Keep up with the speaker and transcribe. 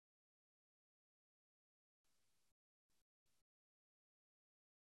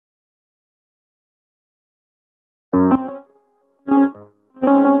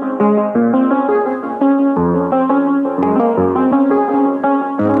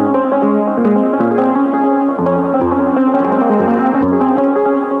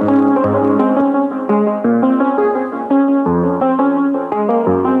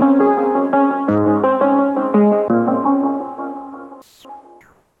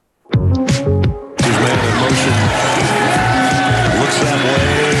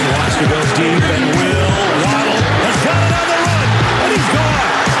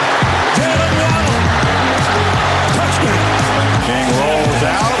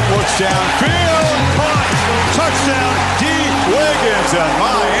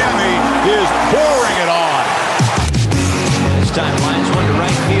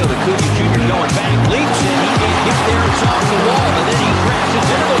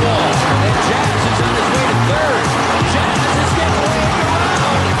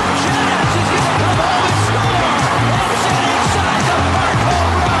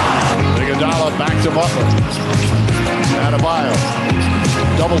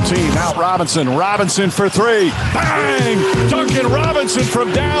Robinson for three. Bang! Duncan Robinson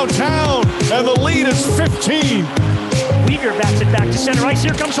from downtown. And the lead is 15. Weaver backs it back to center ice.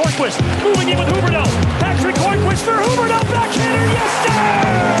 Here comes Hornquist. Moving in with Huberdeau. Patrick Hornquist for Huberdeau. Backhander. Yes, sir!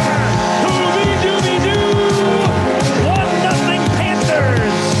 Hoobie-dooby-doo! 1-0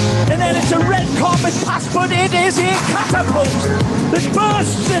 Panthers. And then it's a red carpet pass, but it is a catapult that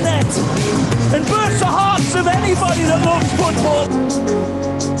bursts the net and bursts the hearts of anybody that loves football.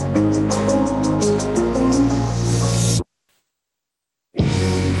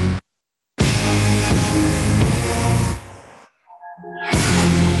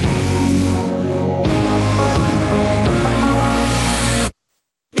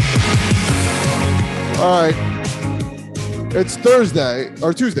 All right. It's Thursday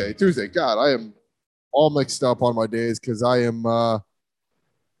or Tuesday. God, I am all mixed up on my days because I am not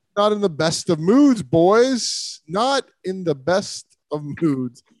in the best of moods, boys. Not in the best of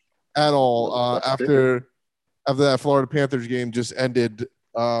moods at all. After that Florida Panthers game just ended,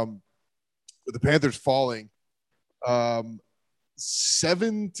 with the Panthers falling 7-2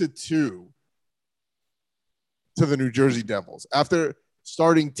 to the New Jersey Devils. After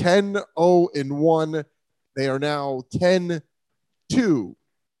starting 10-0-1, they are now 10-2-1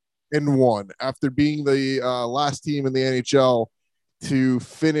 after being the last team in the NHL to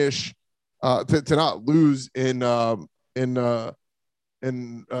finish to not lose in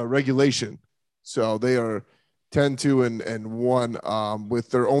regulation. So they are 10-2-1 with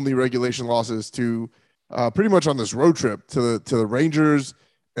their only regulation losses to pretty much on this road trip to the Rangers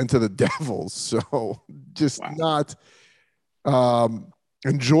and to the Devils. So just not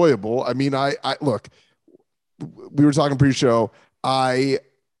enjoyable. I mean, I look, we were talking pre-show. I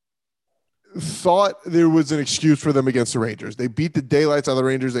thought there was an excuse for them against the Rangers. They beat the daylights out of the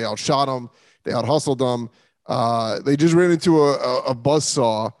Rangers. They outshot them. They out-hustled them. They just ran into a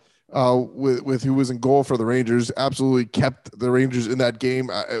buzzsaw with who was in goal for the Rangers. Absolutely kept the Rangers in that game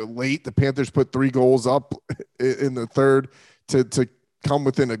late. The Panthers put 3 goals up in the third to come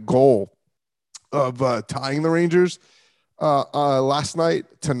within a goal of tying the Rangers last night.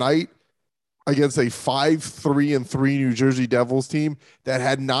 Tonight, against a 5-3-3 New Jersey Devils team that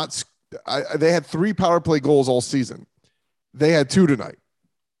had not they had 3 power play goals all season. They had 2 tonight.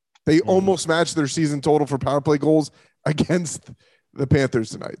 They almost matched their season total for power play goals against the Panthers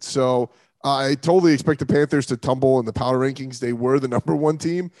tonight. So I totally expect the Panthers to tumble in the power rankings. They were the number 1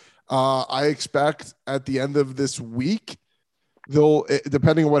 team. I expect at the end of this week, they'll,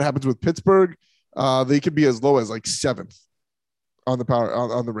 depending on what happens with Pittsburgh, they could be as low as like 7th on the power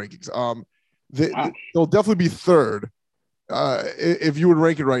on the rankings. They'll definitely be 3rd. If you would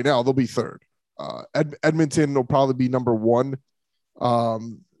rank it right now, they'll be 3rd. Edmonton will probably be number 1.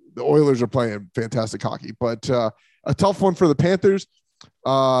 The Oilers are playing fantastic hockey, but a tough one for the Panthers.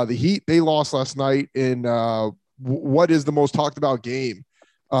 The Heat, they lost last night in what is the most talked about game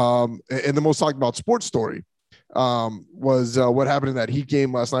and the most talked about sports story was what happened in that Heat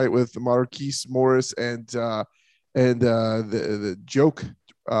game last night with Marquise Morris and the joke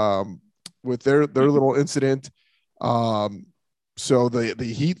with their little incident. So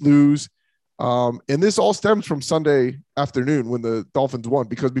the Heat lose. And this all stems from Sunday afternoon when the Dolphins won,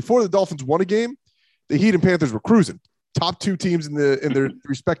 because before the Dolphins won a game, the Heat and Panthers were cruising. Top 2 teams in their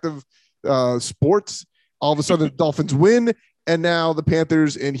respective sports. All of a sudden the Dolphins win, and now the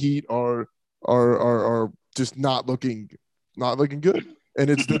Panthers and Heat are just not looking good. And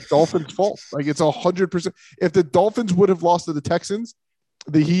it's the Dolphins' fault. Like, it's 100%. If the Dolphins would have lost to the Texans,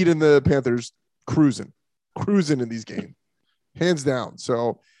 the Heat and the Panthers cruising in these games, hands down.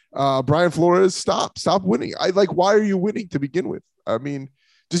 So Brian Flores, stop winning. Why are you winning to begin with? I mean,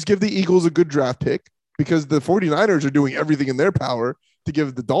 Just give the Eagles a good draft pick because the 49ers are doing everything in their power to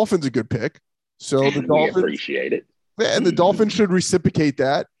give the Dolphins a good pick. So the Dolphins appreciate it. And the Dolphins should reciprocate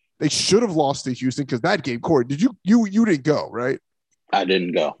that. They should have lost to Houston because that game, Corey, did you didn't go, right? I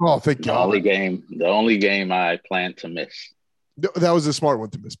didn't go. Oh, thank God. The only game I planned to miss. That was a smart one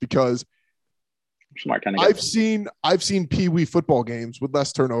to miss because smart kind of guy. I've seen Pee Wee football games with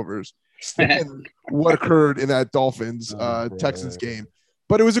less turnovers than what occurred in that Dolphins Texans game.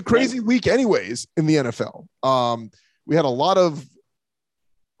 But it was a crazy week anyways in the NFL. We had a lot of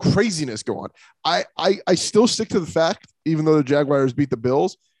craziness go on. I still stick to the fact, even though the Jaguars beat the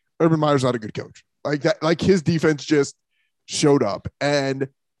Bills, Urban Meyer's not a good coach. Like that, like his defense just showed up. And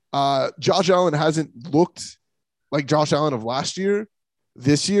Josh Allen hasn't looked like Josh Allen of last year,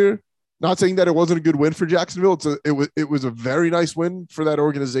 this year. Not saying that it wasn't a good win for Jacksonville. It was a very nice win for that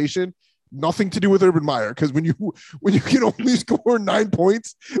organization. Nothing to do with Urban Meyer, because when you can only score 9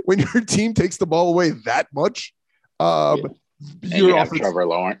 points when your team takes the ball away that much, you have Trevor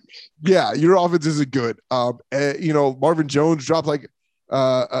Lawrence. Yeah, your offense isn't good. Marvin Jones dropped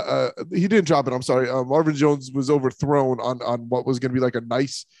he didn't drop it. I'm sorry. Marvin Jones was overthrown on what was going to be like a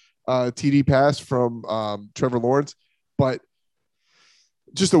nice TD pass from Trevor Lawrence, but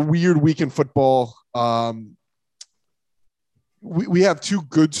just a weird week in football. We have two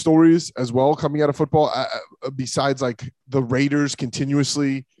good stories as well coming out of football, besides like the Raiders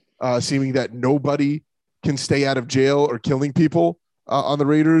continuously seeming that nobody can stay out of jail or killing people on the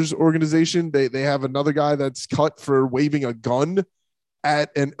Raiders organization. They have another guy that's cut for waving a gun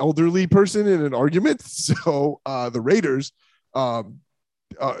at an elderly person in an argument. So the Raiders,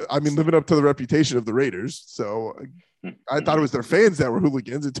 living up to the reputation of the Raiders. So I thought it was their fans that were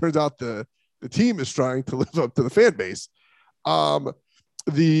hooligans. It turns out the team is trying to live up to the fan base.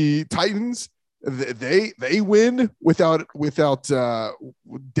 The Titans, they win without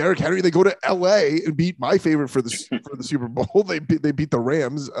Derrick Henry. They go to LA and beat my favorite for the Super Bowl. They beat the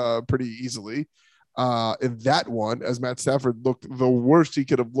Rams pretty easily in that one, as Matt Stafford looked the worst he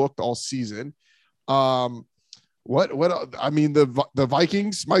could have looked all season. The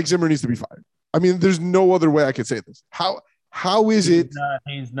Vikings, Mike Zimmer needs to be fired. I mean, there's no other way I could say this. How is it?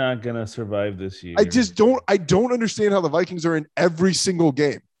 He's not going to survive this year. I don't understand how the Vikings are in every single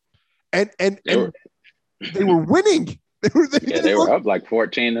game. And they were winning. They were up like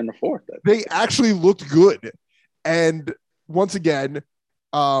 14 in the fourth. They actually looked good. And once again,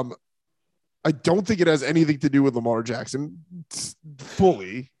 I don't think it has anything to do with Lamar Jackson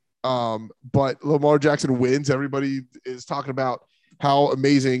fully. But Lamar Jackson wins. Everybody is talking about how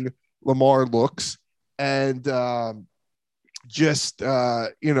amazing Lamar looks. And somehow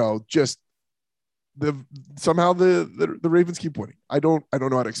the Ravens keep winning. I don't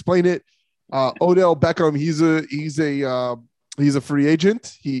know how to explain it. Odell Beckham, he's a free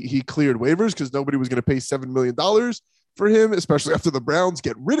agent. He cleared waivers because nobody was going to pay $7 million for him, especially after the Browns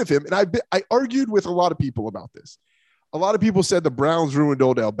get rid of him. And I argued with a lot of people about this. A lot of people said the Browns ruined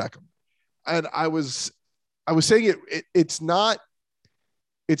Odell Beckham, and I was saying it's not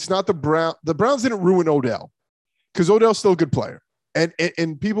the Browns. The Browns didn't ruin Odell, because Odell's still a good player. And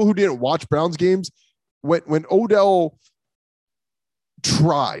people who didn't watch Browns games, when Odell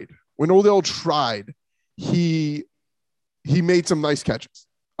tried, he made some nice catches.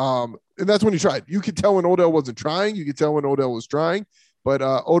 And that's when he tried. You could tell when Odell wasn't trying. You could tell when Odell was trying. But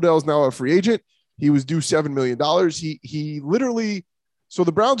Odell's now a free agent. He was due $7 million. He literally, so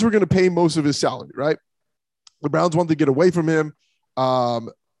the Browns were going to pay most of his salary, right? The Browns wanted to get away from him.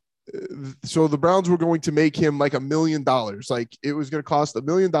 So the Browns were going to make him like $1 million. Like it was going to cost $1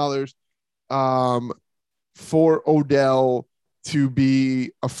 million for Odell to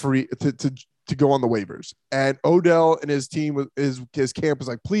be a free to go on the waivers. And Odell and his team, his camp was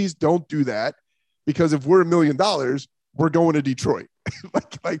like, please don't do that, because if we're $1 million, we're going to Detroit.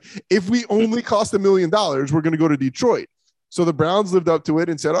 like if we only cost $1 million, we're going to go to Detroit. So the Browns lived up to it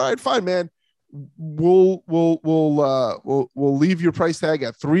and said, all right, fine, man. We'll leave your price tag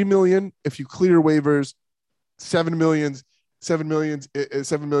at $3 million if you clear waivers, $7 million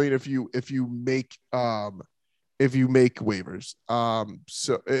if you make waivers.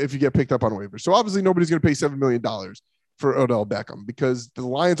 So if you get picked up on waivers. So obviously nobody's going to pay $7 million for Odell Beckham, because the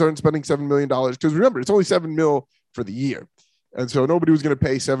Lions aren't spending $7 million, because remember, it's only $7 million for the year. And so nobody was going to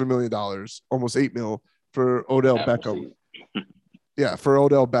pay $7 million, almost $8 million for Odell Beckham. Yeah, for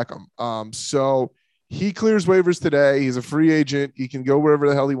Odell Beckham. So he clears waivers today. He's a free agent. He can go wherever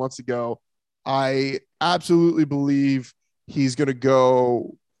the hell he wants to go. I absolutely believe he's going to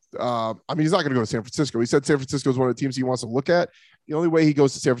go. He's not going to go to San Francisco. He said San Francisco is one of the teams he wants to look at. The only way he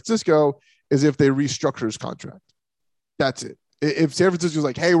goes to San Francisco is if they restructure his contract. That's it. If San Francisco's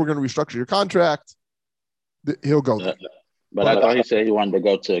like, hey, we're going to restructure your contract, he'll go there. But I thought he said he wanted to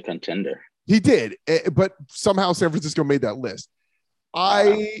go to a contender. He did, but somehow San Francisco made that list.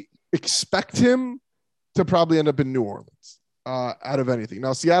 I expect him to probably end up in New Orleans out of anything.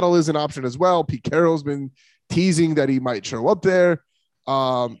 Now, Seattle is an option as well. Pete Carroll's been teasing that he might show up there.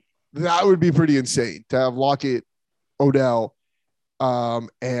 That would be pretty insane to have Lockett, Odell,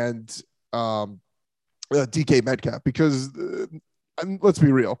 and DK Metcalf, because let's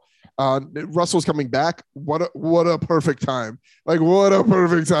be real. Russell's coming back. What a perfect time. Like, what a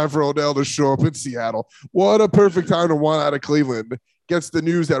perfect time for Odell to show up in Seattle. What a perfect time to want out of Cleveland. Gets the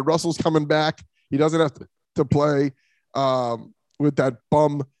news that Russell's coming back. He doesn't have to play with that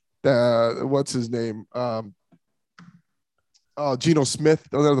bum. What's his name? Geno Smith.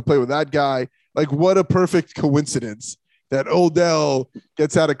 Doesn't have to play with that guy. Like, what a perfect coincidence that Odell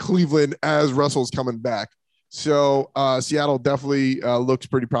gets out of Cleveland as Russell's coming back. So Seattle definitely looks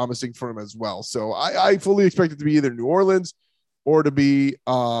pretty promising for him as well. So I fully expect it to be either New Orleans or to be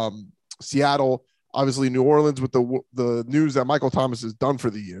Seattle. Obviously, New Orleans with the news that Michael Thomas is done for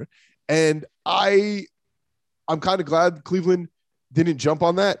the year. And I'm kind of glad Cleveland didn't jump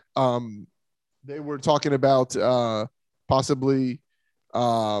on that. They were talking about possibly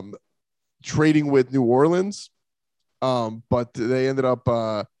trading with New Orleans, but they ended up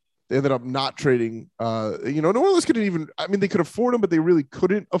not trading. New Orleans couldn't even. I mean, they could afford him, but they really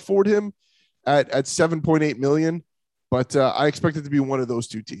couldn't afford him at $7.8 million. But I expect it to be one of those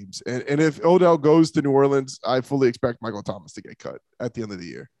two teams. And if Odell goes to New Orleans, I fully expect Michael Thomas to get cut at the end of the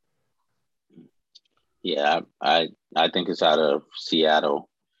year. Yeah, I think it's out of Seattle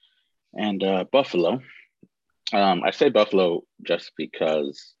and Buffalo. I say Buffalo just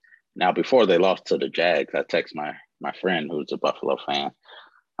because now before they lost to the Jags, I text my friend who's a Buffalo fan.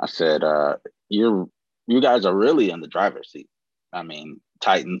 I said, you guys are really in the driver's seat. I mean,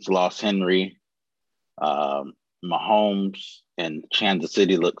 Titans lost Henry. Mahomes and Kansas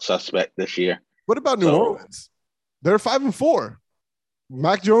City look suspect this year. What about New Orleans? They're 5-4.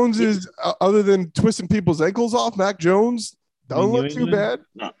 Mac Jones is, other than twisting people's ankles off, Mac Jones don't look too bad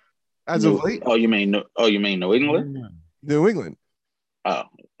as of late. You mean New England? New England. Oh,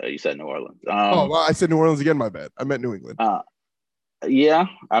 you said New Orleans. Well, I said New Orleans again. My bad. I meant New England. Yeah,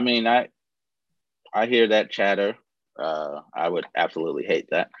 I mean, I hear that chatter. I would absolutely hate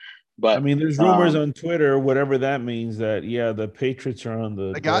that. But I mean, there's rumors on Twitter, whatever that means, that the Patriots are on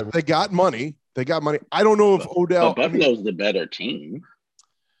the. They got money. They got money. I don't know if Odell. But Buffalo's the better team,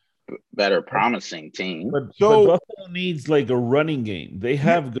 better promising team. But Buffalo needs like a running game. They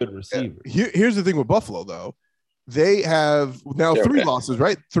have good receivers. Here's the thing with Buffalo, though. They have now three losses,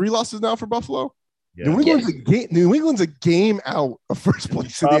 right? 3 losses now for Buffalo. Yeah. New England's a game out of first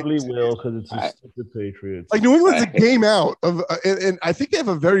place. Probably will, because it's just the Patriots. Like, New England's a game out of, and I think they have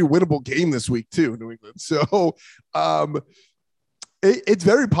a very winnable game this week too, New England. So, it's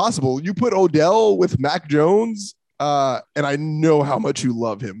very possible you put Odell with Mac Jones, and I know how much you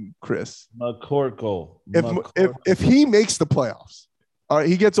love him, Chris. McCorkle. If he makes the playoffs. All right,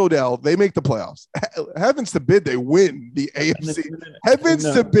 he gets Odell. They make the playoffs. Heavens to bid, they win the AFC. Heavens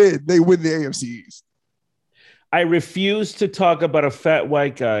to bid, they win the AFC East. I refuse to talk about a fat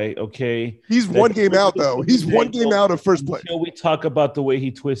white guy, okay? He's one game out, though. He's one game out of first place. Until we talk about the way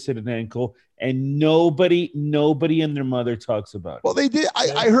he twisted an ankle, and nobody and their mother talks about it. Well, they did.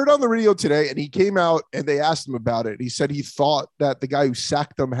 I heard on the radio today, and he came out, and they asked him about it. He said he thought that the guy who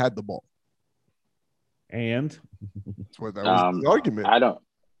sacked him had the ball. And? That's what that was the argument.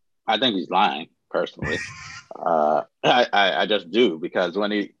 I think he's lying, personally. I just do, because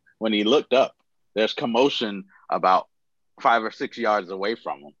when he looked up, there's commotion about 5 or 6 yards away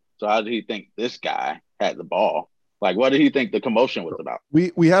from him. So how did he think this guy had the ball? Like, what did he think the commotion was about?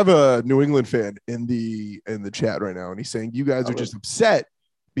 We have a New England fan in the chat right now, and he's saying you guys are just upset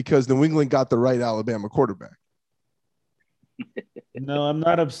because New England got the right Alabama quarterback. No, I'm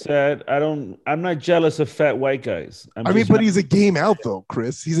not upset. I'm not jealous of fat white guys. But he's a game out, though,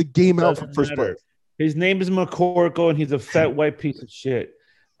 Chris. He's a game out from first place. His name is McCorkle, and he's a fat white piece of shit.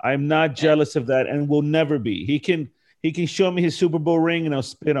 I'm not jealous of that, and will never be. He can show me his Super Bowl ring, and I'll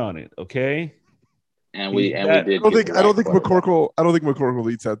spit on it. Okay. And we did. I don't think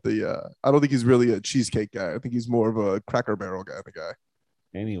McCorkle eats at the. I don't think he's really a cheesecake guy. I think he's more of a Cracker Barrel kind of guy.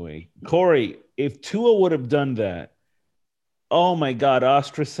 Anyway, Corey, if Tua would have done that, oh my God,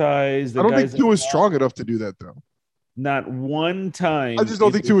 ostracized. I don't think Tua is strong enough to do that, though. Not one time. I just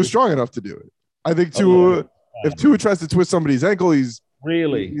don't think Tua is strong enough to do it. I think Tua, if Tua tries to twist somebody's ankle, he's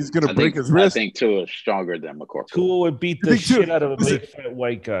going to break his wrist. I think Tua is stronger than McCorkle. Tua would beat the shit out of a big fat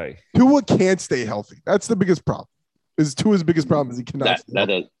white guy. Tua can't stay healthy. That's the biggest problem. Tua's biggest problem is he cannot.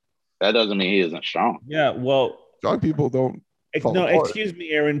 That doesn't mean he isn't strong. Yeah, well, strong people don't. No, excuse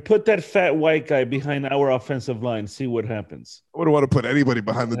me, Aaron. Put that fat white guy behind our offensive line. See what happens. I wouldn't want to put anybody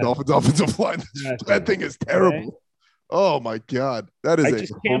behind the Dolphins' offensive line. That thing is terrible. Okay. Oh my God, that is. I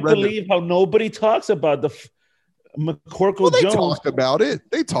just can't believe how nobody talks about the McCorkle Jones. They talked about it.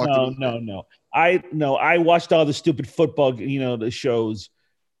 They talked. No. I watched all the stupid football, the shows.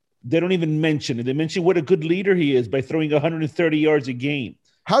 They don't even mention it. They mention what a good leader he is by throwing 130 yards a game.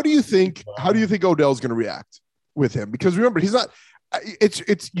 How do you think Odell's going to react with him? Because remember, he's not.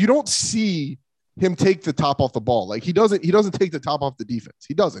 It's you don't see him take the top off the ball. Like he doesn't take the top off the defense.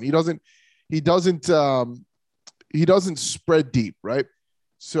 He doesn't spread deep, right?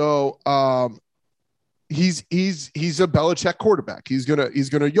 So he's a Belichick quarterback. He's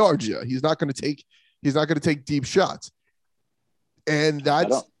gonna yard you. He's not gonna take deep shots, and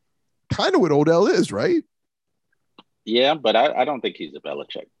that's kind of what Odell is, right? Yeah, but I don't think he's a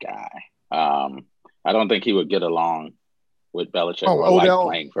Belichick guy. I don't think he would get along with Belichick or Odell,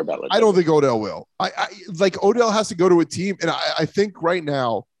 like playing for Belichick. I don't think Odell will. I like Odell has to go to a team, and I think right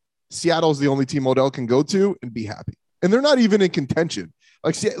now Seattle's the only team Odell can go to and be happy. And they're not even in contention.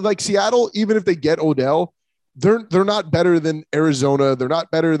 Like Seattle, even if they get Odell, they're not better than Arizona. They're not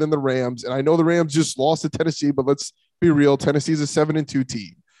better than the Rams. And I know the Rams just lost to Tennessee, but let's be real. Tennessee's a 7-2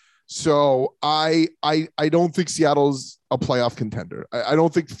 team. So I don't think Seattle's a playoff contender. I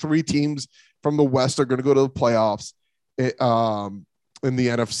don't think three teams from the West are going to go to the playoffs in the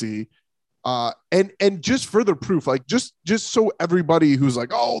NFC. And just further proof, like just so everybody who's like,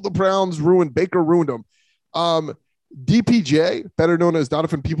 oh, the Browns ruined, Baker ruined them. DPJ, better known as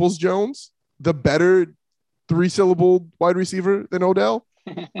Donovan Peoples-Jones, the better 3-syllable wide receiver than Odell.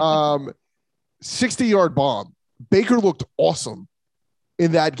 60-yard bomb. Baker looked awesome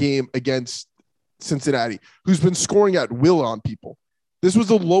in that game against Cincinnati, who's been scoring at will on people. This was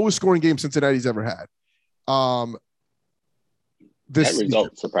the lowest scoring game Cincinnati's ever had. That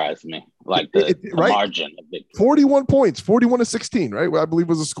result surprised me. Like the right? margin of victory. 41 points, 41-16, right? What I believe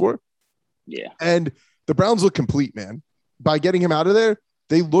was the score. Yeah. And the Browns look complete, man. By getting him out of there,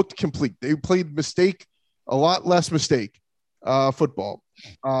 they looked complete. They played a lot less mistake football.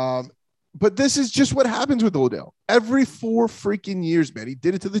 But this is just what happens with Odell. Every 4 freaking years, man. He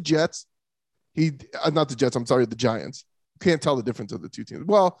did it to the Jets. Not the Jets, I'm sorry, the Giants. Can't tell the difference of the two teams.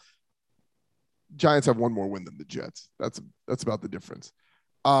 Well, Giants have one more win than the Jets. That's about the difference.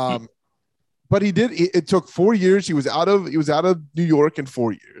 But he did. It took 4 years. He was out of New York in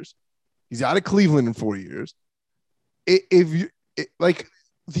 4 years. He's out of Cleveland in 4 years. Like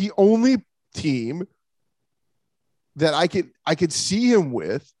the only team that I could see him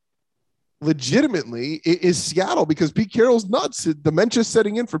with legitimately is Seattle, because Pete Carroll's nuts. Dementia's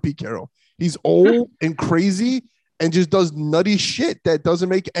setting in for Pete Carroll. He's old and crazy and just does nutty shit that doesn't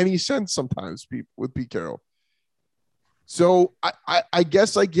make any sense sometimes with Pete Carroll. So I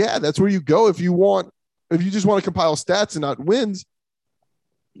guess, like, yeah, that's where you go if you just want to compile stats and not wins.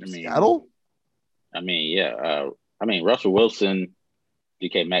 Seattle? Yeah. Russell Wilson,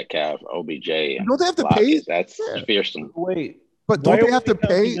 DK Metcalf, OBJ. Don't they have to pay? That's fearsome. Wait. But don't they have to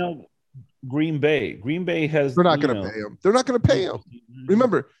pay? Green Bay. Green Bay has. They're not going to pay him. They're not going to pay him.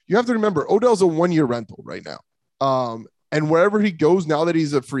 Remember, you have to remember, Odell's a 1-year rental right now. And wherever he goes now that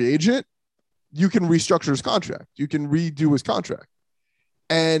he's a free agent, you can restructure his contract. You can redo his contract.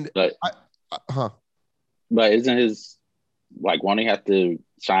 And but isn't his, like, won't he have to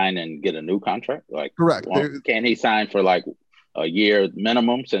sign and get a new contract? Like, correct. Can he sign for like a year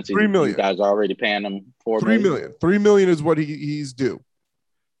minimum, since $3 million. You guys are already paying him $4 million? $3 million is what he's due.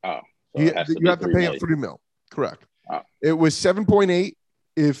 Oh, so you have to pay him $3 million. Correct. Oh. It was 7.8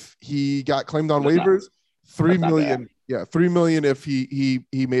 if he got claimed on waivers. $3 million. Yeah, $3 million if he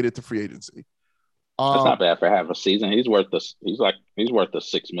made it to free agency. That's not bad for half a season. He's worth this. He's worth a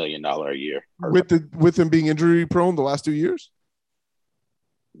 $6 million a year. With him being injury prone the last 2 years.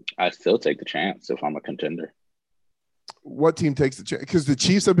 I still take the chance if I'm a contender. What team takes the chance? Because the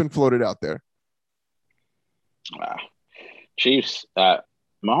Chiefs have been floated out there. Chiefs.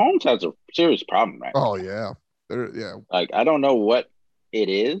 Mahomes has a serious problem right now. Oh yeah, yeah. Like, I don't know what it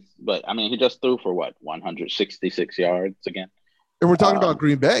is, but I mean, he just threw for 166 yards again. And we're talking about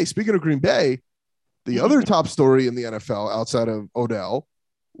Green Bay. Speaking of Green Bay, the other top story in the NFL outside of Odell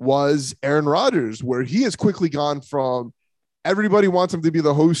was Aaron Rodgers, where he has quickly gone from everybody wants him to be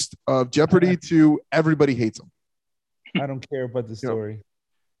the host of Jeopardy to everybody hates him. I don't care about the story.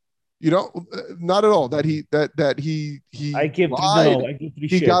 Not at all. That he I give lied. No, I give three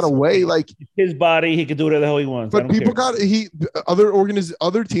he shits. got away. Like, his body, he could do whatever the hell he wants. But people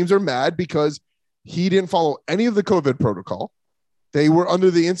other teams are mad because He didn't follow any of the COVID protocol. They were under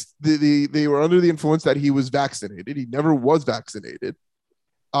they were under the influence that he was vaccinated. He never was vaccinated.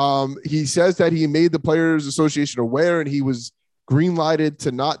 He says that he made the Players Association aware and he was green lighted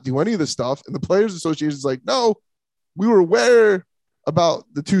to not do any of the stuff. And the Players Association is like, no, we were aware about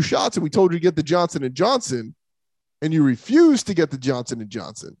the 2 shots and we told you to get the Johnson & Johnson and you refused to get the Johnson &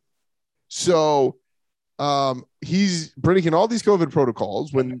 Johnson. So he's breaking all these COVID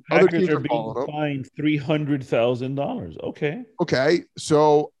protocols when other teams are being fined $300,000. Okay.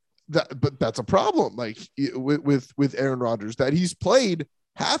 So that's a problem. Like with Aaron Rodgers, that he's played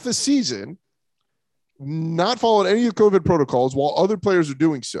half a season, not following any of the COVID protocols while other players are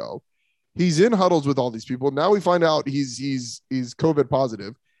doing so. He's in huddles with all these people. Now we find out he's COVID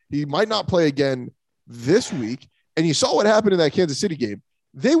positive. He might not play again this week. And you saw what happened in that Kansas City game.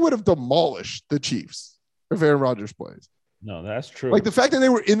 They would have demolished the Chiefs if Aaron Rodgers plays. No, that's true. Like the fact that they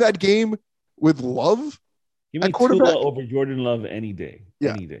were in that game with Love. Give me Tua over Jordan Love any day.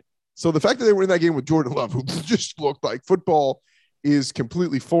 Yeah. Any day. So the fact that they were in that game with Jordan Love, who just looked like football is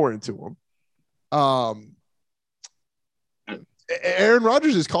completely foreign to him. Aaron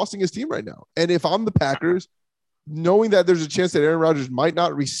Rodgers is costing his team right now. And if I'm the Packers, knowing that there's a chance that Aaron Rodgers might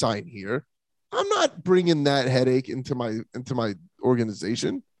not resign here, I'm not bringing that headache into my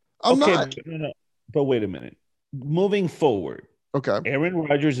organization. I'm not. No. But wait a minute. Moving forward, okay. Aaron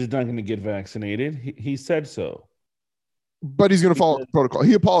Rodgers is not going to get vaccinated. He said so. But he's going to follow the protocol.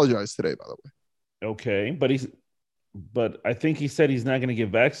 He apologized today, by the way. Okay, but I think he said he's not going to get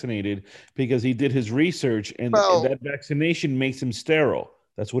vaccinated because he did his research and that vaccination makes him sterile.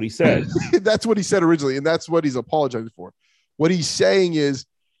 That's what he said. That's what he said originally, and that's what he's apologizing for. What he's saying is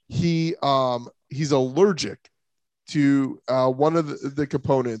he's allergic to one of the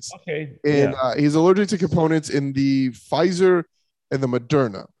components. Okay. And he's allergic to components in the Pfizer and the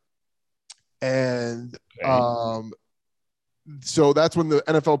Moderna. And so that's when the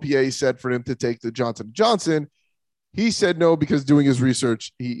NFLPA said for him to take the Johnson & Johnson. He said no because doing his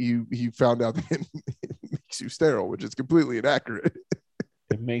research, he found out that it makes you sterile, which is completely inaccurate.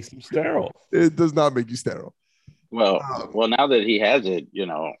 It makes him sterile. It does not make you sterile. Well, now that he has it,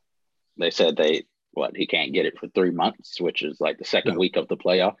 they said he can't get it for 3 months, which is like the second week of the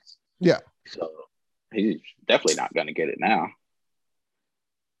playoffs. Yeah. So he's definitely not going to get it now.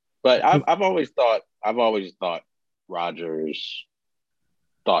 But I've always thought Rodgers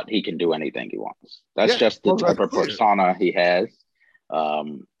thought he can do anything he wants. That's just the type of persona he has.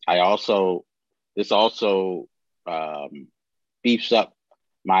 This also beefs up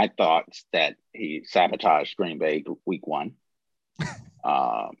my thoughts that he sabotaged Green Bay week 1.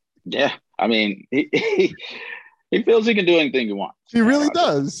 Yeah, I mean, he feels he can do anything he wants. He really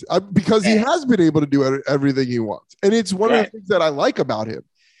does, because he has been able to do everything he wants. And it's one of the things that I like about him.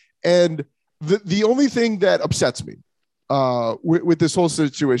 And the only thing that upsets me with this whole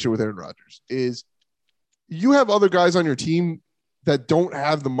situation with Aaron Rodgers is you have other guys on your team that don't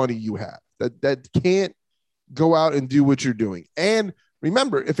have the money you have, that can't go out and do what you're doing. And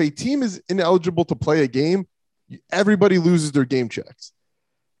remember, if a team is ineligible to play a game, everybody loses their game checks.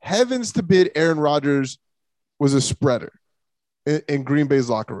 Heavens to bid Aaron Rodgers was a spreader in Green Bay's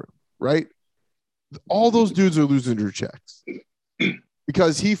locker room, right? All those dudes are losing their checks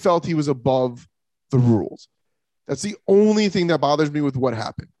because he felt he was above the rules. That's the only thing that bothers me with what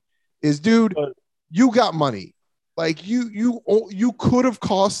happened is, dude, you got money. Like you could have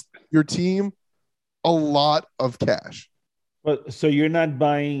cost your team a lot of cash. But so you're not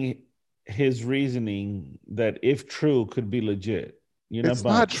buying his reasoning that, if true, could be legit. It's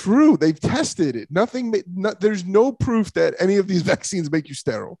not true. They've tested it. There's no proof that any of these vaccines make you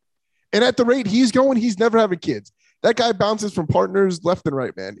sterile. And at the rate he's going, he's never having kids. That guy bounces from partners left and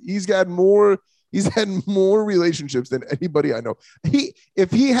right, man. He's had more relationships than anybody I know. If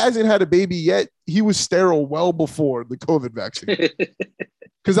he hasn't had a baby yet, he was sterile well before the COVID vaccine.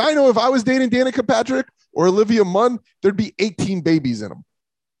 Because I know if I was dating Danica Patrick or Olivia Munn, there'd be 18 babies in them.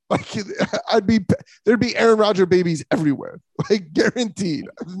 Like there'd be Aaron Rodgers babies everywhere, like guaranteed.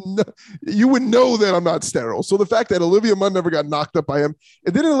 You would know that I'm not sterile. So the fact that Olivia Munn never got knocked up by him,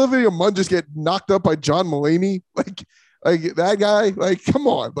 and didn't Olivia Munn just get knocked up by John Mulaney? Like that guy, like, come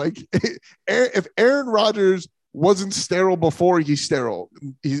on. Like if Aaron Rodgers wasn't sterile before he's sterile,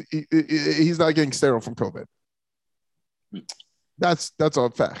 he's not getting sterile from COVID. That's a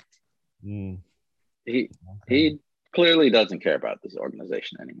fact. He clearly doesn't care about this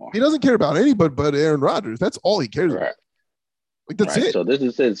organization anymore. He doesn't care about anybody but Aaron Rodgers. That's all he cares about. Like, that's it. So this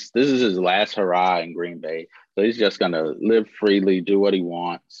is his last hurrah in Green Bay. So he's just gonna live freely, do what he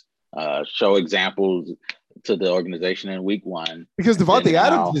wants, show examples, to the organization in week 1. Because Devontae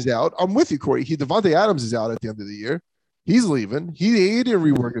Adams is out. I'm with you, Corey. Devontae Adams is out at the end of the year. He's leaving. He didn't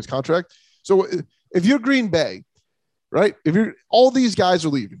rework his contract. So if you're Green Bay, right? All these guys are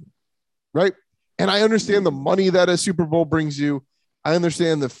leaving, right? And I understand the money that a Super Bowl brings you. I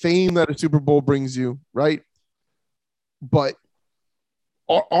understand the fame that a Super Bowl brings you, right? But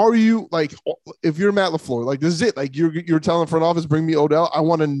are you like, if you're Matt LaFleur, like this is it? Like you're telling the front office, bring me Odell. I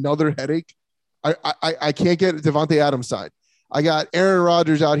want another headache. I can't get Devontae Adams signed. I got Aaron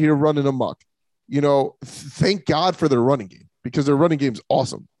Rodgers out here running amok. Thank God for their running game, because their running game's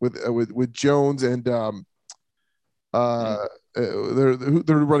awesome with Jones and their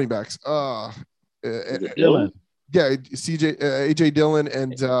running backs. Dillon. Yeah, AJ Dillon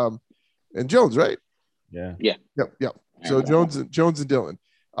and Jones, right? Yeah. Yep. So Jones and Dillon.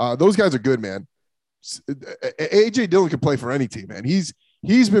 Those guys are good, man. AJ Dillon can play for any team, man. He's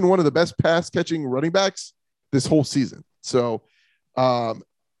been one of the best pass catching running backs this whole season. So but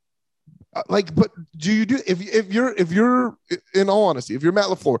if you're in all honesty, if you're Matt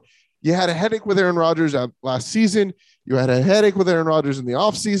LaFleur, you had a headache with Aaron Rodgers last season, you had a headache with Aaron Rodgers in the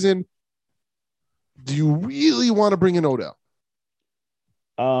offseason. Do you really want to bring in Odell?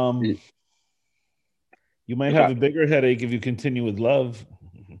 You might have a bigger headache if you continue with Love.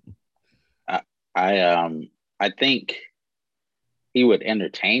 I think he would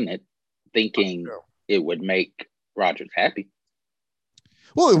entertain it, thinking it would make Rodgers happy.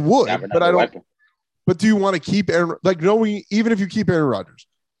 Well, it would, but I don't. But do you want to keep Aaron? Like, knowing even if you keep Aaron Rodgers,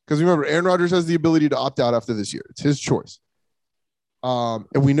 because remember, Aaron Rodgers has the ability to opt out after this year. It's his choice. And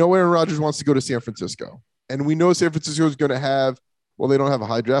we know Aaron Rodgers wants to go to San Francisco, and we know San Francisco is going to have. Well, they don't have a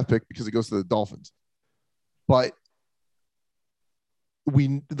high draft pick because it goes to the Dolphins, but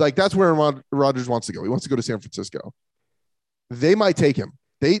that's where Aaron Rodgers wants to go. He wants to go to San Francisco. They might take him.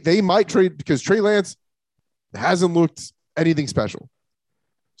 They might trade, because Trey Lance hasn't looked anything special.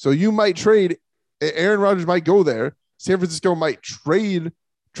 So you might trade. Aaron Rodgers might go there. San Francisco might trade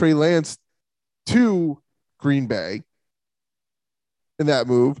Trey Lance to Green Bay in that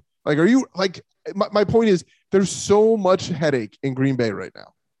move. Like, are you like, my point is, there's so much headache in Green Bay right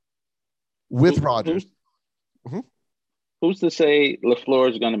now with Rodgers. Who's to say LaFleur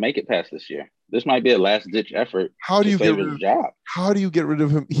is going to make it past this year? This might be a last-ditch effort. How do you get rid of his job? How do you get rid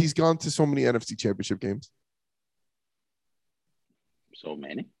of him? He's gone to so many NFC Championship games. So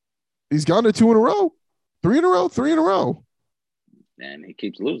many. He's gone to 2 in a row, 3 in a row. And he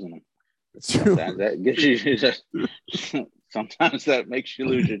keeps losing them. It's true. Sometimes that gives you sometimes that makes you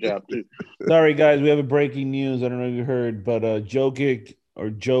lose your job too. Sorry, guys, we have a breaking news. I don't know if you heard, but Jokic or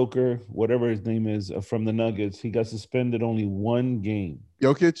Joker, whatever his name is, from the Nuggets, he got suspended only 1 game.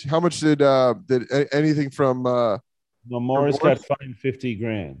 Jokic, how much did anything from? No, Morris got fined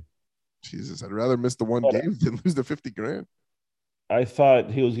 $50,000. Jesus, I'd rather miss the 1 game than lose the $50,000. I thought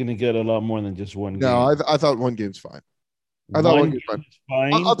he was going to get a lot more than just 1 game. No, I thought 1 game's fine. I thought 1 game's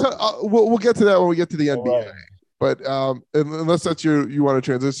fine. We'll get to that when we get to the NBA. Right. But unless that's you want to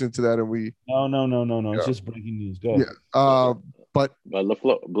transition to that, and we no, yeah. It's just breaking news. Go. Yeah. But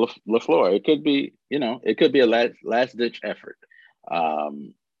LaFleur, it could be, it could be a last ditch effort.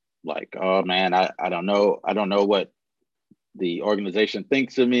 Like, oh man, I don't know what the organization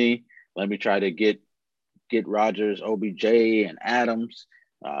thinks of me. Let me try to get Rodgers, OBJ, and Adams.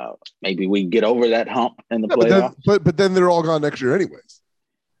 Maybe we can get over that hump in the playoffs. But then they're all gone next year anyways.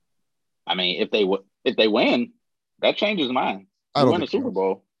 I mean, if they win, that changes mine. I win a Super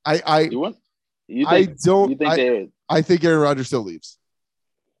Bowl. I think Aaron Rodgers still leaves.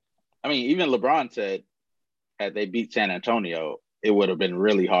 I mean, even LeBron said, had they beat San Antonio, it would have been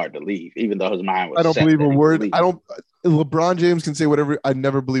really hard to leave, even though his mind was. I don't believe a word. LeBron James can say whatever. I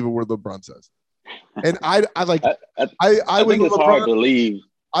never believe a word LeBron says. And I think it's hard to leave.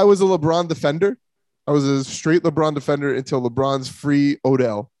 I was a LeBron defender. I was a straight LeBron defender until LeBron's free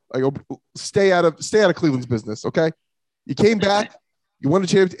Odell. Like, stay out of Cleveland's business, okay? You came back, you won a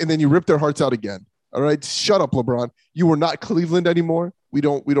championship, and then you ripped their hearts out again. All right, shut up, LeBron. You are not Cleveland anymore. We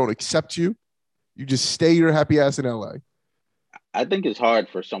don't accept you. You just stay your happy ass in LA. I think it's hard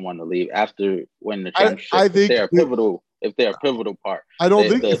for someone to leave after winning the championship. I think if they're a pivotal part. I don't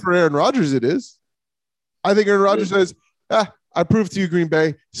think for Aaron Rodgers it is. I think Aaron Rodgers says, I proved to you, Green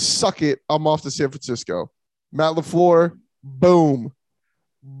Bay, suck it. I'm off to San Francisco. Matt LaFleur, boom,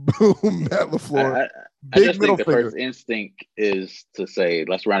 Matt LaFleur. I just think the first instinct is to say,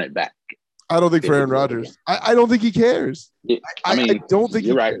 let's run it back. I don't think for Aaron Rodgers. I don't think he cares. I don't think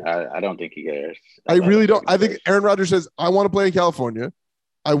you're right. I don't think he cares. I really don't. I think Aaron Rodgers says, I want to play in California.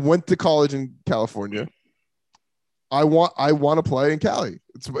 I went to college in California. I want to play in Cali.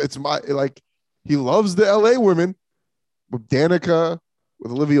 It's my, like, He loves the LA women with Danica,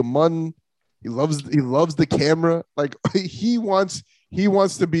 with Olivia Munn. He loves the camera. Like he wants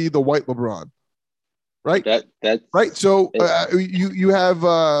to be the white LeBron. Right. That's right. So you have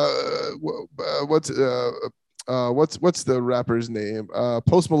what's the rapper's name?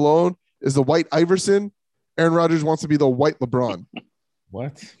 Post Malone is the white Iverson. Aaron Rodgers wants to be the white LeBron.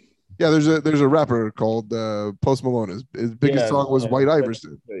 What? Yeah, there's a rapper called Post Malone. His biggest song was White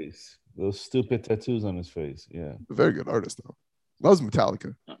Iverson. Those stupid tattoos on his face. Yeah. A very good artist though. Loves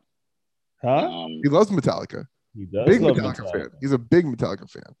Metallica. Huh? He loves Metallica. He does. Big Metallica fan. He's a big Metallica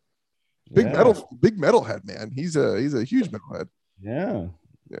fan. Big metalhead, man. He's a huge metalhead. Yeah.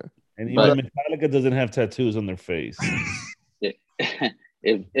 Yeah. And even Metallica doesn't have tattoos on their face.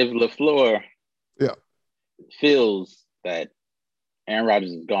 if LaFleur feels that Aaron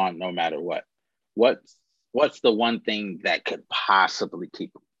Rodgers is gone no matter what's the one thing that could possibly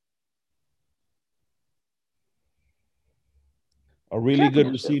keep him? A really good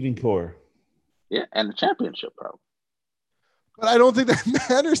receiving core. Yeah, and the championship, probably. But I don't think that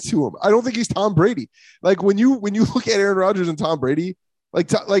matters to him. I don't think he's Tom Brady. Like when you look at Aaron Rodgers and Tom Brady,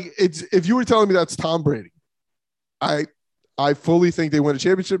 like it's if you were telling me that's Tom Brady, I fully think they win a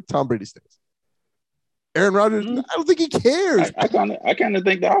championship. Tom Brady stays. Aaron Rodgers, I don't think he cares. I kind of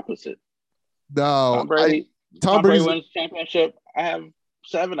think the opposite. No, Tom Brady wins championship. I have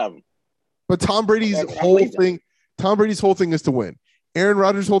 7 of them. But Tom Brady's whole thing is to win. Aaron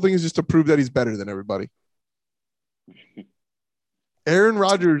Rodgers' whole thing is just to prove that he's better than everybody. Aaron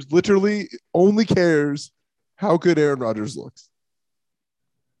Rodgers literally only cares how good Aaron Rodgers looks.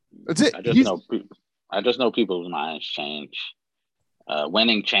 That's it. I just know people's minds change.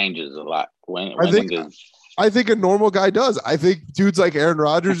 Winning changes a lot. I think a normal guy does. I think dudes like Aaron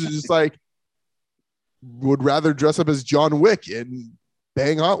Rodgers is just like would rather dress up as John Wick and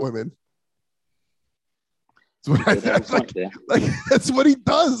bang hot women. That's what he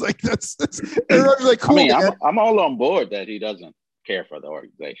does. Like that's Aaron Rodgers like cool. I mean, I'm all on board that he doesn't care for the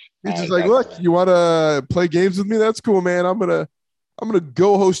organization. He's just like, look, you want to play games with me? That's cool, man. I'm gonna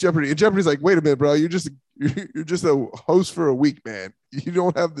go host Jeopardy. And Jeopardy's like, wait a minute, bro. You're just a host for a week, man. You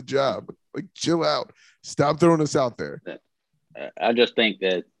don't have the job. Like, chill out. Stop throwing us out there. I just think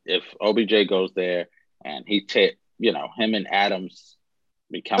that if OBJ goes there and him and Adams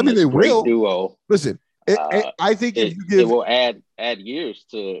become a great duo. Listen, I think it will add years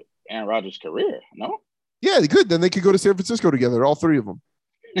to Aaron Rodgers' career. No. Yeah, they could. Then they could go to San Francisco together. All 3 of them.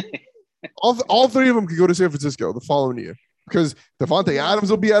 all 3 of them could go to San Francisco the following year because Devontae Adams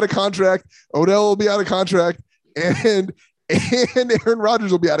will be out of contract, Odell will be out of contract, and Aaron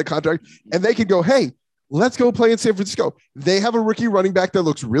Rodgers will be out of contract, and they can go, hey, let's go play in San Francisco. They have a rookie running back that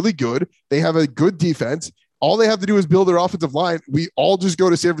looks really good. They have a good defense. All they have to do is build their offensive line. We all just go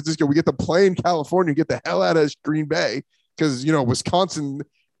to San Francisco. We get to play in California, get the hell out of Green Bay because, Wisconsin,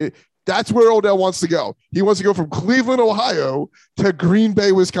 that's where Odell wants to go. He wants to go from Cleveland, Ohio to Green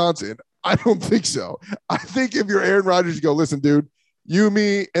Bay, Wisconsin. I don't think so. I think if you're Aaron Rodgers, you go, listen, dude, you,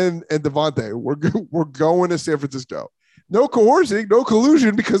 me, and Devontae, we're going to San Francisco. No coercing, no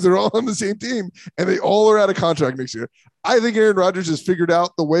collusion because they're all on the same team and they all are out of contract next year. I think Aaron Rodgers has figured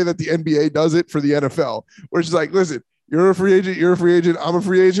out the way that the NBA does it for the NFL, where it's like, listen, you're a free agent, I'm a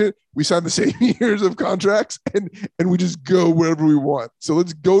free agent. We sign the same years of contracts and we just go wherever we want. So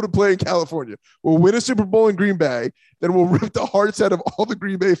let's go to play in California. We'll win a Super Bowl in Green Bay. Then we'll rip the hearts out of all the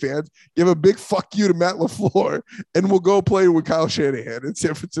Green Bay fans, give a big fuck you to Matt LaFleur, and we'll go play with Kyle Shanahan in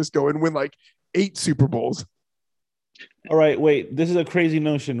San Francisco and win like 8 Super Bowls. All right, wait. This is a crazy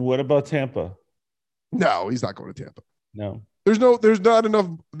notion. What about Tampa? No, he's not going to Tampa. No. There's not enough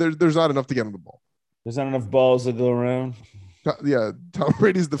to get on the ball. There's not enough balls to go around. Yeah, Tom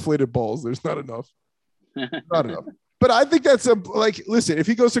Brady's deflated balls. There's not enough. Not enough. But I think that's listen, if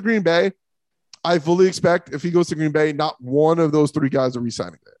he goes to Green Bay, I fully expect if he goes to Green Bay, not one of those 3 guys are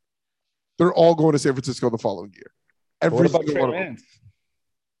re-signing there. They're all going to San Francisco the following year. Every single one of them.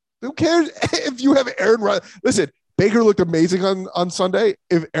 Who cares if you have Aaron Rodgers? Listen, Baker looked amazing on Sunday.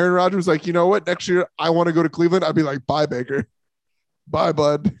 If Aaron Rodgers was like, you know what, next year I want to go to Cleveland, I'd be like, bye, Baker. Bye,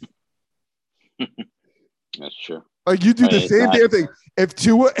 bud. That's true. Like you do the same damn thing. If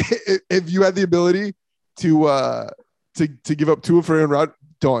you had the ability to give up Tua for Aaron Rodgers,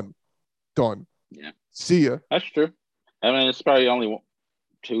 done. Yeah. See ya. That's true. I mean, it's probably only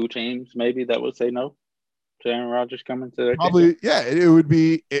 2 teams maybe that would say no to Aaron Rodgers coming to their probably. Yeah, it'd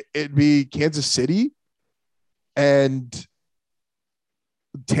be Kansas City and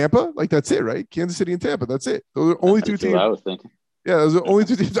Tampa. Like that's it, right? Kansas City and Tampa. That's it. Those are only 2 teams. I was thinking. Yeah, those are only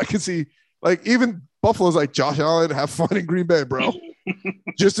 2 teams I can see. Like even Buffalo's like Josh Allen, have fun in Green Bay, bro.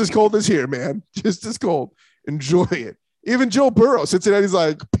 Just as cold as here, man. Just as cold. Enjoy it. Even Joe Burrow, Cincinnati's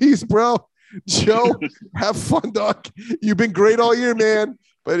like, peace, bro. Joe, have fun, dog. You've been great all year, man.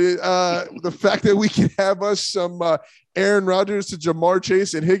 But the fact that we can have us some Aaron Rodgers to Jamar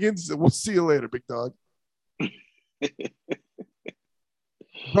Chase and Higgins, we'll see you later, big dog.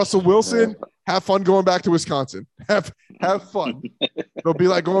 Russell Wilson, have fun going back to Wisconsin. Have fun. It'll be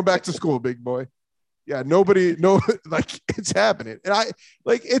like going back to school, big boy. Yeah, like it's happening. And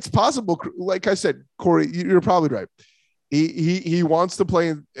it's possible. Like I said, Corey, you're probably right. He wants to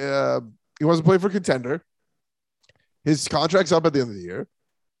play. He wants to play for contender. His contract's up at the end of the year.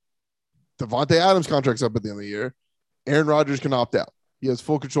 Devontae Adams' contract's up at the end of the year. Aaron Rodgers can opt out. He has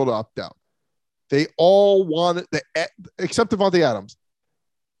full control to opt out. They all want it, except Devontae Adams.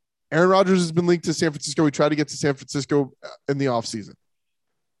 Aaron Rodgers has been linked to San Francisco. He tried to get to San Francisco in the offseason.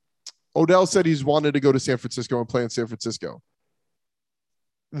 Odell said he's wanted to go to San Francisco and play in San Francisco.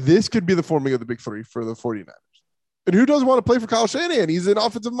 This could be the forming of the big three for the 49ers. And who doesn't want to play for Kyle Shanahan? He's an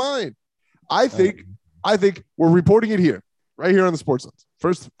offensive mind. I think we're reporting it here, right here on the Sports Nutz.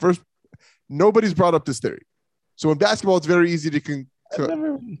 First, nobody's brought up this theory. So in basketball, it's very easy to I've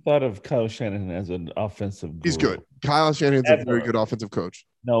never really thought of Kyle Shanahan as an offensive guru. He's good. Kyle Shanahan's a very good offensive coach.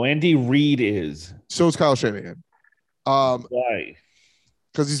 No, Andy Reid is. So is Kyle Shanahan. Why?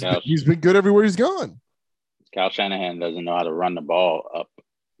 Because he's been good everywhere he's gone. Kyle Shanahan doesn't know how to run the ball up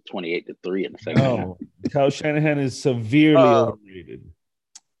 28-3 in the second half. Kyle Shanahan is severely overrated.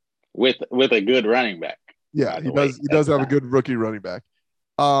 With a good running back. Yeah, he does have a good rookie running back.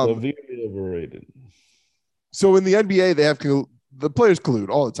 Severely overrated. So in the NBA, they have the players collude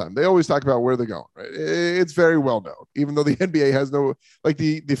all the time. They always talk about where they're going. Right? It's very well known, even though the NBA has no, like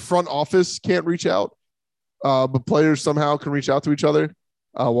the front office can't reach out, but players somehow can reach out to each other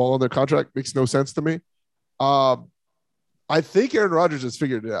while on their contract. Makes no sense to me. I think Aaron Rodgers has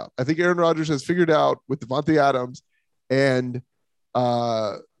figured it out. I think Aaron Rodgers has figured out with Devontae Adams, and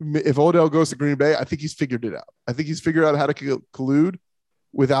if Odell goes to Green Bay, I think he's figured it out. I think he's figured out how to collude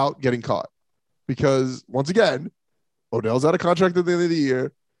without getting caught. Because once again, Odell's out of contract at the end of the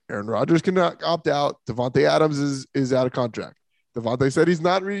year. Aaron Rodgers cannot opt out. Devontae Adams is out of contract. Devontae said he's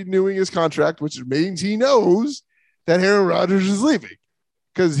not renewing his contract, which means he knows that Aaron Rodgers is leaving.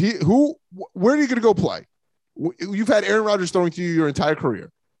 Because where are you going to go play? You've had Aaron Rodgers throwing to you your entire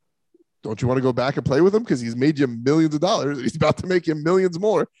career. Don't you want to go back and play with him? Because he's made you millions of dollars. He's about to make you millions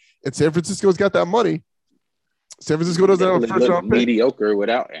more. And San Francisco's got that money. San Francisco doesn't have a first round pick. Mediocre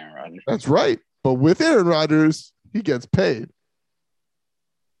without Aaron Rodgers. That's right. But with Aaron Rodgers, he gets paid.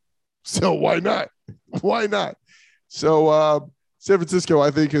 So why not? Why not? So San Francisco,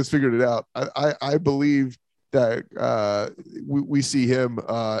 I think, has figured it out. I believe that we see him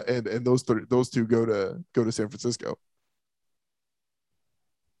and those two go to San Francisco.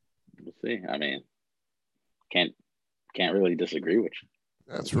 We'll see. I mean, can't really disagree with you.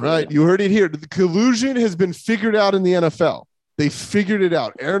 That's right. You heard it here. The collusion has been figured out in the NFL. They figured it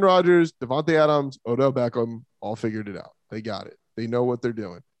out. Aaron Rodgers, Devontae Adams, Odell Beckham all figured it out. They got it. They know what they're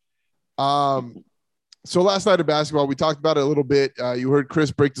doing. So last night of basketball, we talked about it a little bit. You heard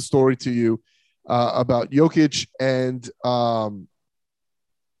Chris break the story to you about Jokic and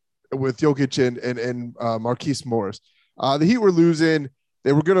with Jokic and Marquise Morris. The Heat were losing.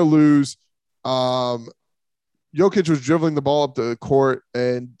 They were going to lose. Jokic was dribbling the ball up the court,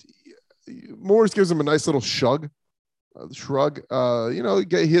 and Morris gives him a nice little shrug. He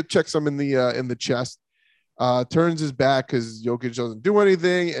checks him in the chest. Turns his back because Jokic doesn't do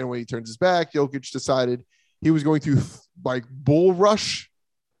anything, and when he turns his back, Jokic decided he was going to bull rush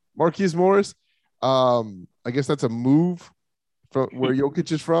Marquise Morris. I guess that's a move from where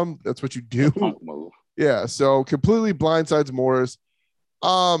Jokic is from. That's what you do. Move. Yeah. So completely blindsides Morris.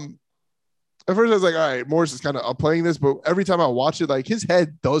 At first I was like, all right, Morris is kind of playing this, but every time I watch it, his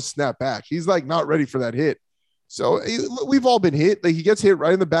head does snap back. He's not ready for that hit. So we've all been hit. He gets hit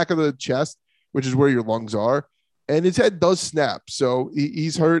right in the back of the chest, which is where your lungs are, and his head does snap. So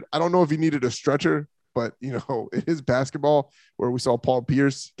he's hurt. I don't know if he needed a stretcher, but it is basketball where we saw Paul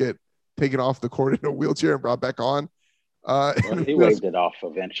Pierce get taken off the court in a wheelchair and brought back on. He waved it off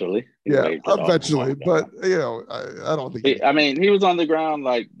eventually. Eventually, but I don't think. He was on the ground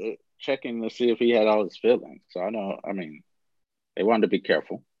checking to see if he had all his feelings. So they wanted to be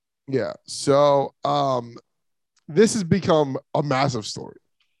careful. Yeah. So this has become a massive story.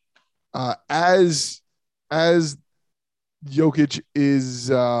 As Jokic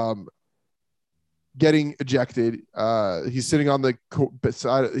is getting ejected, he's sitting on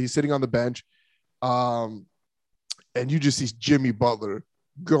the bench, and you just see Jimmy Butler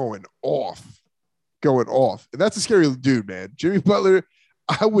going off going off. And that's a scary dude, man. Jimmy Butler,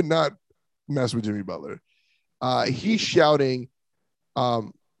 I would not mess with Jimmy Butler. He's shouting,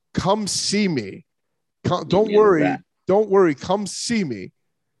 come see me. Don't worry, come see me.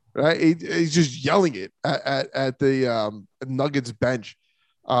 Right? He's just yelling it at the Nuggets bench.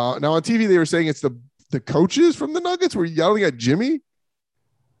 Now on TV, they were saying it's the coaches from the Nuggets were yelling at Jimmy.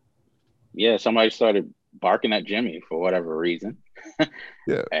 Yeah, somebody started barking at Jimmy for whatever reason.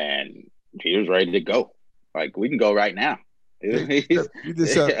 Yeah. And he was ready to go. Like, we can go right now. He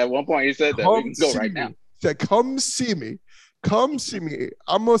just said, at one point, he said that we can go right now. He said, come see me. Come see me.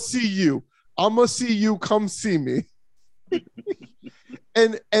 I'm going to see you. I'm going to see you. Come see me.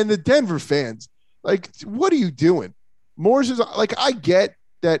 and the Denver fans, like, what are you doing? Morris is like, I get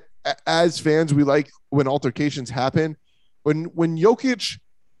that as fans, we like when altercations happen. When Jokic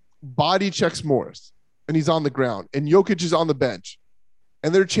body checks Morris and he's on the ground and Jokic is on the bench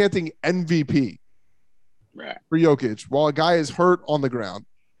and they're chanting MVP for Jokic while a guy is hurt on the ground.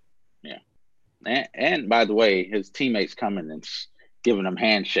 Yeah. And by the way, his teammates coming and giving him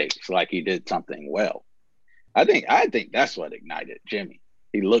handshakes like he did something well. I think that's what ignited Jimmy.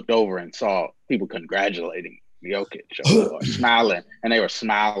 He looked over and saw people congratulating Jokic or smiling, and they were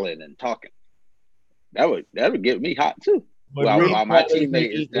smiling and talking. That would get me hot too. While my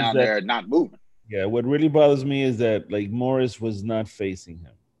teammate is down there not moving. Yeah, what really bothers me is that like Morris was not facing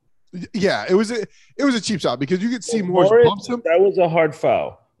him. Yeah, it was a cheap shot because you could see Morris bumps him. That was a hard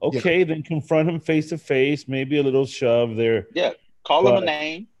foul. Okay, then confront him face to face, maybe a little shove there. Yeah, call him a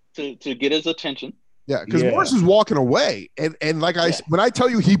name to get his attention. Yeah, because Morris is walking away, and like when I tell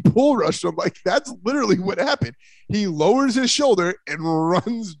you he bull rushed him, like that's literally what happened. He lowers his shoulder and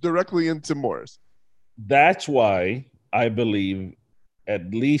runs directly into Morris. That's why I believe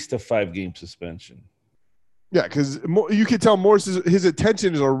at least a 5-game suspension. Yeah, because you could tell Morris his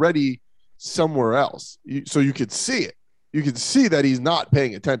attention is already somewhere else, so you could see it. You can see that he's not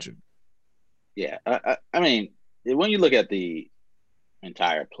paying attention. Yeah, I mean, when you look at the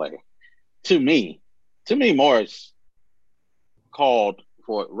entire play, to me, Morris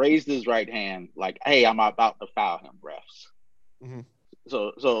raised his right hand like, "Hey, I'm about to foul him, refs." Mm-hmm.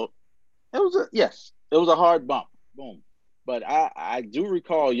 So it was a hard bump, boom. But I do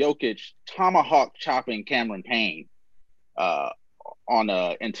recall Jokic tomahawk chopping Cameron Payne on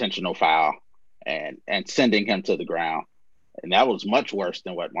an intentional foul and sending him to the ground. And that was much worse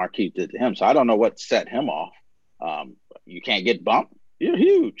than what Markieff did to him. So I don't know what set him off. You can't get bumped. You're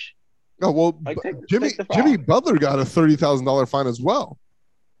huge. Oh, well, like, Jimmy Butler got a $30,000 fine as well.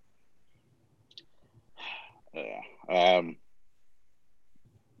 Yeah.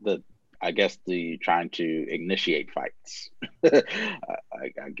 I guess the trying to initiate fights, I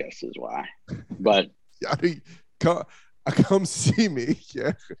guess is why. But I mean, come see me.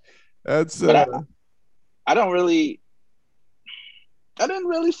 Yeah, that's. But I didn't really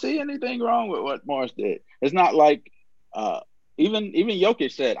see anything wrong with what Morris did. It's not like even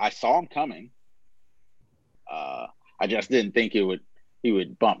Jokic said, "I saw him coming. I just didn't think he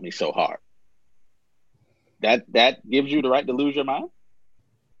would bump me so hard." That gives you the right to lose your mind.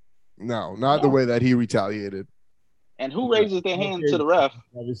 No, not the way that he retaliated. And who raises their hand to the ref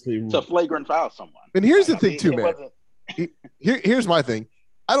to flagrant foul someone? And here's the thing, too, man. Here's my thing.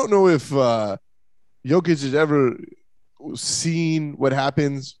 I don't know if Jokic has ever seen what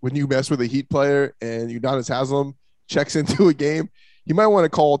happens when you mess with a Heat player and Udonis Haslem checks into a game. You might want to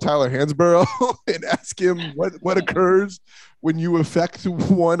call Tyler Hansborough and ask him what occurs when you affect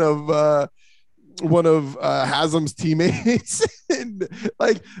one of Haslam's teammates. And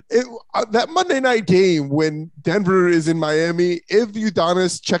like that Monday night game when Denver is in Miami, if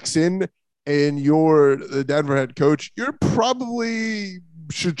Udonis checks in and you're the Denver head coach, you're probably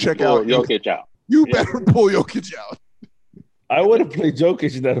should check out Jokic out. You better pull Jokic out. I would have played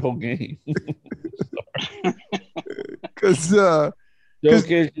Jokic in that whole game. Because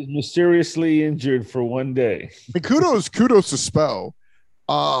Jokic is mysteriously injured for one day. And kudos to Spo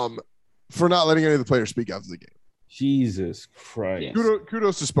for not letting any of the players speak after the game. Jesus Christ.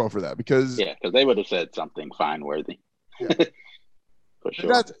 Kudos to Spo for that because they would have said something fine worthy. Yeah. For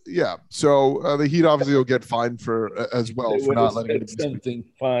sure. So the Heat obviously will get fined as well for not letting it something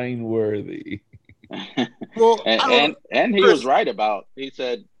fine worthy. Well, and he was right about. He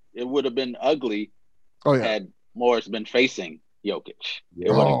said it would have been ugly had Morris been facing Jokic.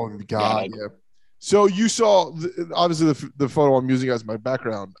 Oh God! Yeah. So you saw obviously the photo I'm using as my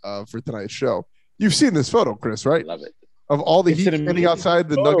background for tonight's show. You've seen this photo, Chris, right? Love it. Of all the Heat standing outside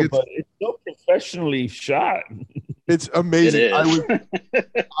the Nuggets. But it's so professionally shot. It's amazing. It is. I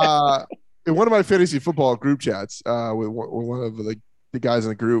was in one of my fantasy football group chats with one of the the guys in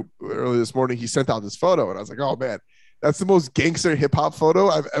the group earlier this morning. He sent out this photo, and I was like, "Oh man, that's the most gangster hip hop photo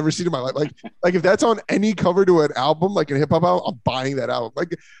I've ever seen in my life." Like if that's on any cover to an album, like a hip hop album, I'm buying that album.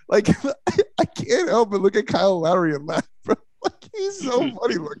 Like I can't help but look at Kyle Lowry and laugh, bro. Like he's so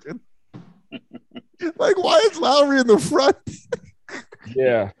funny looking. Like why is Lowry in the front?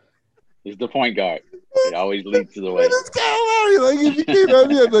 Yeah. He's the point guard. He always leads the way. It's Kyle Lowry. Like if you came at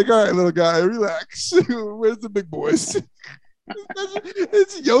me, I'd be like, all right, little guy, relax. Where's the big boys?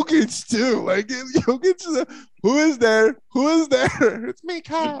 It's Jokic too. Like Jokic, who is there? Who is there? It's me,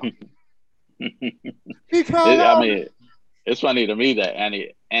 Kyle. Me, Kyle. I mean, it's funny to me that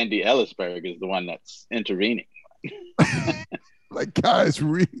Andy Ellisberg is the one that's intervening. Like guys,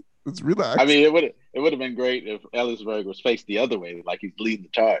 let's relax. I mean, it would have been great if Ellisberg was faced the other way, like he's leading the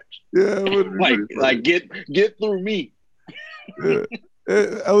charge. Yeah, like get through me. Yeah.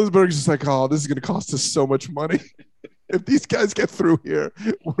 Ellisberg's just like, oh, this is gonna cost us so much money. If these guys get through here,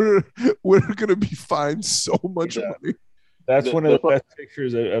 we're gonna be fined so much money. That's one of the best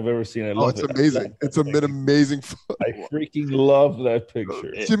pictures I've ever seen. I love it. It's amazing. It's an amazing photo. I freaking love that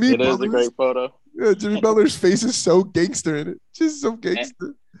picture. It is a great photo. Yeah, Jimmy Butler's face is so gangster in it. Just so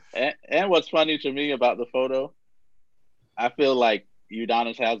gangster. And what's funny to me about the photo, I feel like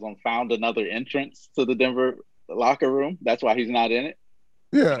Udonis hasn't found another entrance to the Denver locker room. That's why he's not in it.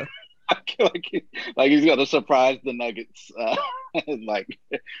 Yeah. like he's gonna surprise the Nuggets.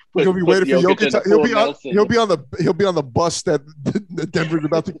 He'll be waiting for Jokic. He'll be on the bus that Denver's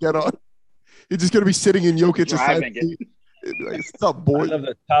about to get on. He's just gonna be sitting in Jokic's side seat. Like, what's up, boys? I love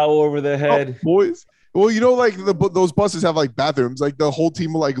the towel over the head, boys. Well, you know, like those buses have like bathrooms. Like the whole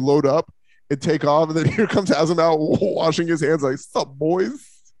team will like load up and take off, and then here comes Haslam out washing his hands. Like, what's up, boys?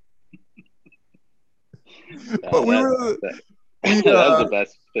 But that's the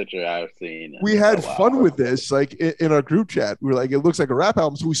best picture I've seen. We had fun with this, like in our group chat. We were like, it looks like a rap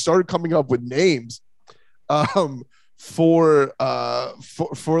album, so we started coming up with names, for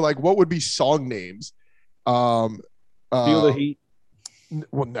like what would be song names. Feel the Heat.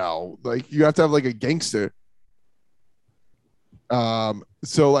 Well, no, like you have to have like a gangster.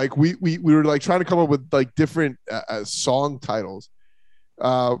 So like we were like trying to come up with like different song titles.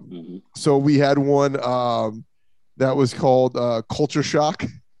 So we had one that was called Culture Shock,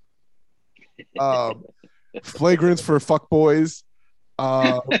 Flagrants for Fuckboys.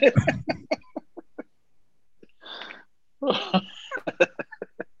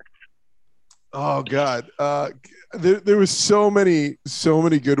 Oh God, there was so many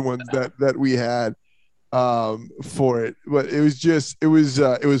good ones that we had for it, but it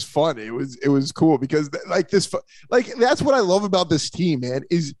was fun. It was cool because that's what I love about this team, man.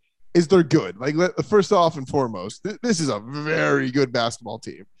 Is they're good. Like first off and foremost, this is a very good basketball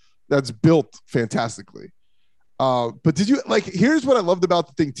team that's built fantastically. But here's what I loved about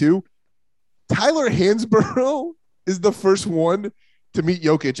the thing too. Tyler Hansborough is the first one to meet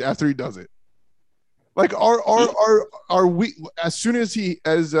Jokic after he does it. Like are we as soon as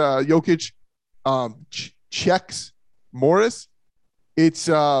Jokic checks Morris, it's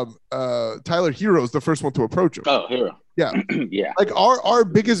Tyler Hero's the first one to approach him. Oh, Hero. Yeah. Yeah. Like our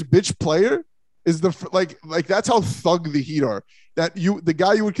biggest bitch player is like that's how thug the Heat are. That the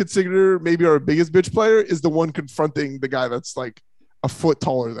guy you would consider maybe our biggest bitch player is the one confronting the guy that's like a foot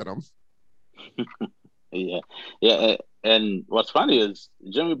taller than him. Yeah. And what's funny is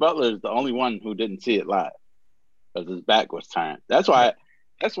Jimmy Butler is the only one who didn't see it live because his back was turned. That's why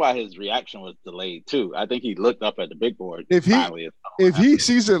his reaction was delayed too. I think he looked up at the big board. If he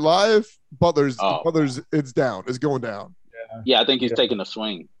sees it live, Butler's it's down. It's going down. Yeah, I think he's taking a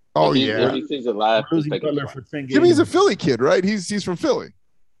swing. Oh, if he sees it live, Jimmy's a Philly kid, right? He's from Philly.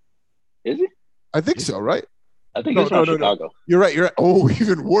 Is he? I think so, right? I think he's from Chicago. No. You're right. Oh,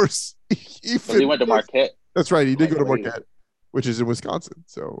 even worse. He went to Marquette. That's right. He did go to Marquette, which is in Wisconsin.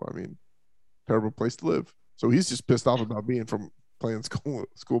 So, I mean, terrible place to live. So he's just pissed off about being from playing school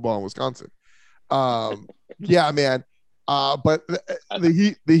ball in Wisconsin. Yeah, man. But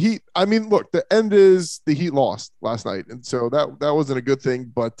the Heat. I mean, look, the end is the Heat lost last night, and so that wasn't a good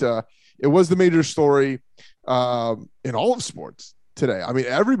thing. But it was the major story in all of sports today. I mean,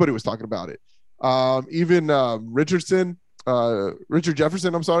 everybody was talking about it. Even Richard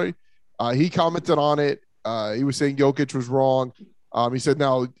Jefferson. I'm sorry. He commented on it. He was saying Jokic was wrong. He said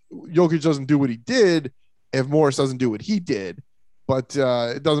now Jokic doesn't do what he did if Morris doesn't do what he did, but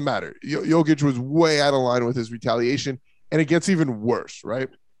it doesn't matter. Jokic was way out of line with his retaliation, and it gets even worse, right?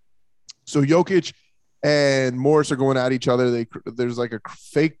 So Jokic and Morris are going at each other. There's like a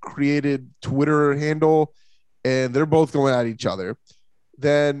fake created Twitter handle, and they're both going at each other.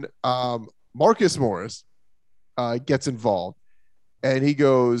 Then Marcus Morris gets involved. and he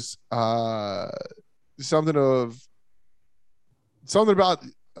goes something about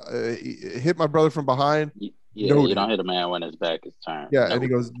hit my brother from behind. Yeah, Noted. you don't hit a man when his back is turned. Yeah, and he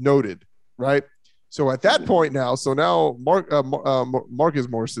goes noted, right? So at that point now, Marcus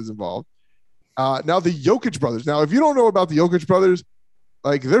Morris is involved. Now the Jokic brothers. Now, if you don't know about the Jokic brothers,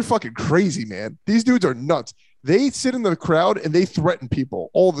 like they're fucking crazy, man. These dudes are nuts. They sit in the crowd and they threaten people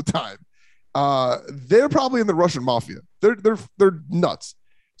all the time. They're probably in the Russian mafia. They're nuts.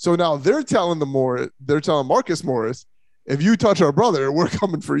 So now they're telling Marcus Morris, if you touch our brother, we're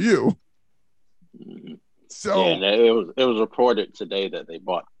coming for you. So yeah, it was reported today that they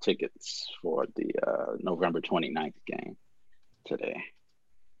bought tickets for the November 29th game today.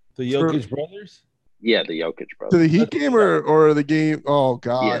 The Jokic brothers? Yeah, the Jokic brothers. To the Heat game or the game? Oh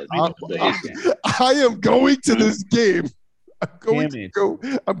God! Yeah, I am going to this game. I'm going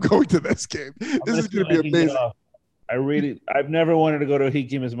to this game. This is going to be amazing. I've never wanted to go to a Heat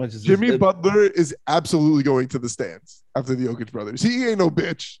game as much as Jimmy Butler is absolutely going to the stands after the Jokic brothers. He ain't no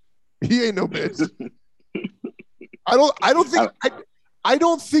bitch. I don't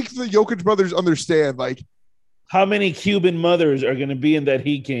think the Jokic brothers understand like how many Cuban mothers are going to be in that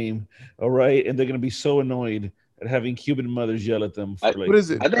Heat game. All right, and they're going to be so annoyed at having Cuban mothers yell at them. What is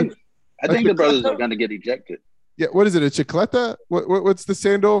it? I think the brothers are going to get ejected. Yeah, what is it? A chicleta? What's the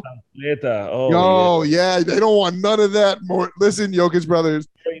sandal? Chancleta. Oh, yeah. They don't want none of that. More. Listen, Jokic brothers.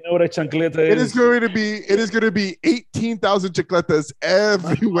 You know what a chancleta is? It is going to be 18,000 chicletas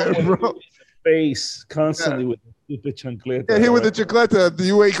everywhere, bro. Face constantly with the stupid chancleta. Yeah, here with the chancleta,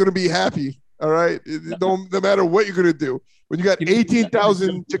 you ain't going to be happy. All right, no matter what you're going to do. When you got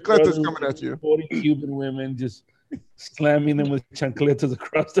 18,000 chancletas coming at you, 40 Cuban women just slamming them with chancletas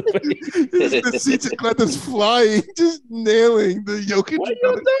across the face. You just see chancletas flying, just nailing the Jokic. What you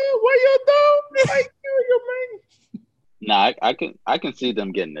do? Like you, man. Nah, I can see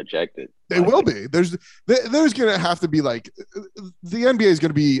them getting ejected. They will be. There's going to have to be like the NBA is going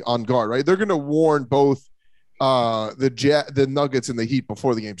to be on guard, right? They're going to warn both the Nuggets and the Heat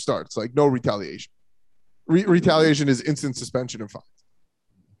before the game starts. Like no retaliation. Retaliation is instant suspension and fines.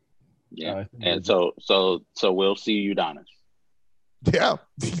 Yeah, and so we'll see Udonis. Yeah.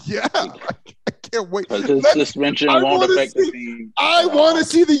 I can't wait. Because his suspension won't affect the team. I want to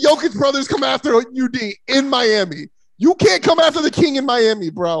see the Jokic brothers come after UD in Miami. You can't come after the King in Miami,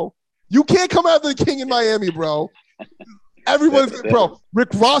 bro. You can't come after the King in Miami, bro. Everyone's bro. Rick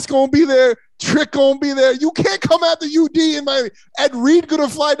Ross gonna be there. Trick gonna be there. You can't come after UD in Miami. Ed Reed gonna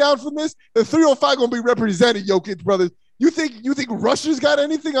fly down from this. The 305 gonna be represented, Jokic brothers. You think Russia's got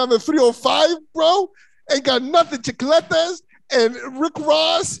anything on the 305, bro? Ain't got nothing. Chicletas and Rick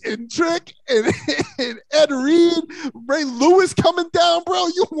Ross and Trick and Ed Reed, Ray Lewis coming down, bro.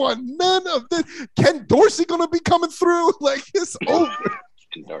 You want none of this. Ken Dorsey gonna be coming through. Like it's over.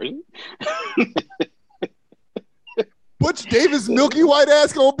 Ken Dorsey? Butch Davis, Milky White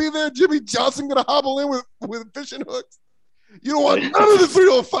ass gonna be there. Jimmy Johnson gonna hobble in with fishing hooks. You don't want none of the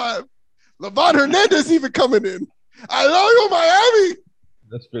 305. Levon Hernandez even coming in. I love you, Miami.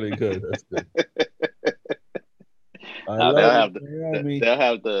 That's really good. That's good. They'll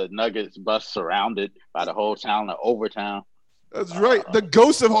have the Nuggets bus surrounded by the whole town of Overtown. That's right. The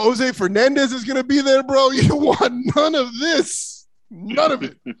ghost of Jose Fernandez is gonna be there, bro. You don't want none of this. None of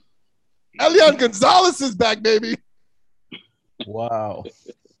it. Elian Gonzalez is back, baby. Wow.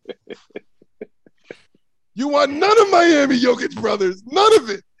 You want none of Miami, Jokic brothers. None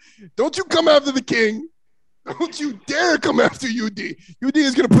of it. Don't you come after the King. Don't you dare come after UD. UD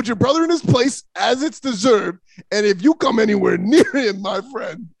is going to put your brother in his place as it's deserved. And if you come anywhere near him, my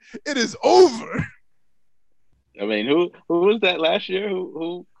friend, it is over. I mean, who was that last year?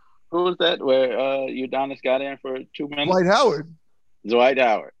 Who was that where Udonis got in for 2 minutes? Dwight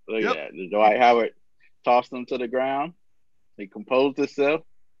Howard. Look at that. Dwight Howard tossed him to the ground. He composed himself,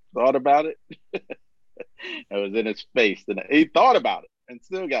 thought about it. It was in his face. And he thought about it and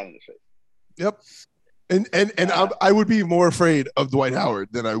still got in his face. Yep. And I would be more afraid of Dwight Howard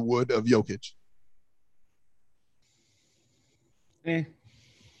than I would of Jokic. Yeah.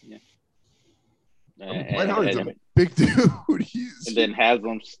 Dwight Howard's a big dude. And then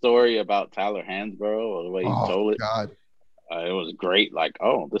Haslam's story about Tyler Hansborough, or the way he told it. God. It was great. Like,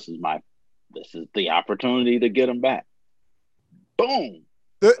 this is the opportunity to get him back. Boom.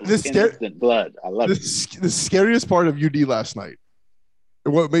 Instant blood. I love it. The scariest part of UD last night,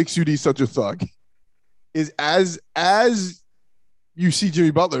 and what makes UD such a thug, is as you see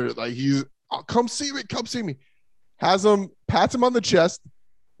Jimmy Butler, like he's come see me, has him, pats him on the chest,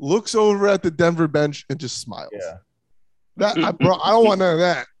 looks over at the Denver bench and just smiles. Yeah. I don't want none of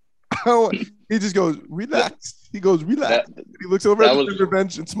that. He just goes, relax. He goes, relax. He looks over at the Denver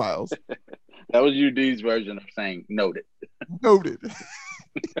bench and smiles. That was UD's version of saying noted. Noted.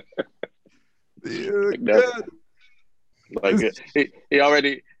 He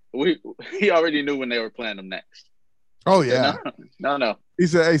already knew when they were playing them next. Oh yeah. No. He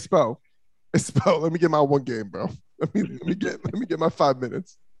said, "Hey, Spo, let me get my one game, bro. Let me get my 5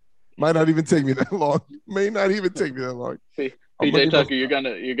 minutes. Might not even take me that long. May not even take me that long." PJ Tucker, you're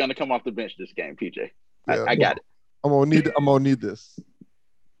gonna come off the bench this game, PJ. Yeah, I got it. I'm gonna need this.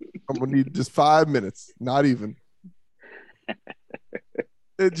 I'm gonna need just 5 minutes. Not even.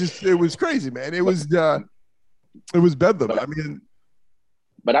 It was crazy, man. It was bedlam. I mean,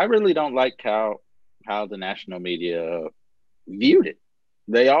 but I really don't like how the national media viewed it.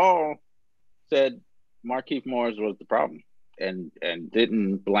 They all said Markieff Morris was the problem and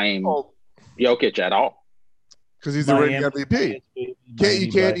didn't blame Jokic at all. Because he's the reigning MVP.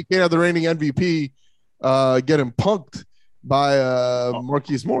 You can't have the reigning MVP get him punked by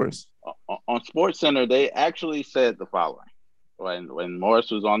Markieff Morris. On Sports Center, they actually said the following. When Morris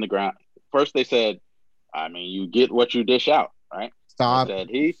was on the ground, first they said, I mean, you get what you dish out, right? Stop.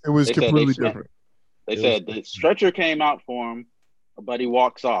 It was completely different. They said the stretcher came out for him, but he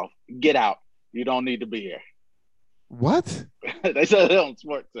walks off. Get out. You don't need to be here. What? They said it on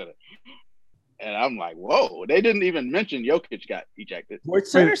Sports Center. And I'm like, whoa. They didn't even mention Jokic got ejected.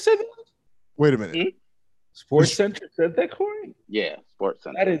 Sports Center said that? Wait a minute. Hmm? Sports Center said that, Corey? Yeah, Sports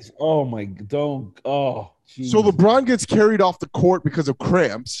Center. That is, oh my, geez. So LeBron gets carried off the court because of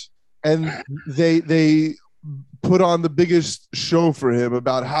cramps, and they put on the biggest show for him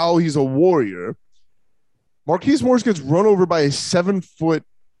about how he's a warrior. Markieff Morris gets run over by a 7-foot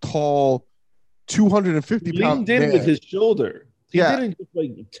tall, 250-pound man. Leaned in with his shoulder. He didn't just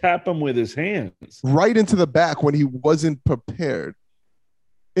like tap him with his hands. Right into the back when he wasn't prepared.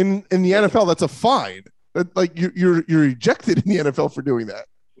 In the NFL, that's a fine. Like you're ejected in the NFL for doing that.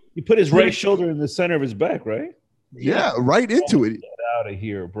 He put his right shoulder in the center of his back, right? Yeah, right into it. Get out of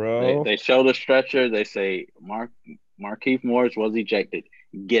here, bro. They show the stretcher. They say Markieff Morris was ejected.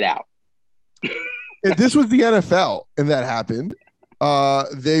 Get out. If this was the NFL and that happened,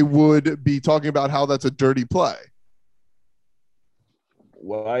 they would be talking about how that's a dirty play.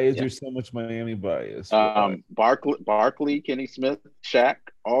 Why is there so much Miami bias? Barkley, Kenny Smith, Shaq,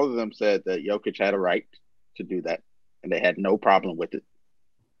 all of them said that Jokic had a right to do that, and they had no problem with it.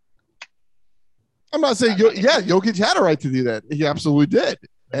 I'm not saying, Jokic had a right to do that. He absolutely did.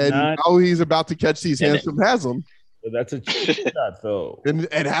 And now he's about to catch these hands from Haslam. That's a cheap shot, though. And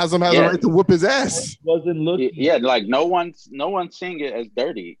Haslam has a right to whoop his ass. Wasn't looking. Yeah, like no one's seeing it as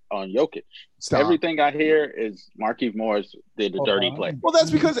dirty on Jokic. Stop. Everything I hear is Markieff Morris did a dirty play. Well,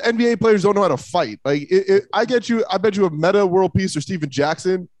 that's because NBA players don't know how to fight. Like, I bet you a meta world peace or Steven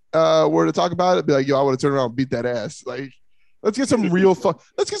Jackson were to talk about it, be like, yo, I want to turn around and beat that ass. Like, let's get some real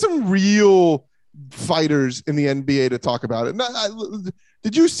let's get some real fighters in the NBA to talk about it.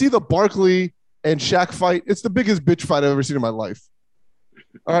 Did you see the Barkley and Shaq fight? It's the biggest bitch fight I've ever seen in my life.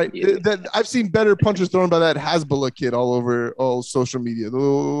 All right. I've seen better punches thrown by that Hasbulla kid all over all social media. The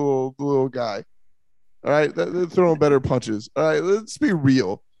little guy. All right. They're throwing better punches. All right. Let's be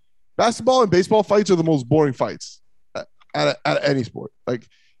real. Basketball and baseball fights are the most boring fights at any sport. Like,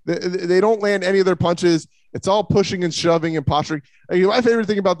 they don't land any of their punches. It's all pushing and shoving and posturing. Like, my favorite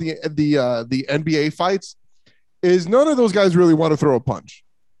thing about the NBA fights is none of those guys really want to throw a punch.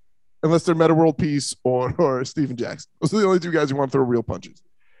 Unless they're Meta World Peace or Steven Jackson. Those are the only two guys who want to throw real punches.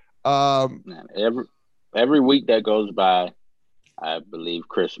 Every week that goes by, I believe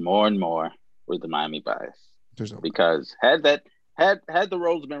Chris more and more with the Miami bias. Because had the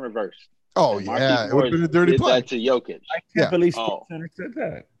roles been reversed. Oh, yeah. It would have been a dirty play. That to Jokic. I can't believe Sports Center said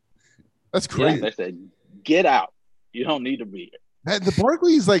that. That's crazy. Yeah, they said, get out. You don't need to be here. Man, the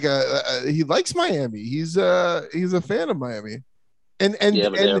Barkley's like he likes Miami. He's a fan of Miami. And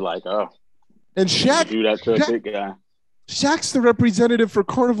they're like, and Shaq do that to a big guy. Shaq's the representative for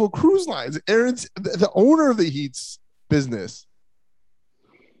Carnival Cruise Lines. Aaron's the owner of the Heat's business.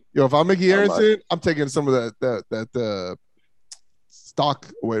 Yo, if I'm Mickey Aronson, I'm taking some of that stock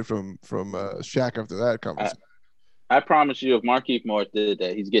away from Shaq after that conversation. I promise you, if Markieff Morris did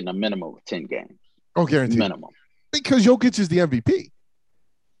that, he's getting a minimum of 10 games. Oh, guaranteed. Minimum. Because Jokic is the MVP.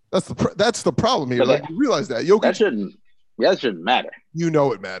 That's the problem here. Like, you realize that Jokic shouldn't matter. You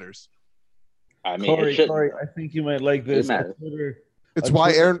know it matters. I mean, Corey, I think you might like this. It's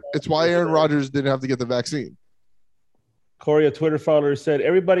why Aaron Rodgers didn't have to get the vaccine. Corey, a Twitter follower, said,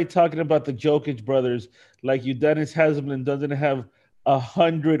 everybody talking about the Jokic brothers like Udonis Haslem doesn't have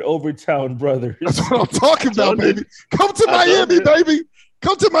 100 Overtown brothers. That's what I'm talking about, baby. Come to Miami, baby.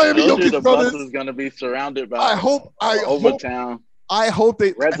 Come to Miami, Told you Jokic the brothers. bus is going to be surrounded by I hope Overtown. I hope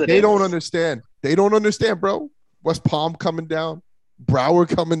they residents. don't understand. They don't understand, bro. West Palm coming down, Broward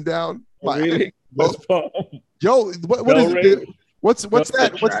coming down. Really? West Palm. Yo, what is it? What's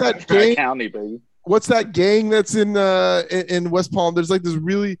that? What's that gang? County, baby. What's that gang that's in West Palm? There's like this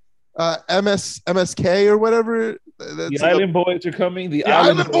really MSK or whatever. The Island Boys are coming. The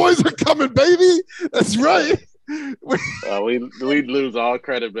Island Boys are coming, baby. That's right. We'd lose all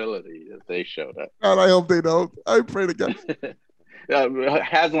credibility if they showed up. God, I hope they don't. I pray to God.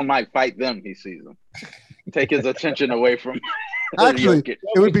 Haslam might fight them. He sees them. Take his attention away from. Actually, it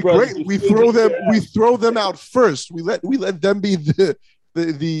would be great. We throw them out first. We let them be the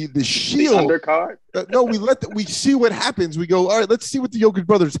shield. The undercard. No, we see what happens. We go, all right, let's see what the Jokic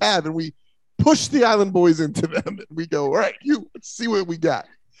brothers have, and we push the Island Boys into them, and we go, all right, let's see what we got.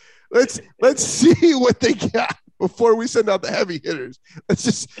 Let's see what they got before we send out the heavy hitters. Let's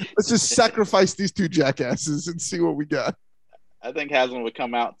just sacrifice these two jackasses and see what we got. I think Haslam would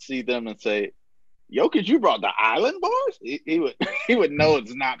come out, see them, and say, Jokic, you brought the Island Boys? He would know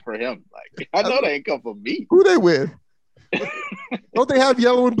it's not for him. Like, I know they ain't come for me. Who they with? Don't they have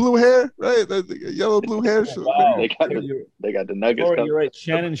yellow and blue hair? Right? Yellow and blue hair. Wow. They got the Nuggets. You're right.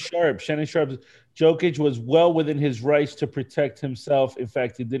 Shannon Sharp. Jokic was well within his rights to protect himself. In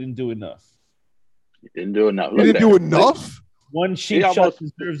fact, he didn't do enough. He didn't do enough? One cheap shot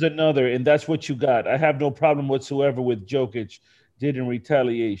deserves another, and that's what you got. I have no problem whatsoever with Jokic did in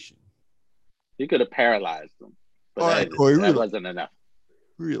retaliation. He could have paralyzed them. But that wasn't enough.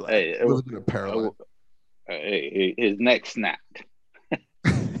 Really? Hey, it wasn't going to paralyze. His neck snapped.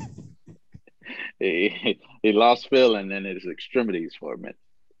 he lost feeling in his extremities for a minute.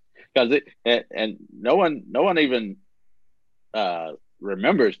 Because no one even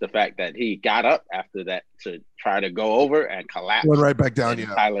remembers the fact that he got up after that to try to go over and collapse. Went right back down.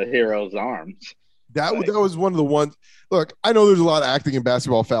 Tyler Hero's arms. That was one of the ones. Look, I know there's a lot of acting in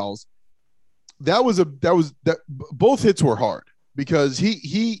basketball fouls. That both hits were hard because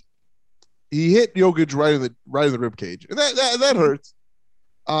he hit Jokic right in the rib cage, and that hurts.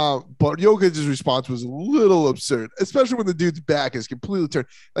 But Jokic's response was a little absurd, especially when the dude's back is completely turned.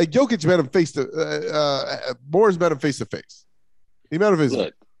 Like Jokic met him Morris met him face to face. He met him face.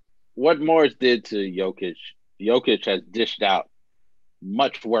 Look, what Morris did to Jokic has dished out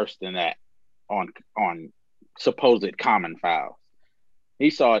much worse than that on supposed common fouls. He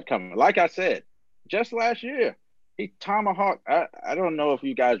saw it coming. Like I said, just last year, he tomahawked. I don't know if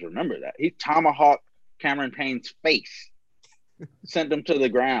you guys remember that. He tomahawked Cameron Payne's face, sent him to the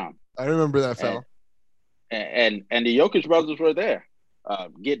ground. I remember that foul. And the Jokic brothers were there,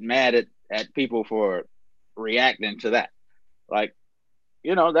 getting mad at people for reacting to that. Like,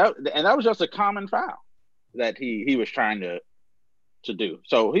 that was just a common foul that he was trying to do.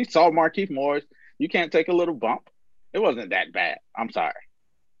 So he saw Markieff Morris. You can't take a little bump. It wasn't that bad. I'm sorry.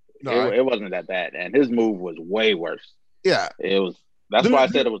 No, it wasn't that bad. And his move was way worse. Yeah. That's why I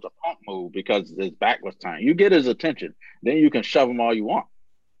said it was a pump move, because his back was turned. You get his attention, then you can shove him all you want.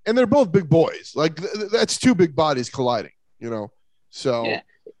 And they're both big boys. Like, that's two big bodies colliding, So yeah.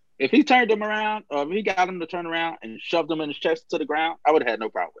 If he turned him around, or if he got him to turn around and shoved him in his chest to the ground, I would have had no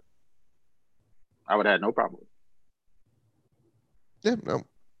problem with it. Yeah, no.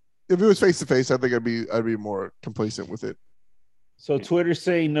 If it was face to face, I think I'd be more complacent with it. So Twitter's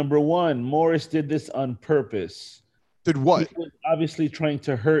saying, number one, Morris did this on purpose. Did what? He was obviously trying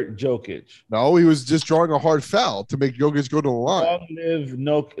to hurt Jokic. No, he was just drawing a hard foul to make Jokic go to the line. Long live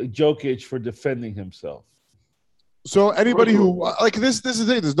Jokic for defending himself. So anybody who this is the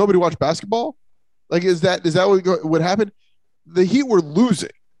thing. Does nobody watch basketball? Like, is that what happened? The Heat were losing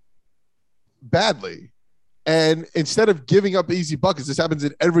badly, and instead of giving up easy buckets, this happens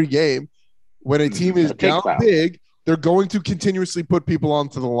in every game. When a team is down big, they're going to continuously put people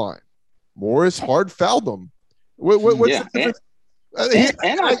onto the line. Morris hard fouled them. What's the difference?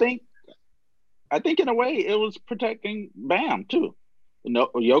 I think in a way it was protecting Bam too.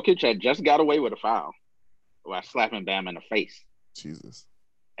 Jokic had just got away with a foul by slapping Bam in the face. Jesus.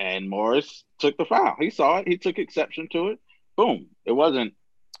 And Morris took the foul. He saw it. He took exception to it. Boom. It wasn't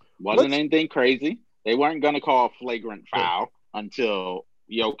anything crazy. They weren't going to call a flagrant foul until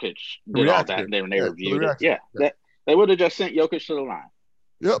Jokic did all that. And then they reviewed it. Yeah. They would have just sent Jokic to the line.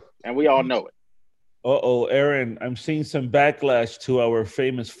 Yep. And we all know it. Uh-oh, Aaron, I'm seeing some backlash to our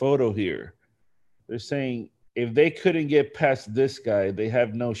famous photo here. They're saying if they couldn't get past this guy, they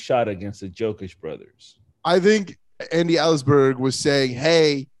have no shot against the Jokic brothers. I think Andy Ellsberg was saying,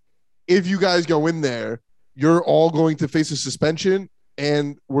 hey, if you guys go in there, you're all going to face a suspension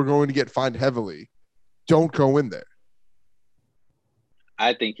and we're going to get fined heavily. Don't go in there.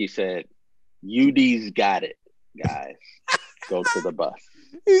 I think he said, UD's got it, guys. Go to the bus.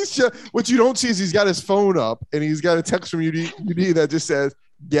 What you don't see is he's got his phone up and he's got a text from UD that just says,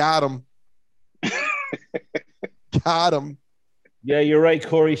 got him. Got him. Yeah, you're right,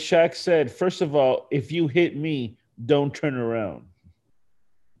 Corey. Shaq said, first of all, if you hit me, don't turn around.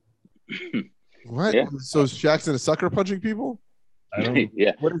 What? Yeah. So Shaq's in a sucker punching people? I don't know.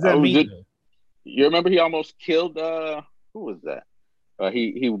 Yeah. What does that mean? You remember he almost killed who was that?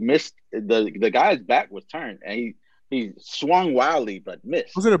 He missed the guy's back was turned and he swung wildly but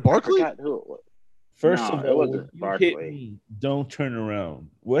missed. Was it a Barkley? I forgot who it was. First No, of it all, wasn't when you Barkley. hit me, don't turn around.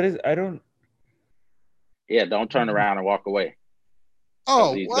 What is? I don't. Yeah, don't turn around and walk away.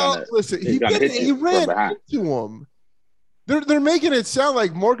 Oh, well, listen, he ran into him. They're making it sound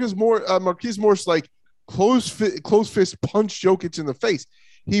like Marquise Morris like close fist punched Jokic in the face.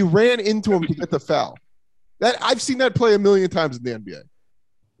 He ran into him to get the foul. That I've seen that play a million times in the NBA.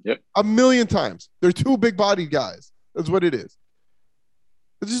 Yep. A million times. They're two big-bodied guys. That's what it is.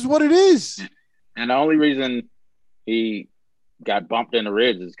 This is what it is. And the only reason he got bumped in the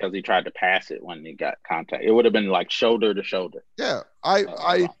ribs is because he tried to pass it when he got contact. It would have been like shoulder to shoulder. Yeah.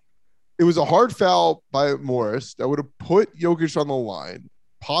 It was a hard foul by Morris that would have put Jokic on the line,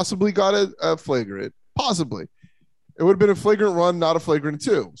 possibly got a flagrant, possibly. It would have been a flagrant run, not a flagrant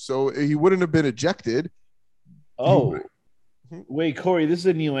 2. So he wouldn't have been ejected. Oh, wait, Corey, this is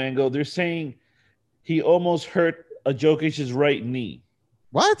a new angle. They're saying he almost hurt Jokic's right knee.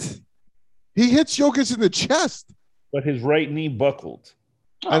 What? He hits Jokic in the chest. But his right knee buckled.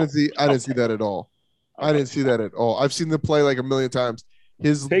 I didn't see that at all. I didn't see that at all. I've seen the play like a million times.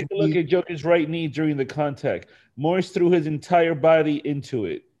 Take a look at Jokic's right knee during the contact. Morris threw his entire body into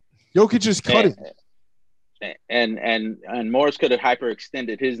it. Jokic is cutting. And Morris could have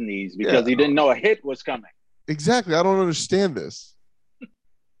hyperextended his knees because he didn't know a hit was coming. Exactly. I don't understand this.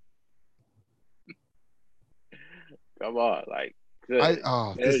 Come on, like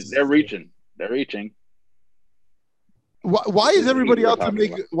they're reaching. They're reaching. Why is everybody out to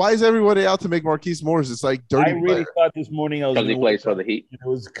make? Why is everybody out to make Marquise Morris? It's like dirty. I really thought this morning because he plays for the Heat. It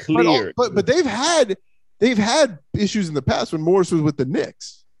was clear, but they've had issues in the past when Morris was with the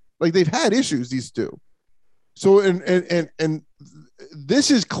Knicks. Like they've had issues, these two. So and this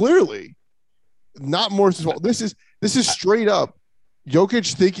is clearly not Morris's fault. This is straight up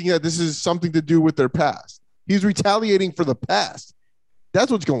Jokic thinking that this is something to do with their past. He's retaliating for the past.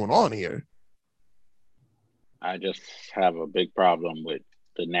 That's what's going on here. I just have a big problem with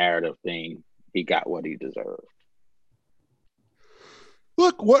the narrative being he got what he deserved.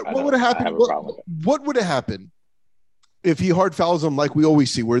 Look, what would have happened? What would have happened if he hard fouls him like we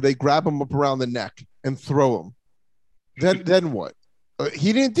always see, where they grab him up around the neck and throw him? Then what?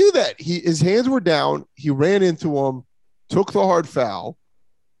 He didn't do that. His hands were down. He ran into him, took the hard foul,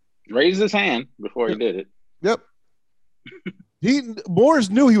 raised his hand before he did it. Yep. Morris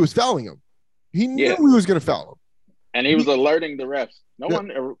knew he was fouling him. He knew he was going to foul him. And he was alerting the refs. No one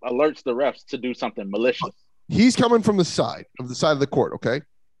alerts the refs to do something malicious. He's coming from the side of the court, okay?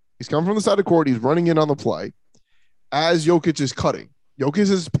 He's coming from the side of the court. He's running in on the play as Jokic is cutting.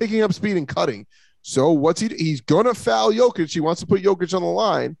 Jokic is picking up speed and cutting. So he's going to foul Jokic. He wants to put Jokic on the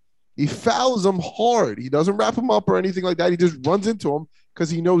line. He fouls him hard. He doesn't wrap him up or anything like that. He just runs into him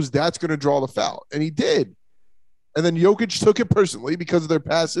because he knows that's going to draw the foul. And he did. And then Jokic took it personally because of their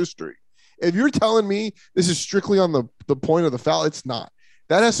past history. If you're telling me this is strictly on the point of the foul, it's not.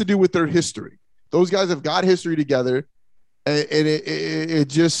 That has to do with their history. Those guys have got history together, and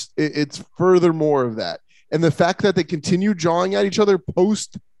it's furthermore of that. And the fact that they continue jawing at each other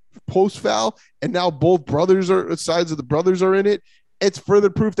post foul, and now both sides of the brothers are in it, it's further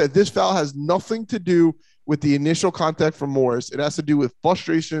proof that this foul has nothing to do with the initial contact from Morris. It has to do with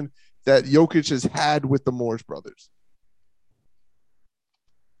frustration that Jokic has had with the Morris brothers.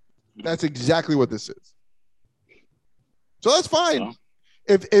 That's exactly what this is. So that's fine. Well,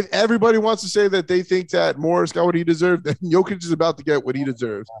 if everybody wants to say that they think that Morris got what he deserved, then Jokic is about to get what he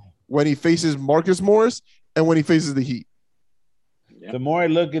deserves when he faces Marcus Morris and when he faces the Heat. The more I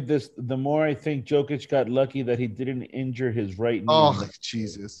look at this, the more I think Jokic got lucky that he didn't injure his right knee. Oh,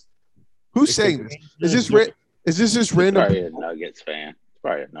 Jesus. Who's saying this? Is this just random? Probably a Nuggets fan.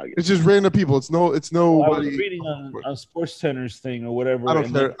 Probably a Nuggets. It's just random people. It's no. I was reading on Sports Center's thing or whatever. I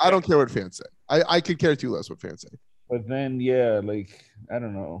don't care. I don't care what fans say. I could care too less what fans say. But then, I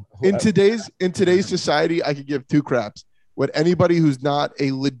don't know. In today's society, I could give two craps what anybody who's not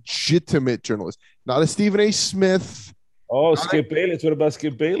a legitimate journalist, not a Stephen A. Smith. Oh, Skip Bayless. What about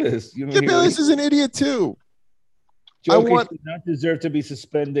Skip Bayless? Skip Bayless is an idiot too. Jokic did not deserve to be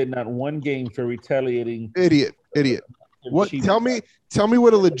suspended not one game for retaliating. Idiot. What? Tell me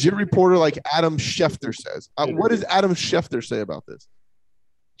what a legit reporter like Adam Schefter says. What does Adam Schefter say about this?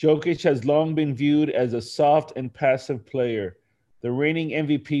 Jokic has long been viewed as a soft and passive player. The reigning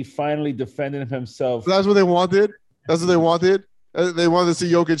MVP finally defended himself. That's what they wanted. That's what they wanted. They wanted to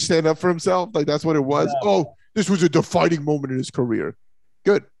see Jokic stand up for himself. Like that's what it was. Yeah. Oh, this was a defining moment in his career.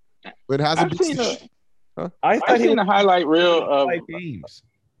 Good. But it hasn't been. I've seen a highlight reel of 5 games,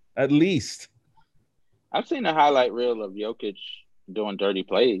 at least. I've seen a highlight reel of Jokic doing dirty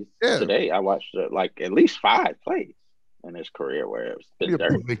plays today. I watched like at least 5 plays in his career where it's been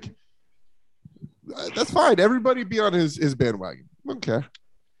dirty. That's fine. Everybody be on his bandwagon. Okay.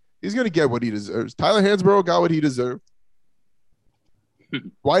 He's going to get what he deserves. Tyler Hansbrough got what he deserved.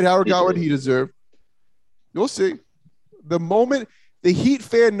 Dwight Howard got what he deserved. You'll see. The Heat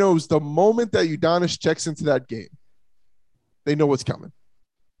fan knows the moment that Udonis checks into that game, they know what's coming.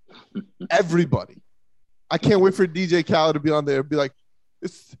 Everybody. I can't wait for DJ Khaled to be on there and be like,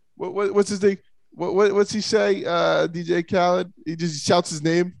 what's his name? What's he say? DJ Khaled? He just shouts his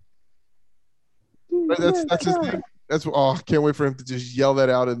name. That's his name. I can't wait for him to just yell that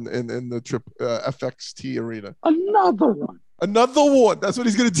out in the FXT arena. Another one. That's what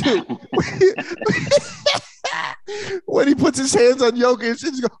he's gonna do. When he puts his hands on Jokic,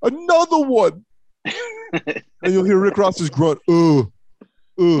 he's going, another one. And you'll hear Rick Ross's grunt.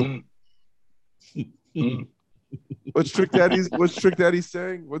 What's Trick Daddy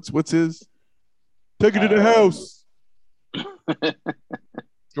saying? What's his? Take it to the house.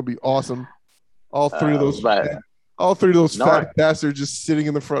 It's gonna be awesome. All three of those fat bastards just sitting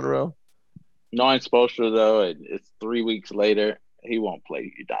in the front row. Knowing Spoelstra though, it's 3 weeks later. He won't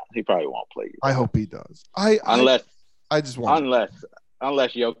play you down. He probably won't play you down. I hope he does. Unless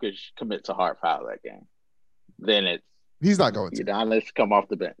Jokic commits a hard foul that game, then he's not going to. Let's come off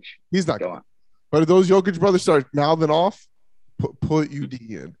the bench. He's not going. But if those Jokic brothers start mouthing off, put UD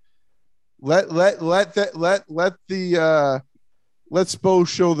in. Let Spo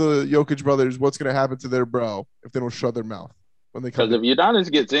show the Jokic brothers what's going to happen to their bro if they don't shut their mouth when they come. Because if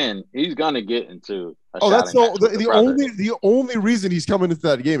Udonis gets in, he's going to get into. That's the only reason he's coming into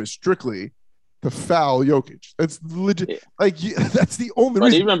that game is strictly to foul Jokic. That's legit. Yeah. Like that's the only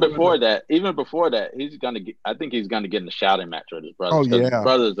reason. But even before that, he's going to get. I think he's going to get in a shouting match with his brothers. Oh yeah, his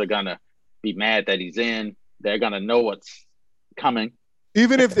brothers are going to be mad that he's in. They're going to know what's coming.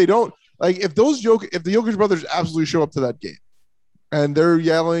 Even if they don't, like if the Jokic brothers absolutely show up to that game and they're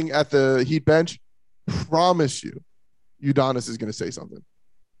yelling at the Heat bench, promise you, Udonis is going to say something.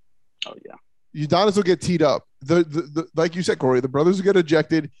 Oh yeah. Udonis will get teed up. The like you said, Corey, the brothers will get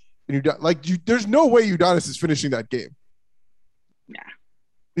ejected, and there's no way Udonis is finishing that game. Nah.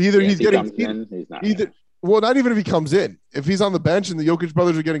 Either he's getting not even if he comes in. If he's on the bench and the Jokic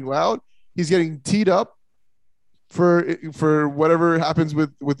brothers are getting loud, he's getting teed up for whatever happens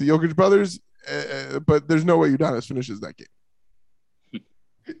with the Jokic brothers. But there's no way Udonis finishes that game.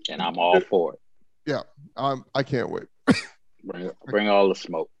 And I'm all for it. Yeah, I can't wait. Bring all the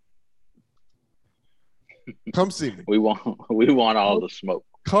smoke. Come see me. We want all the smoke.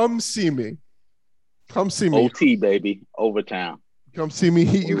 Come see me. OT, baby. Overtown. Come see me.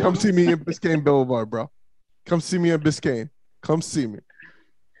 You come see me in Biscayne Boulevard, bro. Come see me in Biscayne. Come see me.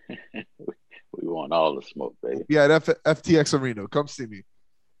 We want all the smoke, baby. Yeah, at FTX Arena. Come see me.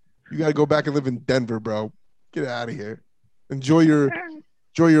 You got to go back and live in Denver, bro. Get out of here. Enjoy your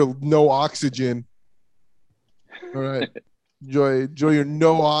no oxygen. All right. Enjoy your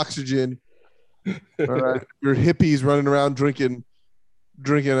no oxygen. All right. Your hippies running around drinking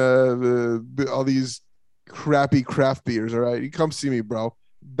all these crappy craft beers. All right. You come see me, bro.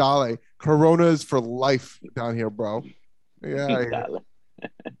 Dale. Corona is for life down here, bro. Yeah.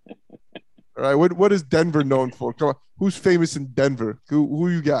 All right. What is Denver known for? Come on. Who's famous in Denver? Who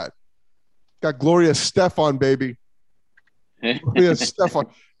you got? Got Gloria Stefan, baby. Gloria Stefan.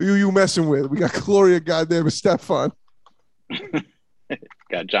 Who you messing with? We got Gloria goddamn Stefan.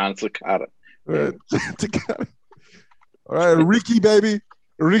 Got John Cicada. All right. All right. Ricky, baby.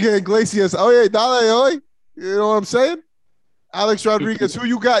 Enrique Iglesias. Oh, yeah. Dale, you know what I'm saying? Alex Rodriguez. Who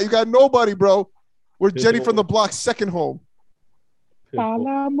you got? You got nobody, bro. We're Jenny from the Block's second home.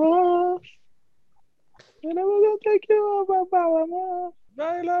 Palamos. And I'm going to take you over, Palamos.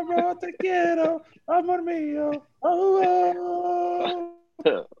 Baila, bro, te quiero. Amor mío. Oh.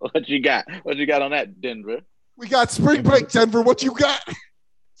 What you got? What you got on that, Denver? We got spring break, Denver. What you got?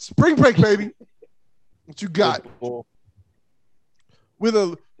 Spring break, baby. What you got? We're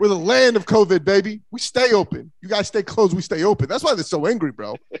the land of COVID, baby. We stay open. You guys stay closed. We stay open. That's why they're so angry,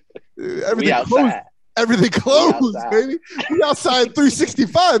 bro. Everything closed. Everything closed, baby. We outside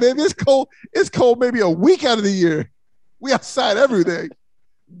 365, baby. It's cold. It's cold maybe a week out of the year. We outside every day.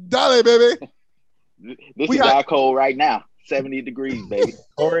 Dale, baby. This is our cold right now. 70 degrees, baby.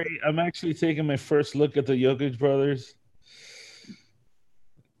 Corey, I'm actually taking my first look at the Jokic brothers.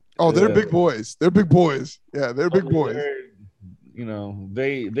 Oh, they're big boys. They're big boys. Yeah, they're big boys.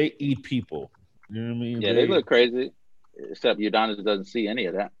 They eat people. You know what I mean? Yeah, they look crazy. Except Udonis doesn't see any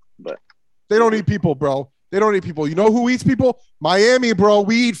of that. But they don't eat people, bro. They don't eat people. You know who eats people? Miami, bro.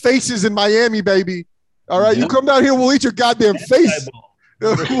 We eat faces in Miami, baby. All right, you come down here, we'll eat your goddamn face.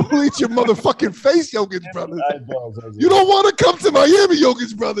 We'll eat your motherfucking face, Jokic brothers. You don't want to come to Miami,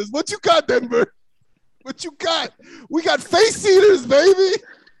 Jokic brothers. What you got, Denver? What you got? We got face eaters, baby.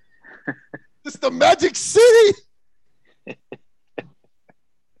 It's the Magic City.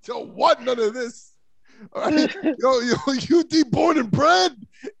 Don't want none of this. All right? You deep born and bred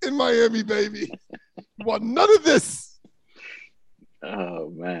in Miami, baby. You want none of this.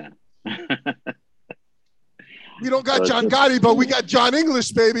 Oh, man. We don't got John Gotti, but we got John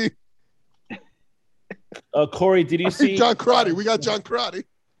English, baby. Corey, did you see John Crotty? We got John Crotty.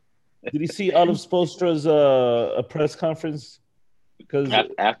 Did you see Olive Spoelstra's a press conference? Because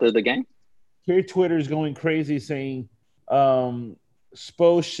after the game, here Twitter is going crazy saying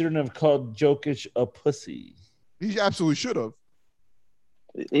Spo shouldn't have called Jokic a pussy. He absolutely should have.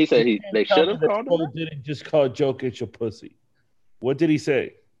 He said they should have called him. Spo didn't just call Jokic a pussy. What did he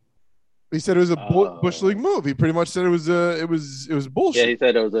say? He said it was a Bush League move. He pretty much said it was bullshit. Yeah, he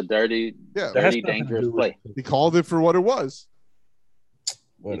said it was a dirty, dangerous play. He called it for what it was.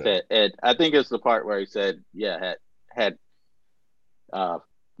 He said, Ed, I think it's the part where he said, had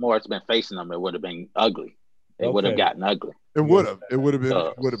Morris been facing him, it would have been ugly. It would have gotten ugly. It would have. It would have been.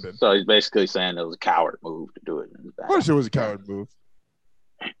 It would have been. So he's basically saying it was a coward move to do it. Of course, it was a coward move.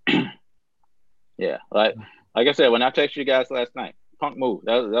 Yeah, like I said, when I texted you guys last night, punk move.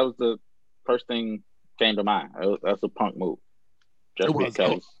 That was the first thing came to mind. That's a punk move. Just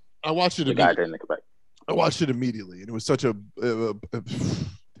because I watched it. The guy didn't expect. I watched it immediately, and it was such a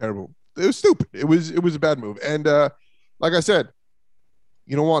terrible. It was stupid. It was a bad move. And like I said,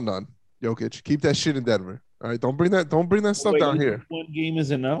 you don't want none, Jokic. Keep that shit in Denver. All right, don't bring that stuff down here. One game is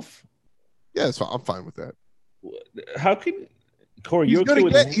enough. Yeah, it's fine. I'm fine with that. How can Corey?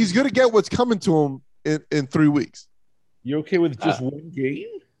 He's gonna get what's coming to him in 3 weeks. You're okay with just one game?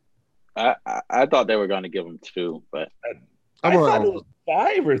 I thought they were going to give him 2, but I thought it was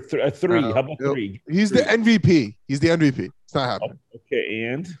 5 or 3. How about 3? He's the MVP. He's the MVP. It's not happening. Okay,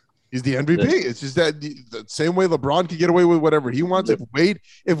 and he's the MVP. It's just that the same way LeBron could get away with whatever he wants. If Wade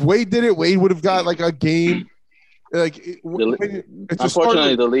did it, Wade would have got like a game.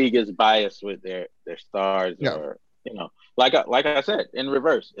 Unfortunately, the league is biased with their stars, or like I said, in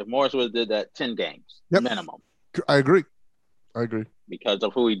reverse. If Morris would have did that 10 games minimum, I agree. Because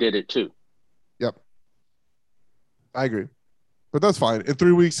of who he did it to. Yep, I agree. But that's fine. In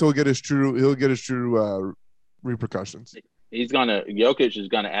 3 weeks, he'll get his true repercussions. Jokic is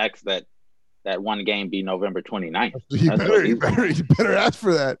gonna ask that one game be November 29th. He better ask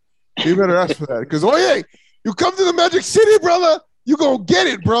for that. He better ask for that. Because you come to the Magic City, brother, you gonna get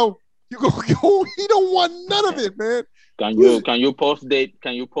it, bro. You gonna go. He don't want none of it, man. Can you post date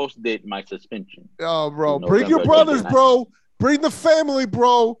my suspension? Oh, bro, bring your brothers, 29th. Bro. Bring the family,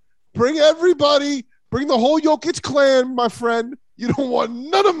 bro. Bring everybody. Bring the whole Jokic clan, my friend. You don't want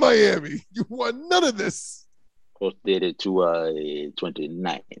none of Miami. You want none of this. Post dated to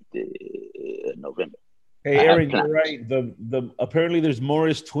 29th November. Hey, Aaron, you're right. The apparently there's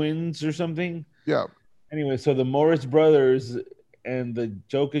Morris twins or something. Yeah. Anyway, so the Morris brothers and the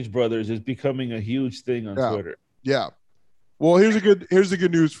Jokic brothers is becoming a huge thing on Twitter. Yeah. Well, here's the good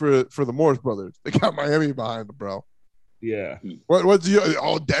news for the Morris brothers. They got Miami behind them, bro. Yeah. What's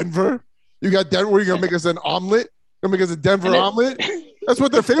Denver? You got Denver. You're gonna make us an omelet? You're gonna make us a Denver omelet? That's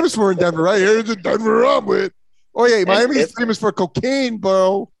what they're famous for in Denver, right? Here's a Denver omelet. Oh yeah, Miami's famous for cocaine,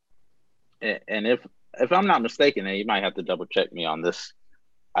 bro. And if I'm not mistaken, and you might have to double check me on this,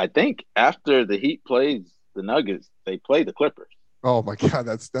 I think after the Heat plays the Nuggets, they play the Clippers. Oh my God,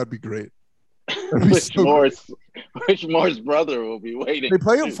 that'd be great. Which Morris brother will be waiting. They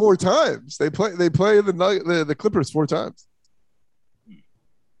play them 4 times. They play the Clippers 4 times.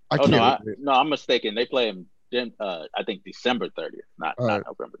 I'm mistaken. They play them. I think December 30th, not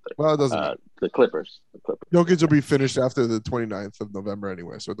November 30th. Well, it doesn't matter. The Clippers. Jokic will be finished after the 29th of November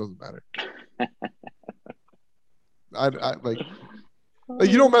anyway, so it doesn't matter. I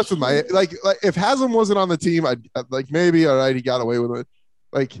you don't mess with my like if Haslam wasn't on the team, I'd like maybe all right, he got away with it.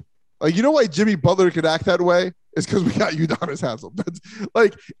 Like you know why Jimmy Butler could act that way? It's because we got Udonis Haslam. That's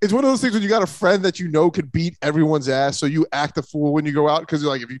it's one of those things when you got a friend that you know could beat everyone's ass, so you act a fool when you go out because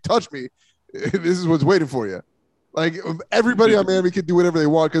you're like, if you touch me, this is what's waiting for you. Like everybody on Miami can do whatever they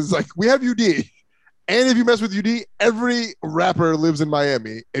want because like we have UD. And if you mess with UD, every rapper lives in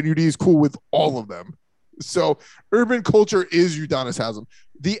Miami, and UD is cool with all of them. So urban culture is Udonis Haslam.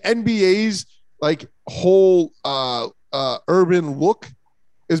 The NBA's like whole urban look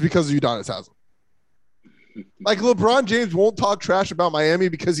is because of Udonis Haslam. Like LeBron James won't talk trash about Miami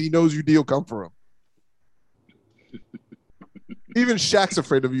because he knows UD will come for him. Even Shaq's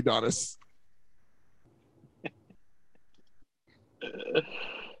afraid of Udonis.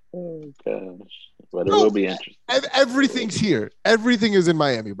 Oh gosh, but it will be interesting. Everything's here. Everything is in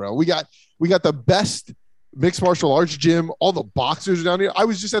Miami, bro. We got the best mixed martial arts gym. All the boxers down here. I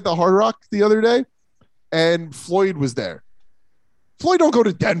was just at the Hard Rock the other day, and Floyd was there. Floyd don't go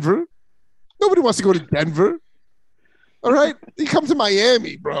to Denver. Nobody wants to go to Denver. All right, he comes to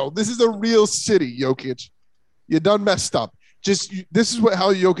Miami, bro. This is a real city, Jokic. You done messed up. This is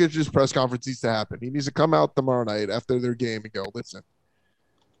how Jokic's press conference needs to happen. He needs to come out tomorrow night after their game and go, listen,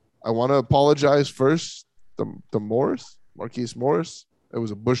 I want to apologize first to Marquise Morris. It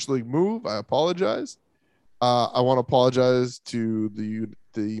was a Bush League move. I apologize. I want to apologize to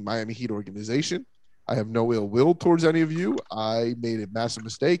the Miami Heat organization. I have no ill will towards any of you. I made a massive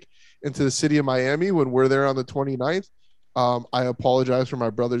mistake into the city of Miami when we're there on the 29th. I apologize for my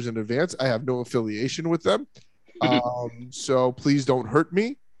brothers in advance. I have no affiliation with them. So please don't hurt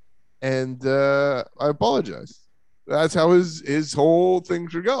me. And I apologize. That's how his whole thing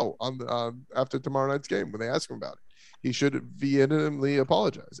should go on after tomorrow night's game when they ask him about it. He should vehemently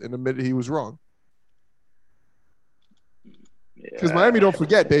apologize and admit he was wrong. Because Miami, don't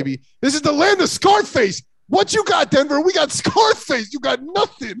forget, baby, this is the land of Scarface. What you got, Denver? We got Scarface. You got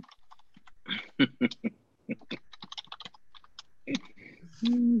nothing.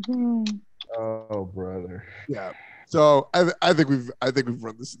 Oh, brother. Yeah. So I think we've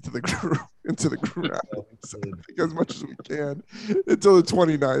run this into the ground so I think as much as we can until the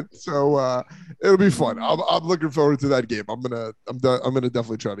 29th. So it'll be fun. I'm looking forward to that game. I'm gonna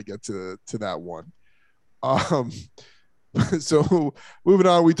definitely try to get to that one. So moving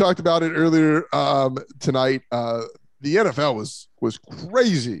on, we talked about it earlier tonight. The NFL was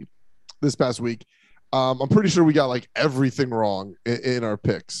crazy this past week. I'm pretty sure we got like everything wrong in our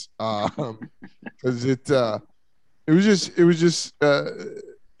picks because the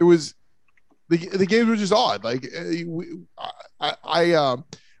games were just odd. Like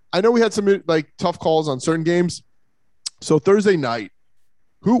I know we had some like tough calls on certain games. So Thursday night,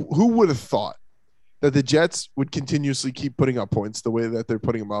 who would have thought that the Jets would continuously keep putting up points the way that they're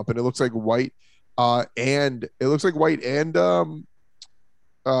putting them up? And it looks like White and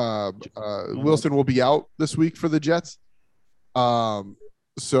Wilson will be out this week for the Jets.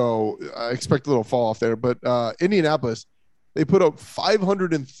 So I expect a little fall off there. But Indianapolis, they put up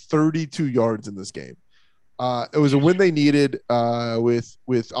 532 yards in this game. It was a win they needed with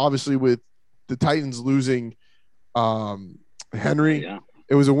obviously with the Titans losing Henry. Yeah.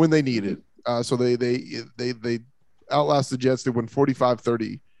 It was a win they needed. So they outlast the Jets. They win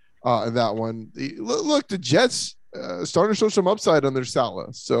 45-30 in that one. Look, the Jets starting to show some upside on their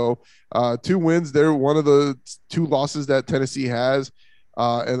Salah. So 2 wins. They're one of the 2 losses that Tennessee has.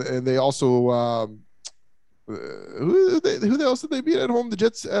 And they also who else did they beat at home? The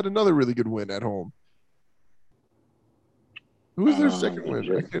Jets had another really good win at home. Who was their second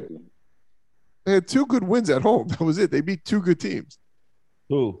win? They had 2 good wins at home. That was it. They beat 2 good teams.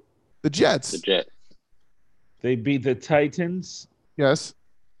 Who? The Jets. They beat the Titans. Yes.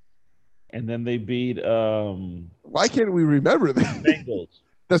 And then they beat why can't we remember that? Bengals.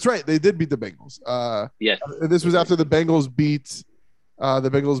 That's right. They did beat the Bengals. Yes. And this was after the Bengals beat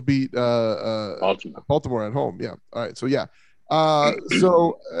Baltimore at home. Yeah. All right. So yeah.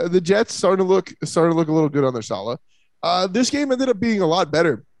 So the Jets starting to look a little good on their Salah. This game ended up being a lot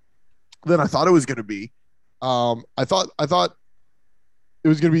better than I thought it was going to be. I thought it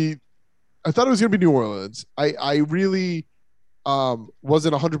was going to be New Orleans. I really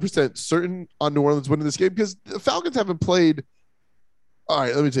wasn't 100% certain on New Orleans winning this game because the Falcons haven't played. All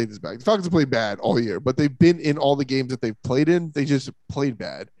right, let me take this back. The Falcons have played bad all year, but they've been in all the games that they've played in. They just played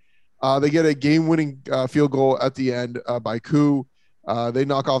bad. They get a game-winning field goal at the end by Koo. They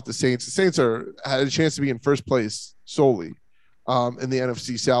knock off the Saints. The Saints had a chance to be in first place solely in the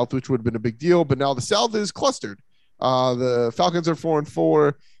NFC South, which would have been a big deal. But now the South is clustered. The Falcons are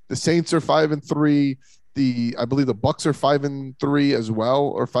 4-4. The Saints are 5-3. I believe the Bucks are 5-3 as well,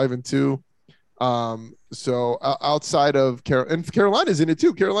 or 5-2. So outside of Carolina's in it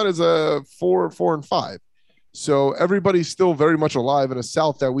too. Carolina's a 4-5. So everybody's still very much alive in a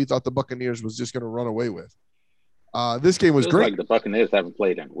South that we thought the Buccaneers was just going to run away with. This game was great. Like the Buccaneers haven't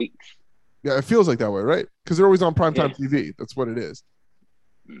played in weeks. Yeah, it feels like that way, right? Because they're always on primetime Yeah. TV. That's what it is.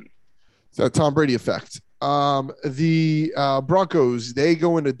 Mm. It's that Tom Brady effect. The Broncos, they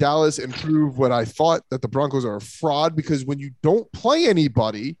go into Dallas and prove what I thought, that the Broncos are a fraud, because when you don't play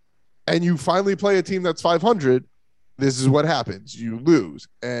anybody and you finally play a team that's 500, this is what happens. You lose.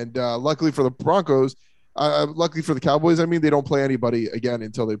 And luckily for the Broncos, luckily for the Cowboys, I mean, they don't play anybody again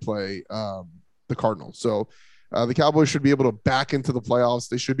until they play the Cardinals. So the Cowboys should be able to back into the playoffs.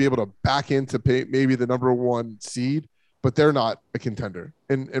 They should be able to back into maybe the number one seed, but they're not a contender.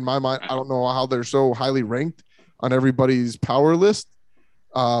 In my mind, I don't know how they're so highly ranked on everybody's power list,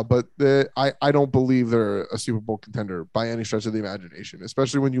 but I don't believe they're a Super Bowl contender by any stretch of the imagination,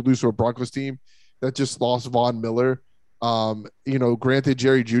 especially when you lose to a Broncos team that just lost Von Miller. Granted,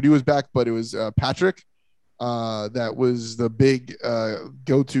 Jerry Jeudy was back, but it was Patrick that was the big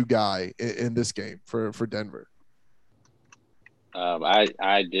go-to guy in this game for Denver.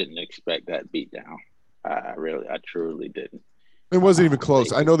 I didn't expect that beatdown. I truly didn't. It wasn't even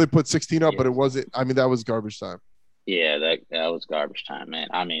close. I know they put 16 up, but it wasn't. I mean, that was garbage time. Yeah, that was garbage time, man.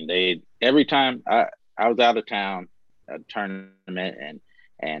 I mean, every time I was out of town at a tournament,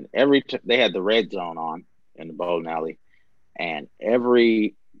 and they had the red zone on in the bowling alley, and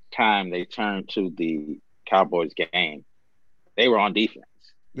every time they turned to the Cowboys game, they were on defense.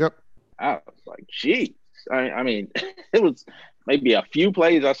 Yep. I was like, geez. I mean, it was maybe a few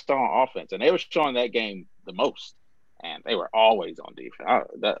plays I saw on offense, and they were showing that game the most, and they were always on defense.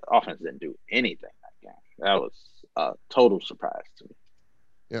 That offense didn't do anything that game. That was a total surprise to me.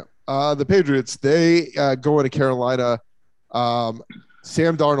 Yeah. The Patriots, they go into Carolina.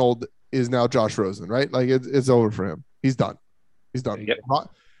 Sam Darnold is now Josh Rosen, right? Like it's over for him. He's done. Yep.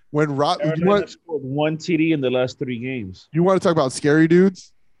 When Carolina scored one TD in the last 3 games. You want to talk about scary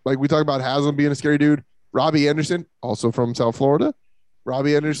dudes? Like we talk about Haslam being a scary dude. Robbie Anderson, also from South Florida.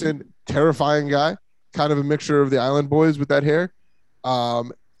 Robbie Anderson, terrifying guy, kind of a mixture of the Island Boys with that hair.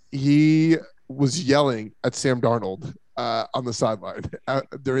 He was yelling at Sam Darnold on the sideline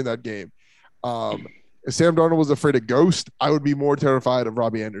during that game. If Sam Darnold was afraid of Ghost, I would be more terrified of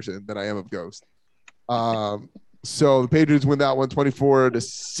Robbie Anderson than I am of Ghost. So the Patriots win that one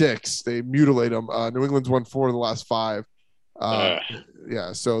 24-6. They mutilate them. New England's won 4 of the last 5.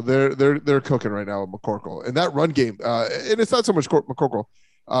 Yeah, so they're cooking right now with McCorkle. And that run game, and it's not so much McCorkle.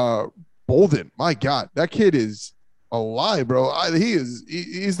 Bolden, my God, that kid is alive, bro.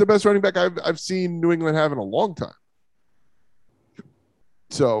 He's the best running back I've seen New England have in a long time.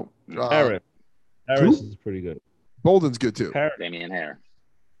 So Harris is pretty good. Bolden's good too. Damian Harris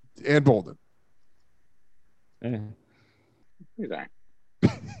and Bolden. Yeah. He's all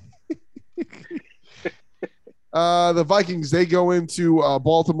right. The Vikings, they go into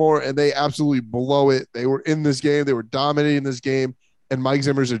Baltimore and they absolutely blow it. They were in this game. They were dominating this game. And Mike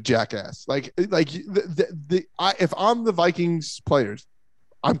Zimmer's a jackass. If I'm the Vikings players,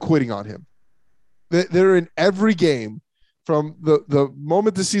 I'm quitting on him. They're in every game from the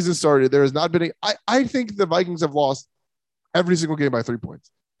moment the season started. There has not been I think the Vikings have lost every single game by 3 points.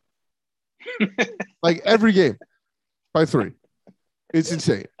 Like every game by 3. It's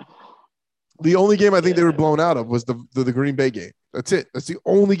insane. The only game I think they were blown out of was the Green Bay game. That's it. That's the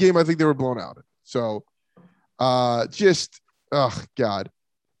only game I think they were blown out of. So oh God,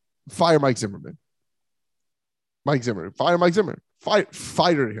 fire Mike Zimmerman. Fire Mike Zimmerman.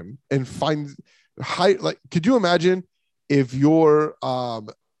 Fire him and could you imagine if you're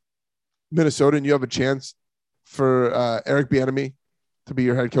Minnesota and you have a chance for Eric Bieniemy to be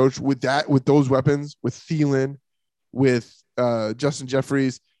your head coach with those weapons, with Thielen, with Justin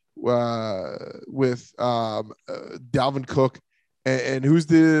Jeffries, with Dalvin Cook, and who's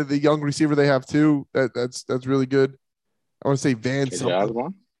the young receiver they have too? That's really good. I want to say Van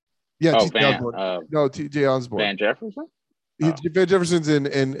Osborne? Yeah, Van. No, T.J. Osborne. Van Jefferson. Van Jefferson's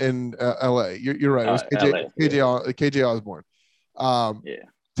in L.A. You're right. It was KJ Osborne. Yeah.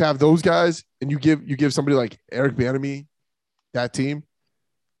 To have those guys and you give somebody like Eric Bieniemy that team,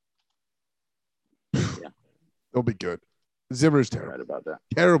 yeah, they'll be good. Zimmer's terrible. Right about that.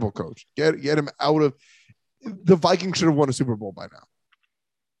 Terrible coach. Get him out of. The Vikings should have won a Super Bowl by now.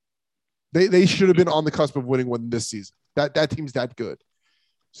 They should have been on the cusp of winning one this season. That team's that good.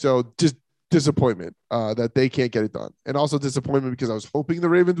 So just disappointment that they can't get it done, and also disappointment because I was hoping the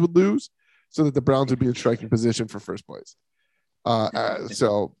Ravens would lose so that the Browns would be in striking position for first place.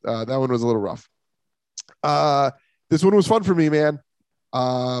 So that one was a little rough. This one was fun for me, man.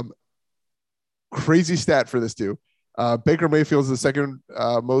 Crazy stat for this too. Baker Mayfield is the second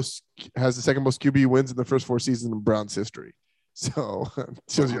most QB wins in the first 4 seasons in Browns history. So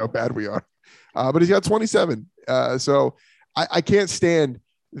shows you how bad we are. But he's got 27. So I can't stand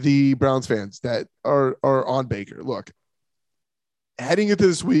the Browns fans that are on Baker. Look, heading into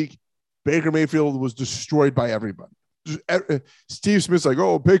this week, Baker Mayfield was destroyed by everybody. Steve Smith's like,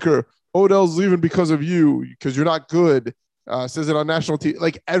 oh, Baker, Odell's leaving because of you, because you're not good. Says it on national TV.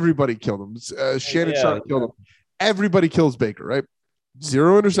 Like, everybody killed him. Shannon Sharp killed him. Everybody kills Baker, right?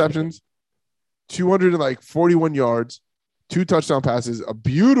 0 interceptions, 241 yards, 2 touchdown passes, a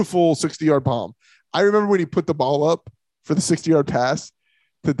beautiful 60-yard bomb. I remember when he put the ball up for the 60-yard pass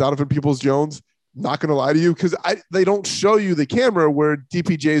to Donovan Peoples-Jones. Not going to lie to you, because they don't show you the camera where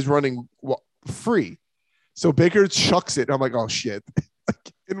DPJ is running free. So Baker chucks it. I'm like, oh, shit.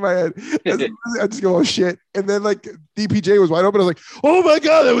 Like, in my head, I just go, oh, shit. And then, like, DPJ was wide open. I was like, oh, my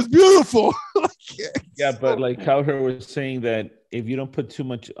God, that was beautiful. Like, yeah, but like Cowher was saying that if you don't put too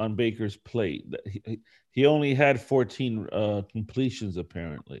much on Baker's plate, he only had 14 completions,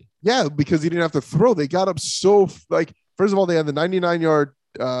 apparently. Yeah, because he didn't have to throw. They got up so, like, first of all, they had the 99-yard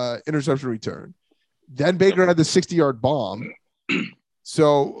interception return. Then Baker had the 60-yard bomb.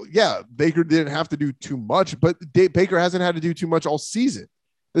 So, yeah, Baker didn't have to do too much, but Baker hasn't had to do too much all season.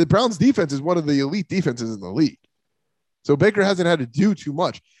 The Browns defense is one of the elite defenses in the league. So Baker hasn't had to do too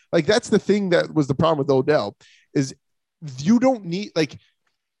much. Like, that's the thing that was the problem with Odell, is you don't need, like,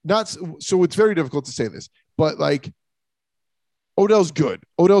 not so it's very difficult to say this, but, like, Odell's good.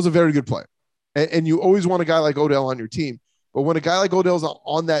 Odell's a very good player. And you always want a guy like Odell on your team. But when a guy like Odell's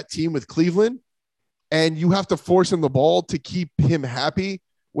on that team with Cleveland, and you have to force him the ball to keep him happy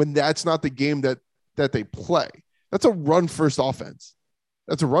when that's not the game that they play. That's a run-first offense.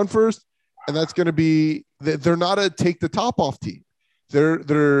 That's a run-first, and that's going to be – they're not a take-the-top-off team.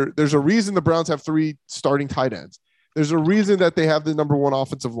 There's a reason the Browns have 3 starting tight ends. There's a reason that they have the number 1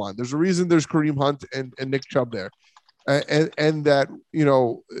 offensive line. There's a reason there's Kareem Hunt and Nick Chubb there. And that, you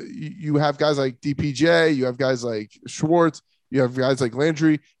know, you have guys like DPJ, you have guys like Schwartz, you have guys like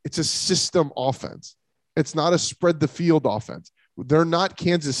Landry. It's a system offense. It's not a spread the field offense. They're not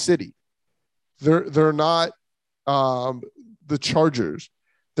Kansas City. They're not the Chargers.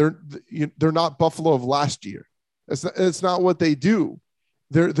 They're not Buffalo of last year. It's not what they do.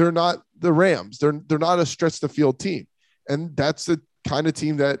 They're not the Rams. They're not a stretch the field team. And that's the kind of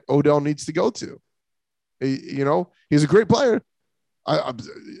team that Odell needs to go to. You know, he's a great player. I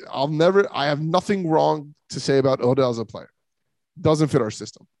have nothing wrong to say about Odell as a player. Doesn't fit our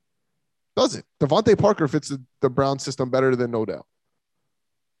system. Doesn't. Devontae Parker fits the Brown system better than Odell.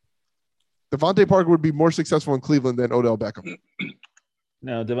 Devontae Parker would be more successful in Cleveland than Odell Beckham.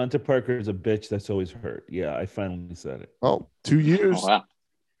 No, Devontae Parker is a bitch that's always hurt. Yeah, I finally said it. Oh, 2 years. Oh, wow.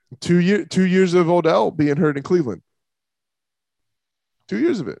 2 years of Odell being hurt in Cleveland. 2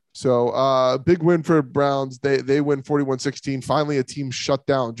 years of it. So big win for Browns. They win 41-16. Finally, a team shut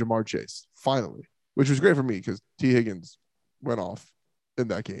down Jamar Chase. Finally, which was great for me because T. Higgins went off in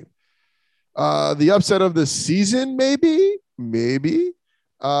that game. The upset of the season, maybe.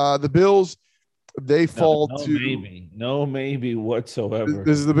 The Bills, they fall to no maybe whatsoever.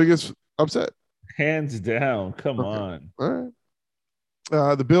 This is the biggest upset, hands down. Come on. All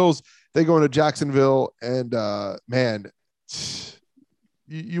right. The Bills, they go into Jacksonville, and man,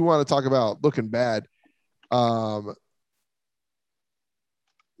 you want to talk about looking bad.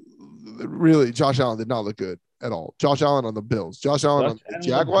 Really, Josh Allen did not look good at all. Josh Allen on the Bills. Josh Allen on the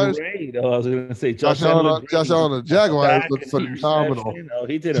Jaguars. Great. Oh, I was going to say Josh Allen on the Jaguars looked phenomenal.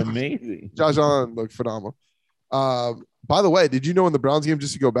 He did amazing. Josh Allen looked phenomenal. By the way, did you know in the Browns game,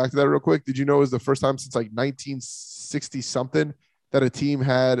 just to go back to that real quick, did you know it was the first time since like 1960 something that a team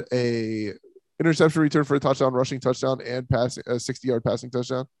had a interception return for a touchdown, rushing touchdown, and passing a 60-yard passing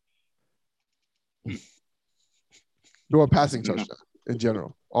touchdown? No, a passing touchdown in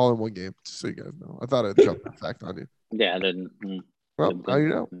general, all in one game. Just so you guys know, I thought I'd drop that fact on you. Yeah, I didn't. Well, now you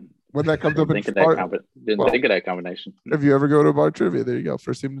know. When that comes up in think of that combination. If you ever go to bar trivia, there you go.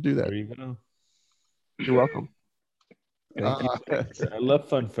 First team to do that. There you go. You're welcome. I love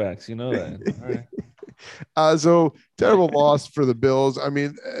fun facts. You know that. All right. So terrible loss for the Bills. I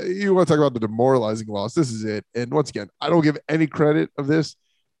mean, you want to talk about the demoralizing loss. This is it. And once again, I don't give any credit of this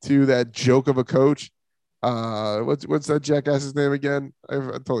to that joke of a coach. What's that jackass's name again? I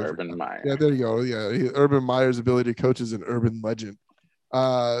totally Urban Meyer. Yeah, there you go. Yeah, Urban Meyer's ability to coach is an urban legend.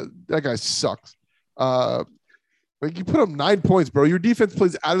 That guy sucks. Like, you put up 9 points, bro. Your defense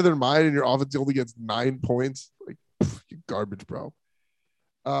plays out of their mind, and your offense only gets 9 points. Like, you garbage, bro.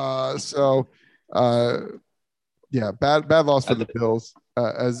 Yeah, bad loss for the Bills.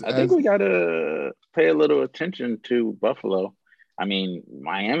 I think we gotta pay a little attention to Buffalo. I mean,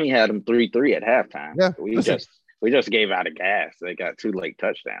 Miami had them 3-3 at halftime. Yeah, we just gave out of gas. They got 2 late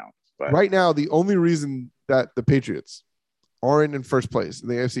touchdowns. But right now, the only reason that the Patriots aren't in first place in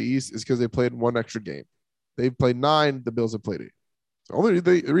the AFC East is because they played one extra game. They've played 9. The Bills have played 8. Only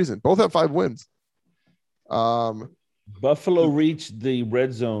the reason. Both have 5 wins. Buffalo reached the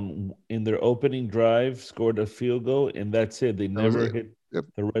red zone in their opening drive, scored a field goal, and that's it. They never hit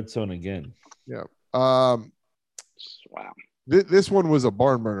the red zone again. Yeah. Wow. This one was a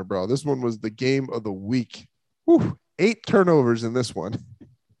barn burner, bro. This one was the game of the week. Whew, 8 turnovers in this one.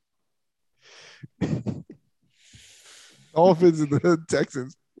 Dolphins and the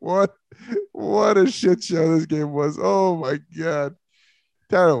Texans. What a shit show this game was. Oh my God.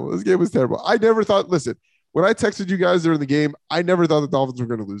 Terrible. This game was terrible. I never thought, listen, when I texted you guys during the game, I never thought the Dolphins were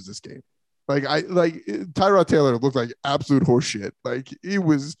going to lose this game. Tyrod Taylor looked like absolute horseshit. Like he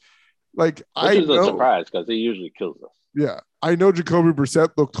was like, Which is a surprise because he usually kills us. Yeah. I know Jacoby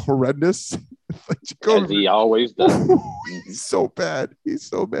Brissett looked horrendous. As he always does. He's so bad. He's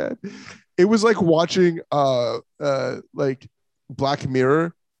so bad. It was like watching like Black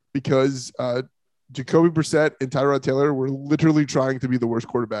Mirror because Jacoby Brissett and Tyrod Taylor were literally trying to be the worst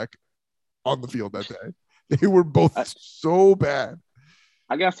quarterback on the field that day. They were both so bad.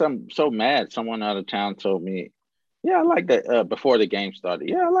 I guess I'm so mad. Someone out of town told me, yeah, I like that before the game started.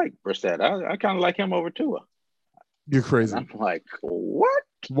 Yeah, I like Brissett. I kind of like him over Tua. You're crazy. And I'm like, what?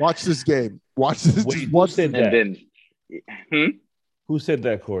 Watch this game. Watch this. Wait, who said that? And then, Who said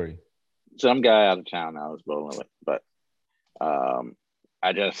that, Corey? Some guy out of town I was bowling with. But I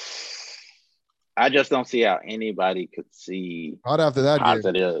just don't see how anybody could see not after that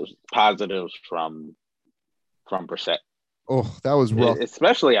positives from Brissett. Oh, that was rough.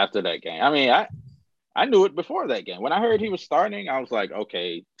 Especially after that game. I mean, I knew it before that game. When I heard he was starting, I was like,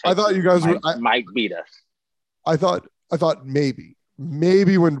 okay. I thought you guys might beat us. I thought maybe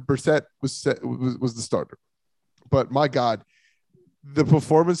when Brissett was the starter. But my God, the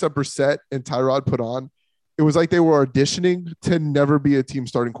performance that Brissett and Tyrod put on, it was like they were auditioning to never be a team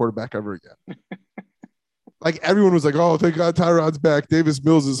starting quarterback ever again. Like everyone was like, oh, thank God Tyrod's back. Davis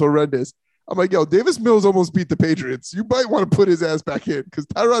Mills is horrendous. I'm like, yo, Davis Mills almost beat the Patriots. You might want to put his ass back in because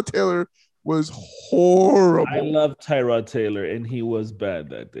Tyrod Taylor was horrible. I love Tyrod Taylor, and he was bad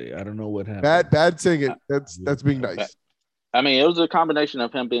that day. I don't know what happened. Bad saying it. That's being nice. I mean, it was a combination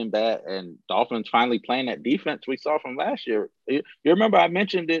of him being bad and Dolphins finally playing that defense we saw from last year. You remember I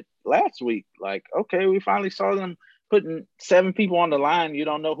mentioned it last week. Like, okay, we finally saw them putting 7 people on the line. You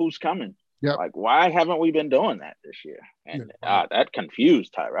don't know who's coming. Yep. Like, why haven't we been doing that this year? And that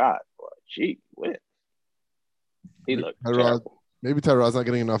confused Tyrod. Boy, gee whiz. He looked terrible. Maybe Tyrod's not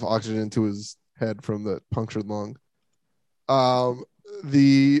getting enough oxygen into his head from the punctured lung.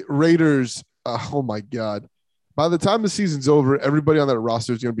 The Raiders, oh my God. By the time the season's over, everybody on that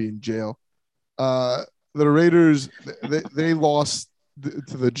roster is going to be in jail. The Raiders, they lost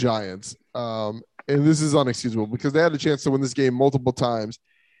to the Giants. And this is unexcusable because they had a chance to win this game multiple times.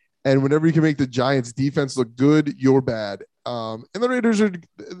 And whenever you can make the Giants defense look good, you're bad. And the Raiders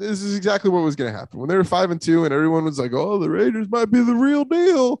this is exactly what was going to happen. When they were 5-2 and everyone was like, oh, the Raiders might be the real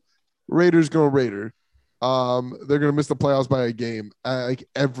deal. Raiders go Raider. They're going to miss the playoffs by a game like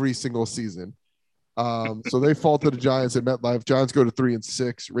every single season. So they fall to the Giants at MetLife. Giants go to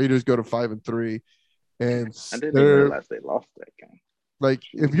 3-6. Raiders go to 5-3. And I didn't even realize they lost that game. Like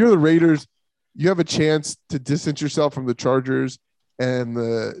if you're the Raiders, you have a chance to distance yourself from the Chargers and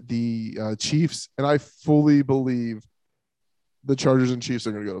the Chiefs. And I fully believe the Chargers and Chiefs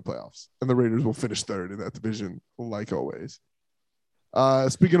are going to go to playoffs, and the Raiders will finish third in that division, like always.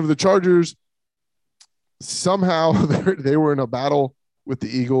 Speaking of the Chargers, somehow they were in a battle with the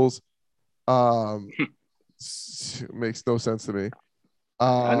Eagles. Makes no sense to me.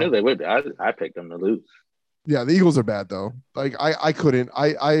 I knew they would. I picked them to lose. Yeah, the Eagles are bad though. Like I couldn't.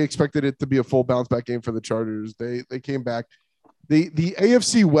 I expected it to be a full bounce back game for the Chargers. They came back. The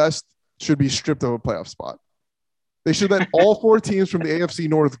AFC West should be stripped of a playoff spot. They should let all 4 teams from the AFC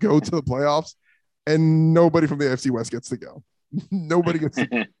North go to the playoffs, and nobody from the AFC West gets to go. Nobody gets to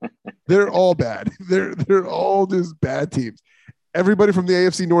go. They're all bad. They're all just bad teams. Everybody from the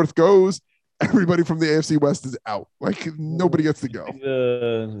AFC North goes. Everybody from the AFC West is out. Like nobody gets to go.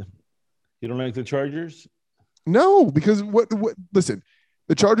 You don't like the Chargers? No, because what? Listen,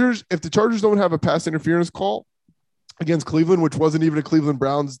 the Chargers. If the Chargers don't have a pass interference call against Cleveland, which wasn't even a Cleveland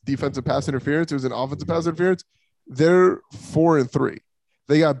Browns defensive pass interference, it was an offensive pass interference. They're 4-3.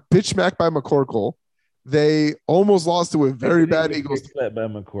 They got bitch smacked by McCorkle. They almost lost to a very bad Eagles. By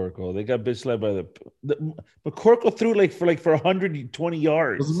McCorkle. They got bitch slapped by the McCorkle threw for 120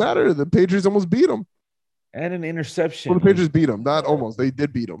 yards. Doesn't matter. The Patriots almost beat them. And an interception. Well, the Patriots beat them. Not almost. They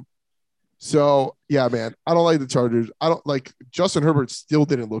did beat them. So, yeah, man. I don't like the Chargers. I don't like Justin Herbert still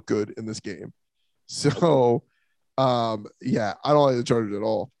didn't look good in this game. So, Yeah, I don't like the Chargers at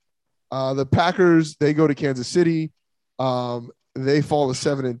all. The Packers, they go to Kansas City. They fall to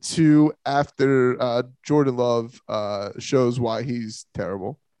 7-2 after Jordan Love shows why he's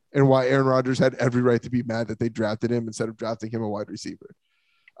terrible and why Aaron Rodgers had every right to be mad that they drafted him instead of drafting him a wide receiver.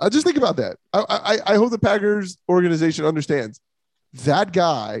 Just think about that. I hope the Packers organization understands that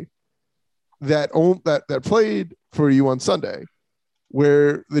guy that played for you on Sunday,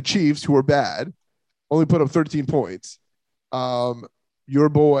 where the Chiefs, who are bad, only put up 13 points. Your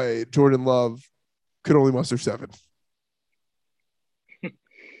boy Jordan Love could only muster 7.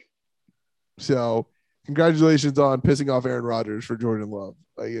 So, congratulations on pissing off Aaron Rodgers for Jordan Love.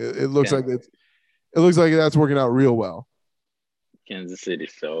 Like it looks like that's working out real well. Kansas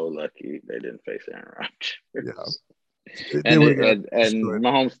City's so lucky they didn't face Aaron Rodgers. Yeah. And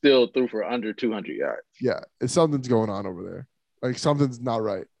Mahomes still threw for under 200 yards. Yeah, something's going on over there. Like something's not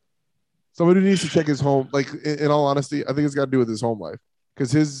right. Somebody needs to check his home. Like in all honesty, I think it's got to do with his home life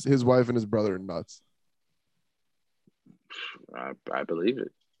because his wife and his brother are nuts. I believe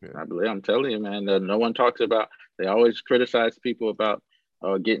it. Yeah. I'm telling you, man. No one talks about. They always criticize people about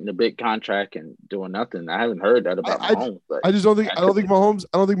getting a big contract and doing nothing. I haven't heard that about Mahomes. I just don't think. I don't think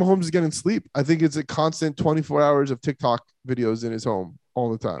Mahomes is getting sleep. I think it's a constant 24 hours of TikTok videos in his home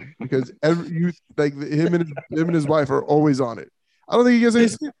all the time because him and his wife are always on it. I don't think he gets any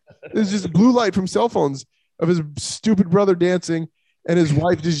sleep. There's just blue light from cell phones of his stupid brother dancing and his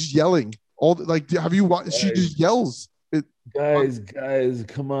wife just yelling. Have you watched? She just yells. Guys,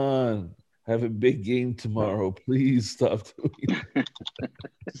 come on. Have a big game tomorrow. Please stop doing it.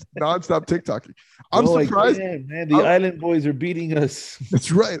 Nonstop TikToking. I'm surprised. Man. The Island Boys are beating us.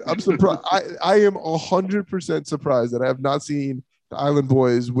 That's right. I'm surprised. I am 100% surprised that I have not seen the Island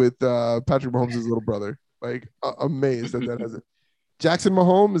Boys with Patrick Mahomes' little brother. Like, amazed that hasn't. Jackson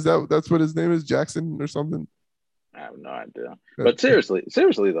Mahomes, that's what his name is? Jackson or something? I have no idea. But seriously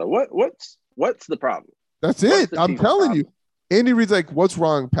though, what's the problem? That's it. I'm telling you. Andy Reid's like, what's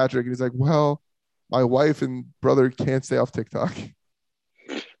wrong, Patrick? And he's like, well, my wife and brother can't stay off TikTok.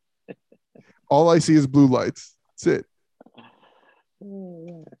 All I see is blue lights. That's it.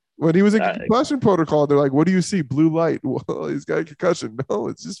 When he was in concussion protocol, they're like, what do you see? Blue light. Well, he's got a concussion. No,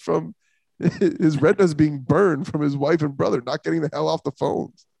 it's just from his retina's being burned from his wife and brother not getting the hell off the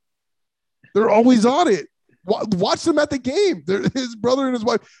phones. They're always on it. Watch them at the game. His brother and his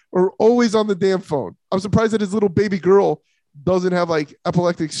wife are always on the damn phone. I'm surprised that his little baby girl doesn't have like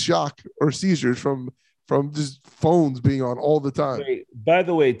epileptic shock or seizures from just phones being on all the time. Wait, by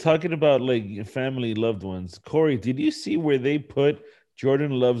the way, talking about like family loved ones, Corey, did you see where they put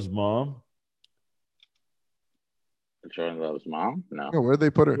Jordan Love's mom? Jordan Love's mom? No. Where did they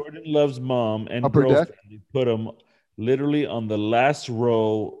put her? Jordan Love's mom and upper girlfriend. Deck? They put them literally on the last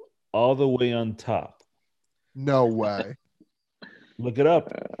row, all the way on top. No way. Look it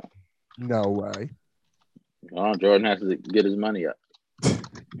up. No way. Oh, Jordan has to get his money up.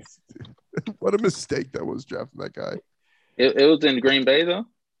 What a mistake that was, drafting that guy. It was in Green Bay, though?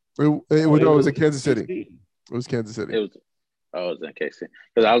 It was in Kansas City. It was Kansas City. It was in KC.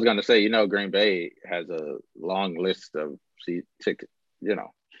 Because I was going to say, Green Bay has a long list of tickets, they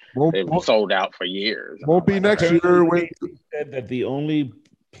were sold out for years. Won't be next year. He said that the only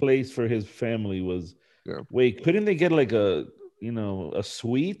place for his family was wait, couldn't they get like a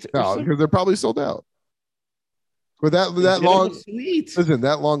suite? No, because they're probably sold out. But that long suite. Listen,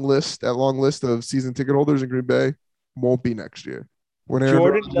 that long list of season ticket holders in Green Bay won't be next year. When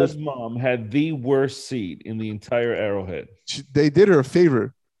Jordan Love's mom had the worst seat in the entire Arrowhead. They did her a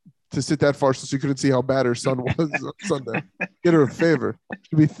favor to sit that far so she couldn't see how bad her son was on Sunday. Did her a favor.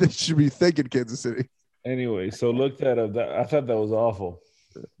 Should be thanking Kansas City. Anyway, so look that up. I thought that was awful.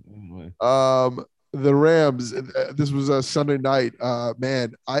 Anyway. The Rams, this was a Sunday night.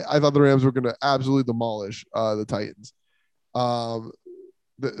 Man, I thought the Rams were going to absolutely demolish the Titans.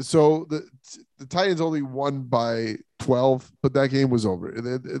 So the Titans only won by 12, but that game was over.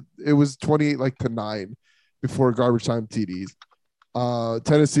 It was 28-9 before garbage time TDs.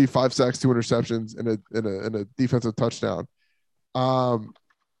 Tennessee 5 sacks, 2 interceptions, and a defensive touchdown. Ryan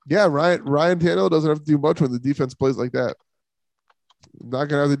Tannehill doesn't have to do much when the defense plays like that. Not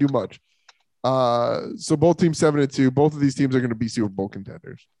gonna have to do much. So both teams 7-2. Both of these teams are going to be Super Bowl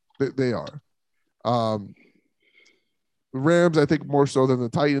contenders. They are. The Rams, I think, more so than the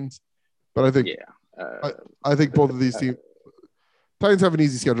Titans, but I think I think both of these teams. Titans have an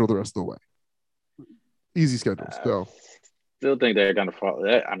easy schedule the rest of the way. Easy schedule. So still think they're going to fall.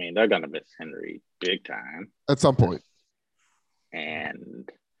 I mean, they're going to miss Henry big time at some point. And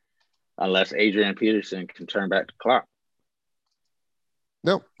unless Adrian Peterson can turn back the clock.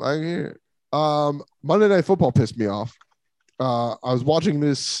 No, I hear it. Monday Night Football pissed me off. I was watching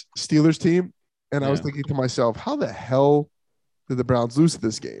this Steelers team, and I was thinking to myself, how the hell did the Browns lose to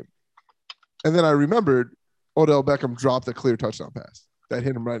this game? And then I remembered Odell Beckham dropped a clear touchdown pass that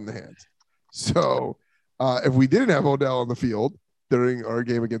hit him right in the hands. So if we didn't have Odell on the field during our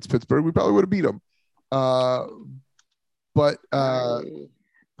game against Pittsburgh, we probably would have beat him. I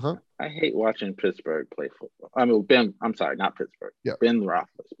hate watching Pittsburgh play football. I mean, I'm sorry, not Pittsburgh. Yeah. Ben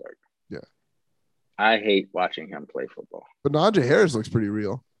Roethlisberger. Yeah. I hate watching him play football. But Najee Harris looks pretty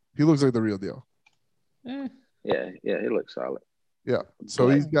real. He looks like the real deal. Yeah, he looks solid. Yeah. So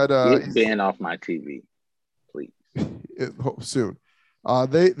he's got get Ben off my TV, please. Soon.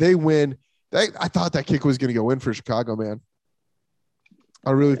 They win. I thought that kick was going to go in for Chicago, man.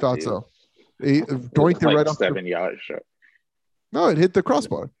 I really thought so. They doinked it right off 7 yards short. No, it hit the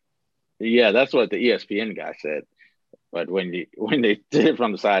crossbar. Yeah, that's what the ESPN guy said. But when they did it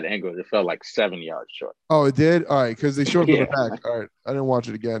from the side angle, it felt like 7 yards short. Oh, it did? All right, because they showed it from the back. All right, I didn't watch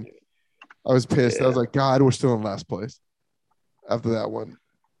it again. I was pissed. I was like, God, we're still in last place after that one.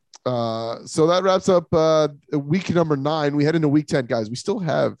 So that wraps up week number 9. We head into week 10, guys. We still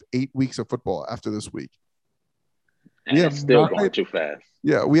have 8 weeks of football after this week. And it's still going too fast.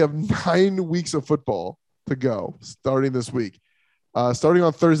 Yeah, we have 9 weeks of football to go starting this week. Starting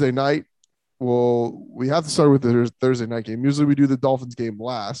on Thursday night, we have to start with the Thursday night game. Usually we do the Dolphins game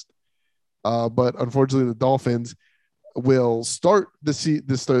last, but unfortunately the Dolphins will start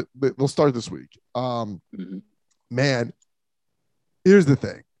they'll start this week. Man, here's the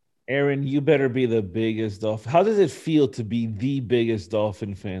thing. Aaron, you better be the biggest Dolphin. How does it feel to be the biggest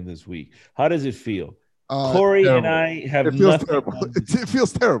Dolphin fan this week? How does it feel? Corey terrible. and I have it feels nothing. Terrible. It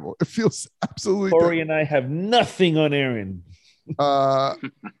feels terrible. It feels absolutely Corey terrible. and I have nothing on Aaron. I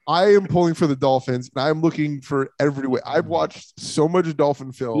am pulling for the Dolphins, and I'm looking for every way. I've watched so much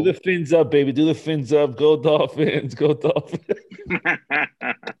Dolphin film. Do the fins up, baby. Do the fins up. Go Dolphins. Go Dolphins.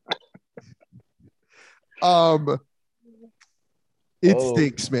 It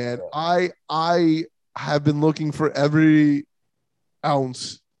stinks, man. I have been looking for every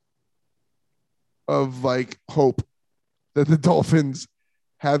ounce of like hope that the Dolphins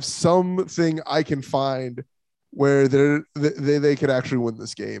have something I can find where they could actually win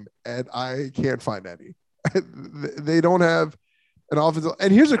this game, and I can't find any. They don't have an offensive.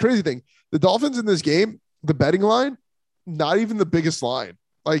 And here's the crazy thing: the Dolphins in this game, the betting line, not even the biggest line.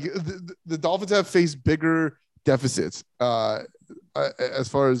 Like the Dolphins have faced bigger deficits as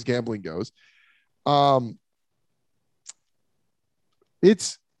far as gambling goes.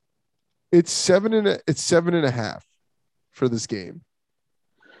 It's 7.5 for this game.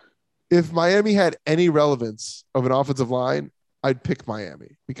 If Miami had any relevance of an offensive line, I'd pick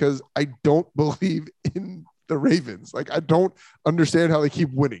Miami because I don't believe in the Ravens. Like, I don't understand how they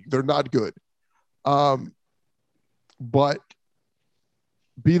keep winning. They're not good. But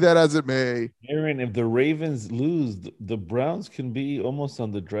be that as it may, Aaron, if the Ravens lose, the Browns can be almost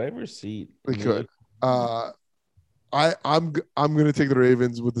on the driver's seat. They could. I'm going to take the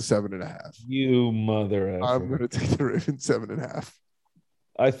Ravens with the 7.5. You mother effer. I'm going to take the Ravens 7.5.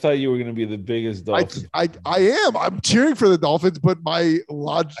 I thought you were going to be the biggest Dolphin. I am. I'm cheering for the Dolphins, but my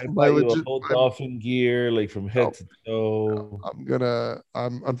logic, whole Dolphin gear, like from head to toe.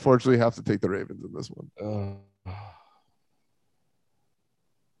 I'm unfortunately have to take the Ravens in this one.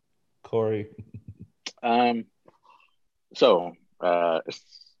 Corey. So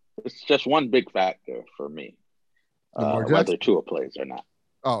it's just one big factor for me, whether Tua plays or not.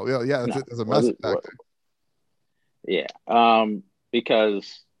 Oh yeah, that's a massive factor. Yeah,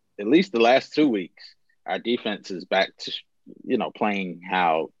 because at least the last 2 weeks, our defense is back to playing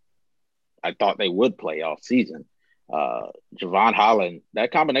how I thought they would play all season. Javon Holland,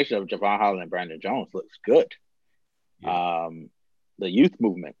 that combination of Javon Holland and Brandon Jones looks good. Yeah. The youth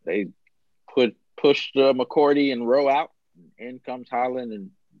movement, they pushed McCourty and Rowe out. In comes Holland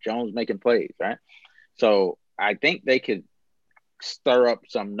and Jones making plays, right? So I think they could stir up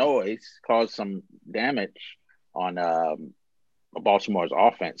some noise, cause some damage on Baltimore's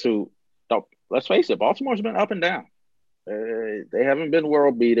offense. Who, let's face it, Baltimore's been up and down. They haven't been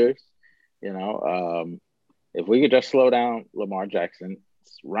world beaters. If we could just slow down Lamar Jackson's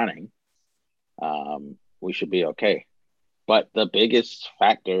running, we should be okay. But the biggest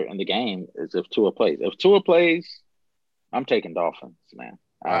factor in the game is if Tua plays. If Tua plays, I'm taking Dolphins, man.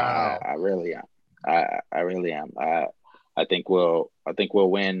 Wow. I really am. I really am. I think we'll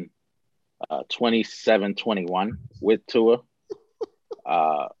win 27-21 with Tua.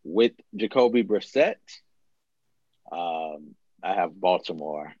 With Jacoby Brissett, I have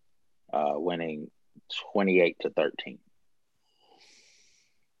Baltimore winning 28-13.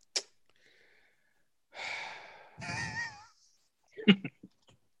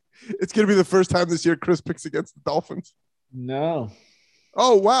 It's going to be the first time this year Chris picks against the Dolphins. No.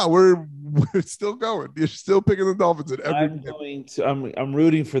 Oh, wow. We're still going. You're still picking the Dolphins in every game. I'm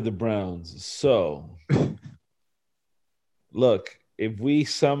rooting for the Browns. So look, if we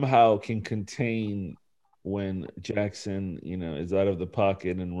somehow can contain when Jackson, is out of the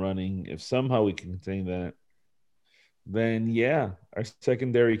pocket and running, if somehow we can contain that, then yeah, our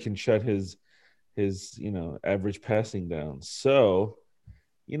secondary can shut his average passing down. So,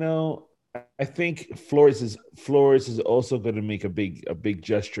 I think Flores is also going to make a big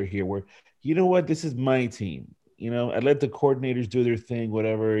gesture here where, this is my team. I let the coordinators do their thing,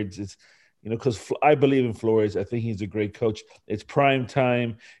 whatever. It's because I believe in Flores. I think he's a great coach. It's prime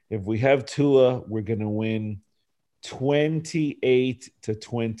time. If we have Tua, we're going to win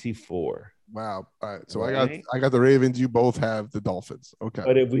 28-24. Wow. All right. So I got the Ravens. You both have the Dolphins. Okay.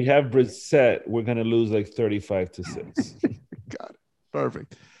 But if we have Brissett, we're going to lose like 35-6. Got it.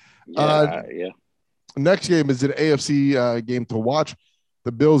 Perfect. Yeah. Next game is an AFC game to watch.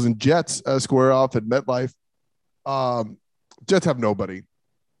 The Bills and Jets square off at MetLife. Jets have nobody.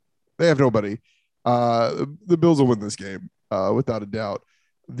 They have nobody. The Bills will win this game without a doubt.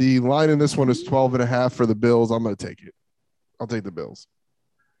 The line in this one is 12.5 for the Bills. I'm going to take it. I'll take the Bills.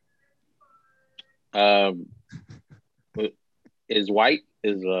 Is White's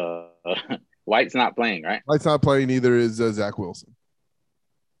not playing, right? White's not playing. Neither is Zach Wilson.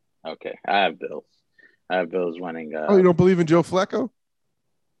 Okay, I have Bills. Winning. You don't believe in Joe Flacco?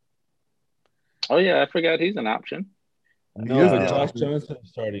 Oh yeah, I forgot he's an option. No, but Josh Johnson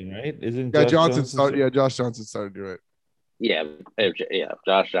starting, right? Isn't Josh Johnson starting? Yeah, Josh Johnson started. You're right. Yeah.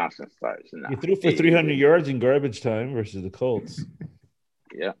 Josh Johnson starts. He threw for 300 yards in garbage time versus the Colts.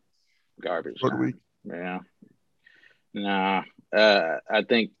 Yeah, garbage Short time. week. Yeah. Nah. I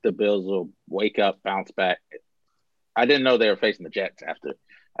think the Bills will wake up, bounce back. I didn't know they were facing the Jets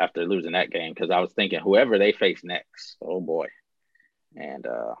after losing that game because I was thinking whoever they face next, oh boy. And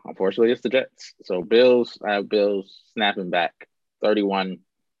unfortunately, it's the Jets. So I have Bills snapping back 31-10.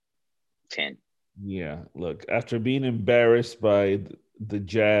 Yeah, look, after being embarrassed by the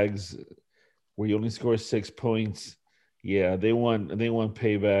Jags, where you only score 6 points, yeah, they want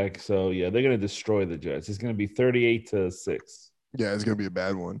payback. So yeah, they're gonna destroy the Jets. It's gonna be 38-6. Yeah, it's gonna be a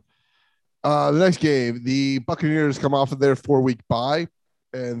bad one. The next game, the Buccaneers come off of their 4-week bye,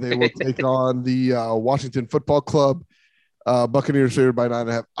 and they will take on the Washington Football Club. Buccaneers favored by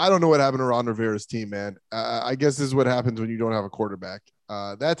 9.5. I don't know what happened to Ron Rivera's team, man. I guess this is what happens when you don't have a quarterback.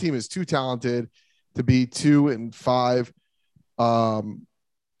 That team is too talented to be 2-5.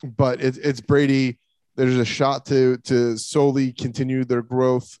 But it's Brady. There's a shot to solely continue their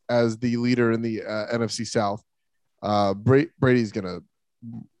growth as the leader in the NFC South. Brady's gonna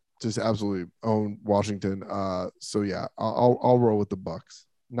just absolutely own Washington. So yeah, I'll roll with the Bucs.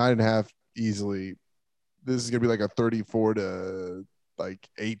 9.5 easily. This is gonna be like a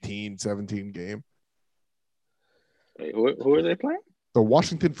 34-18, 17 game. Wait, who are they playing? The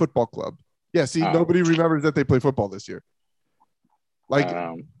Washington Football Club. Yeah, see, nobody remembers that they play football this year.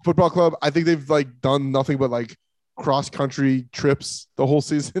 Football club, I think they've done nothing but cross-country trips the whole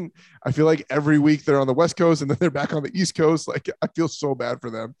season. I feel like every week they're on the West Coast and then they're back on the East Coast. I feel so bad for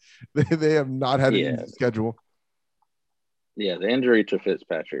them. They have not had an easy schedule. Yeah, the injury to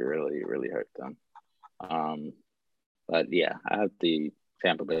Fitzpatrick really, really hurt them. But yeah, I have the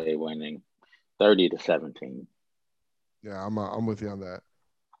Tampa Bay winning 30-17. Yeah, I'm with you on that.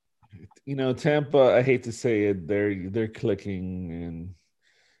 Tampa, I hate to say it, they're clicking,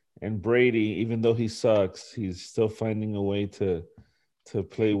 and Brady, even though he sucks, he's still finding a way to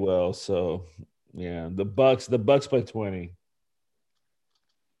play well. So yeah, the Bucs by 20.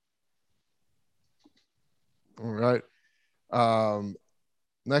 All right.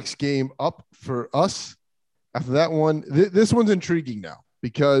 Next game up for us. After that one, this one's intriguing now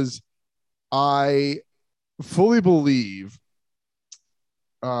because I fully believe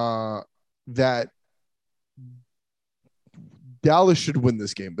that Dallas should win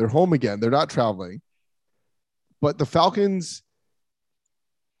this game. They're home again. They're not traveling. But the Falcons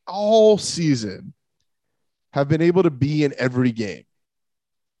all season have been able to be in every game.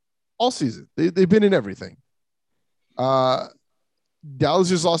 All season. They've been in everything. Dallas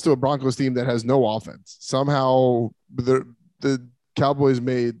just lost to a Broncos team that has no offense. Somehow the Cowboys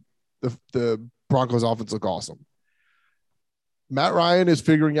made the Broncos offense look awesome. Matt Ryan is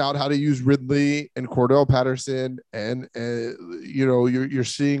figuring out how to use Ridley and Cordell Patterson, and you're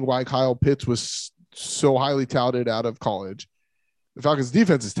seeing why Kyle Pitts was so highly touted out of college. The Falcons'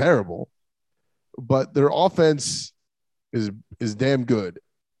 defense is terrible, but their offense is damn good.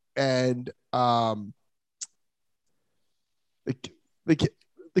 And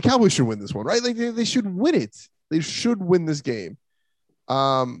The Cowboys should win this one, right? Like they should win it. They should win this game.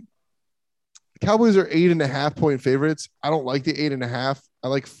 The Cowboys are 8.5-point favorites. I don't like the 8.5. I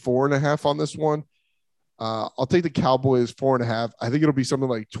like 4.5 on this one. I'll take the Cowboys 4.5. I think it'll be something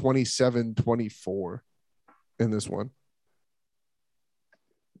like 27-24 in this one.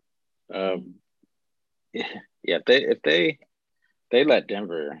 Yeah, if they let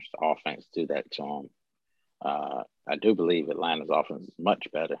Denver's offense do that to them, I do believe Atlanta's offense is much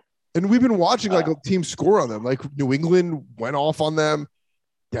better. And we've been watching like a team score on them. Like New England went off on them.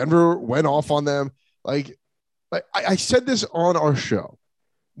 Denver went off on them. Like I said this on our show.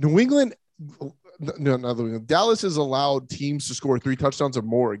 New England, no, not New England. Dallas has allowed teams to score 3 touchdowns or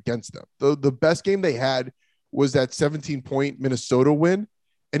more against them. The best game they had was that 17-point Minnesota win.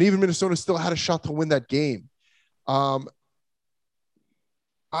 And even Minnesota still had a shot to win that game. I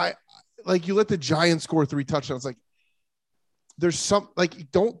like you let the Giants score 3 touchdowns. Like there's some like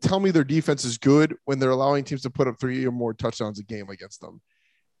don't tell me their defense is good when they're allowing teams to put up 3 or more touchdowns a game against them.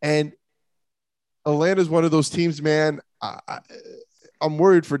 And Atlanta's one of those teams, man. I'm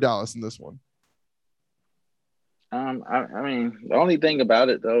worried for Dallas in this one. I mean, the only thing about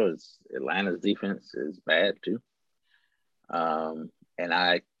it though is Atlanta's defense is bad too. And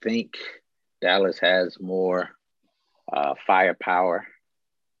I think Dallas has more firepower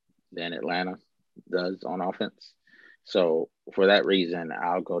than Atlanta does on offense. So for that reason,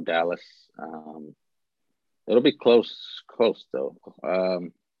 I'll go Dallas. It'll be close though.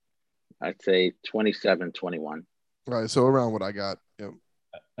 I'd say 27-21. All right, so around what I got. Yep.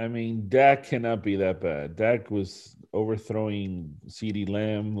 I mean, Dak cannot be that bad. Dak was overthrowing CeeDee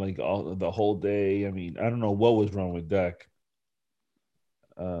Lamb like the whole day. I mean, I don't know what was wrong with Dak.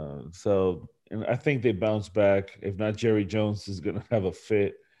 And I think they bounce back. If not, Jerry Jones is going to have a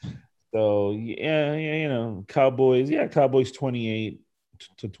fit. So, yeah, Cowboys 28-24.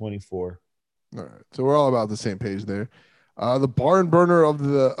 All right. So we're all about the same page there. The barn burner of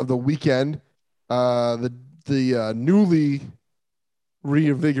the weekend, the newly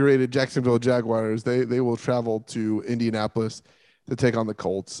reinvigorated Jacksonville Jaguars, they will travel to Indianapolis to take on the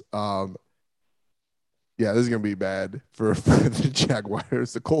Colts. Yeah, this is going to be bad for the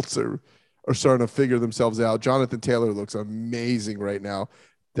Jaguars. The Colts are starting to figure themselves out. Jonathan Taylor looks amazing right now.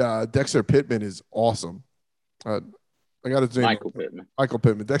 Dexter Pittman is awesome. I got his name. Michael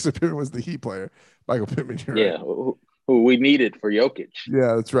Pittman. Dexter Pittman was the Heat player. Michael Pittman. Yeah, right. who we needed for Jokic.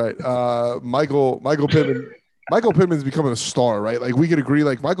 Yeah, that's right. Michael Pittman. Michael Pittman's becoming a star, right? Like we could agree.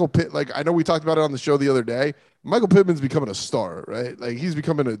 Like like I know we talked about it on the show the other day. Michael Pittman's becoming a star, right? Like he's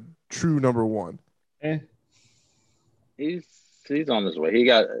becoming a true number one. He's on his way. He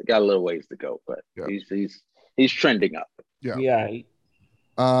got a little ways to go, but he's trending up. Yeah.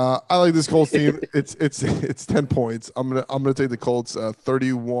 I like this Colts team. It's 10 points. I'm gonna take the Colts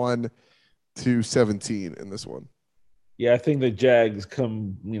 31-17 in this one. Yeah, I think the Jags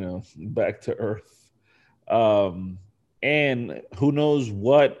come back to earth. And who knows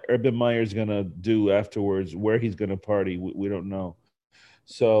what Urban Meyer's gonna do afterwards, where he's gonna party. We don't know.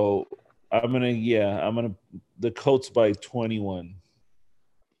 So I'm gonna the Colts by 21.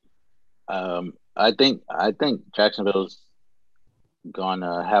 I think Jacksonville's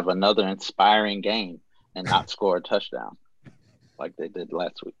gonna have another inspiring game and not score a touchdown like they did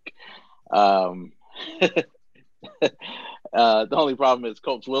last week. The only problem is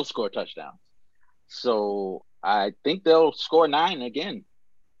Colts will score touchdowns. So I think they'll score 9 again.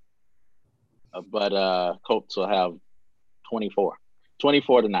 But Colts will have 24-9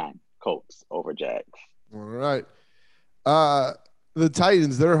 Colts over Jags. All right. The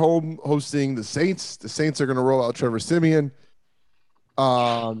Titans, they're home hosting the Saints. The Saints are going to roll out Trevor Siemian.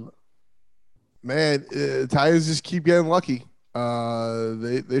 Titans just keep getting lucky.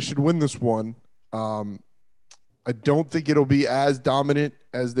 They should win this one. I don't think it'll be as dominant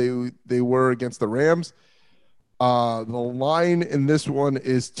as they were against the Rams. The line in this one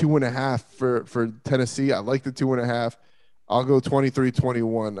is 2.5 for Tennessee. I like the 2.5. I'll go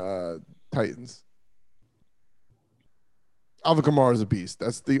 23-21 Titans. Alvin Kamara is a beast.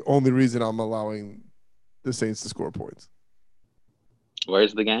 That's the only reason I'm allowing the Saints to score points.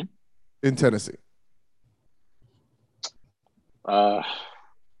 Where's the game? In Tennessee. Yeah.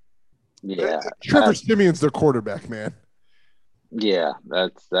 Trevor Siemian's their quarterback, man. Yeah,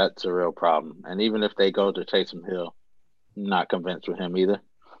 that's a real problem. And even if they go to Taysom Hill, I'm not convinced with him either.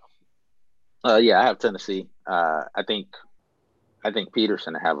 Yeah, I have Tennessee. I think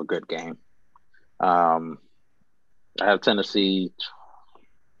Peterson will have a good game. I have Tennessee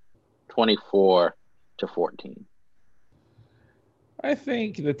 24-14. I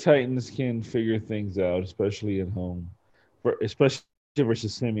think the Titans can figure things out, especially at home. especially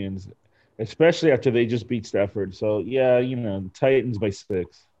versus Simeons, especially after they just beat Stafford. So yeah, Titans by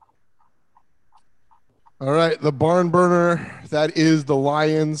 6. All right, the barn burner, that is the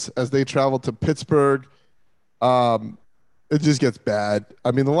Lions as they travel to Pittsburgh. It just gets bad. I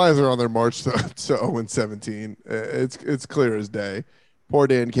mean, the Lions are on their march to 0-17. It's clear as day. Poor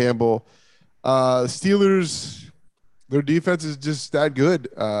Dan Campbell. Steelers, their defense is just that good.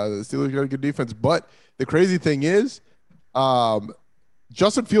 The Steelers got a good defense, but the crazy thing is,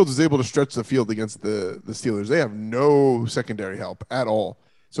 Justin Fields is able to stretch the field against the Steelers. They have no secondary help at all.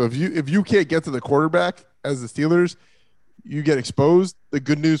 So if you can't get to the quarterback as the Steelers, you get exposed. The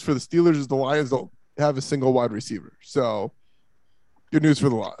good news for the Steelers is the Lions don't have a single wide receiver. So good news for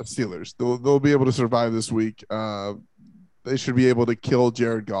the Steelers. They'll be able to survive this week. They should be able to kill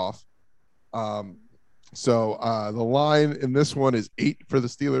Jared Goff. So the line in this one is 8 for the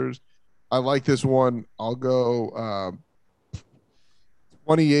Steelers. I like this one. I'll go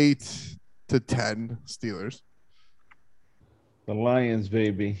 28-10 Steelers. The Lions,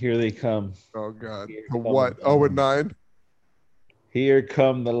 baby. Here they come. Oh, God. What? 0-9? Here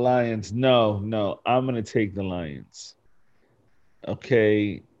come the Lions. No. I'm going to take the Lions.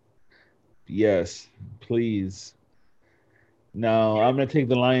 Okay. Yes, please. No, I'm going to take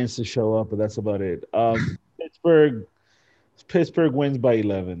the Lions to show up, but that's about it. Pittsburgh wins by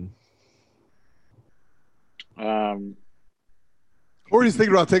 11. Corey's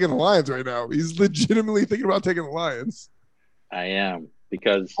thinking about taking the Lions right now. He's legitimately thinking about taking the Lions. I am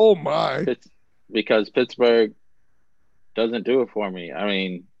because because Pittsburgh doesn't do it for me. I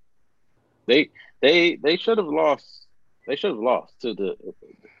mean, they should have lost. They should have lost to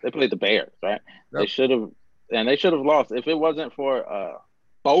they played the Bears, right? Yep. They should have lost if it wasn't for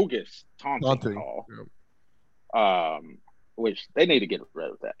bogus taunting call. Yep. Which they need to get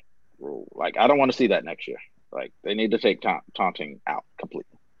rid of that rule. Like, I don't want to see that next year. Like, they need to take taunting out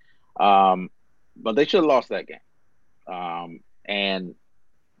completely. But they should have lost that game. And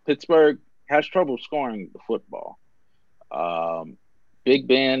Pittsburgh has trouble scoring the football. Big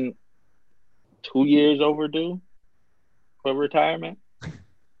Ben, 2 years overdue for retirement.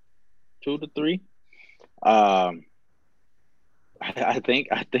 2 to 3. I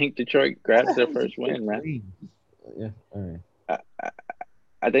think Detroit grabs their first win, man. Yeah, all right.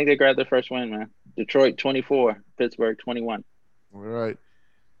 I think they grabbed their first win, man. Detroit 24, Pittsburgh 21. All right.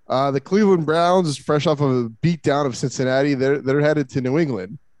 The Cleveland Browns, fresh off of a beatdown of Cincinnati, they're headed to New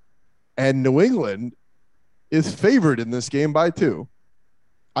England, and New England is favored in this game by 2.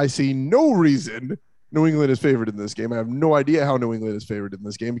 I see no reason New England is favored in this game. I have no idea how New England is favored in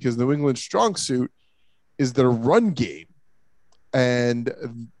this game because New England's strong suit is their run game, and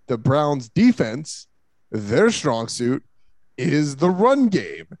the Browns' defense, their strong suit is the run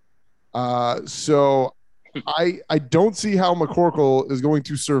game. So I don't see how McCorkle is going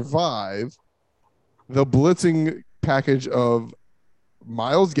to survive the blitzing package of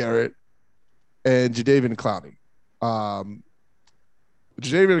Myles Garrett and Jadeveon Clowney.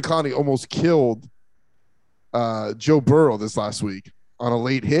 Jadeveon Clowney almost killed Joe Burrow this last week on a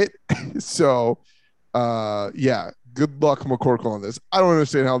late hit. So, yeah, good luck, McCorkle, on this. I don't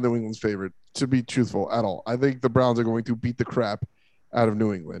understand how New England's favored, to be truthful, at all. I think the Browns are going to beat the crap out of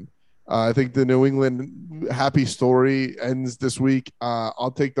New England. I think the New England happy story ends this week.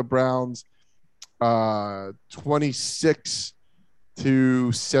 I'll take the Browns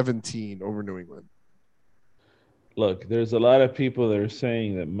 26-17 over New England. Look, there's a lot of people that are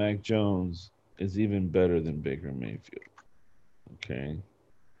saying that Mac Jones is even better than Baker Mayfield. Okay.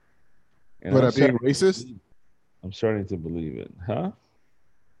 And but I'm being racist? I'm starting to believe it. Huh?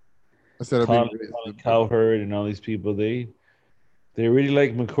 I said Colin Cowherd and all these people, they really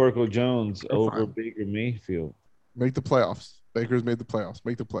like McCorkle Jones over Baker Mayfield. Make the playoffs. Baker's made the playoffs.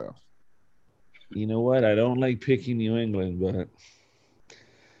 Make the playoffs. You know what? I don't like picking New England, but...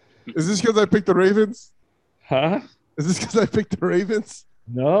 Is this because I picked the Ravens? Huh? Is this because I picked the Ravens?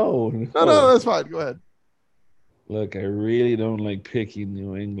 No, that's fine. Go ahead. Look, I really don't like picking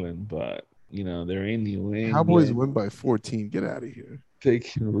New England, but, they're in New England. Cowboys win by 14. Get out of here. They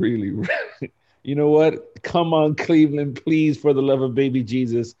can really... You know what? Come on, Cleveland, please, for the love of baby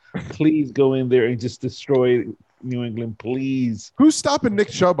Jesus. Please go in there and just destroy New England, please. Who's stopping Nick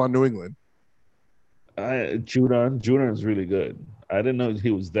Chubb on New England? Judon. Judon's really good. I didn't know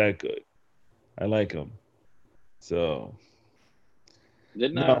he was that good. I like him. So...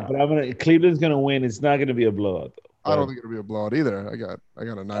 Cleveland's gonna win. It's not gonna be a blowout, though. I don't think it'll be a blowout either. I got a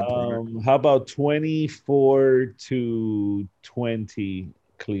 9-pointer. How about 24-20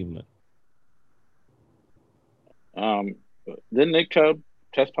 Cleveland? Didn't Nick Chubb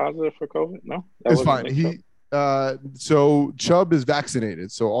test positive for COVID? No, it's fine. So Chubb is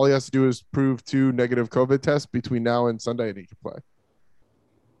vaccinated. So all he has to do is prove 2 negative COVID tests between now and Sunday, and he can play.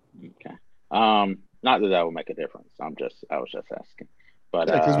 Okay. Not that would make a difference. I was just asking. But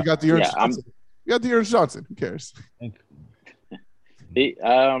yeah, because we got the Ernst Johnson. We got the Ernst Johnson. Who cares?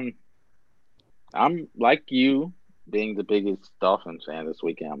 I'm like you, being the biggest Dolphins fan this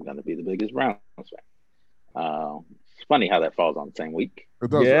weekend. I'm going to be the biggest Browns fan. It's funny how that falls on the same week.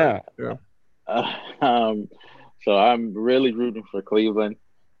 It does, Yeah. Right? Yeah. So I'm really rooting for Cleveland.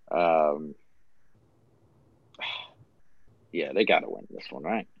 Yeah, they got to win this one,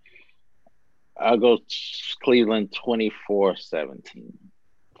 right? I'll go Cleveland 24-17.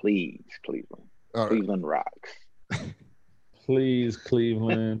 Please, Cleveland. All right. Cleveland rocks. Please,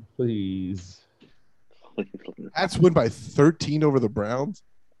 Cleveland, please. Pats win by 13 over the Browns?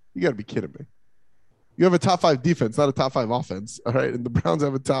 You got to be kidding me. You have a top 5 defense, not a top 5 offense. All right. And the Browns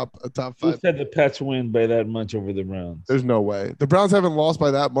have a top 5. Who said the Pats win by that much over the Browns? There's no way. The Browns haven't lost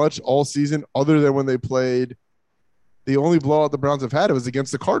by that much all season, other than when they played. The only blowout the Browns have had it was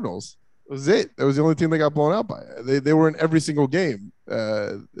against the Cardinals. That was it. That was the only team they got blown out by. They were in every single game.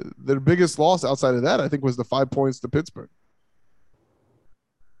 Their biggest loss outside of that, I think, was the 5 points to Pittsburgh.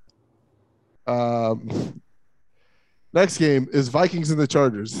 Next game is Vikings and the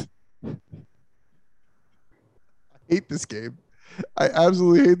Chargers. I hate this game. I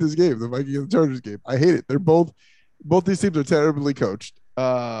absolutely hate this game. The Vikings and the Chargers game. I hate it. They're both these teams are terribly coached.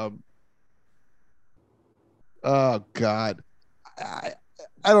 Oh God.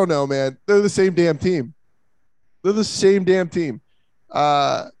 I don't know, man. They're the same damn team. I'm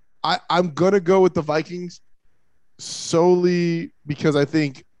gonna go with the Vikings solely because I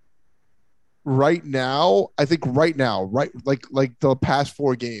think right now, right like the past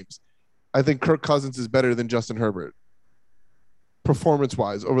 4 games, I think Kirk Cousins is better than Justin Herbert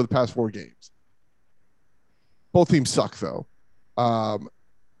performance-wise over the past 4 games. Both teams suck though.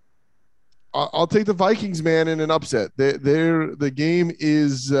 I'll take the Vikings, man, in an upset. The game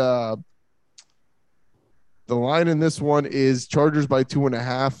is the line in this one is Chargers by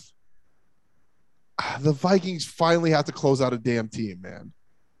 2.5. The Vikings finally have to close out a damn team, man.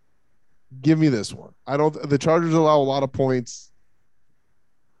 Give me this one. The Chargers allow a lot of points.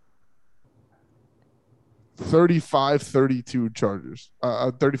 35-32 Chargers.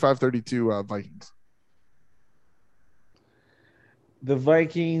 35-32 Vikings. The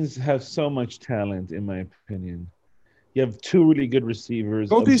Vikings have so much talent, in my opinion. You have 2 really good receivers.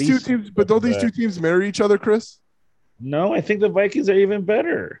 Don't these two teams marry each other, Chris? No, I think the Vikings are even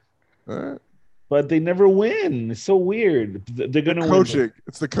better. All right. But they never win. It's so weird. They're going to win.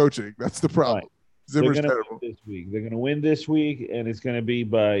 It's the coaching. That's the problem. Right. Zimmer's terrible. This week. They're going to win this week, and it's going to be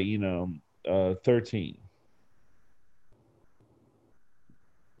by 13.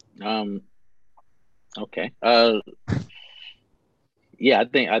 Okay. Yeah, I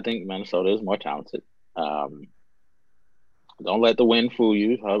think Minnesota is more talented. Don't let the wind fool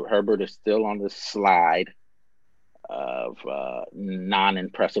you. Herbert is still on the slide of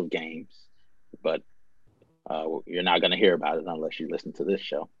non-impressive games, but you're not going to hear about it unless you listen to this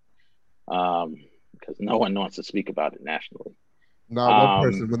show, because no one wants to speak about it nationally. Not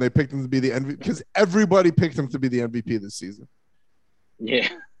one person when they picked him to be the MVP, because everybody picked him to be the MVP this season. Yeah.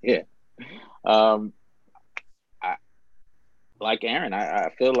 Like Aaron, I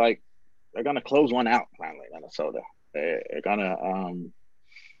feel like they're gonna close one out finally. Minnesota, they're gonna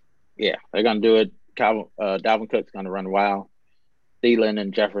they're gonna do it. Dalvin Cook's gonna run wild. Thielen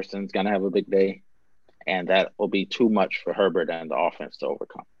and Jefferson's gonna have a big day, and that will be too much for Herbert and the offense to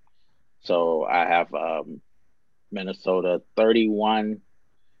overcome. So I have Minnesota 31,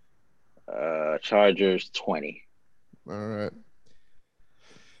 Chargers 20. All right.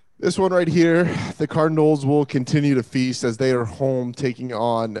 This one right here, the Cardinals will continue to feast as they are home taking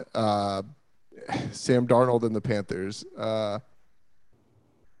on Sam Darnold and the Panthers.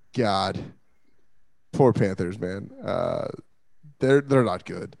 God, poor Panthers, man. They're not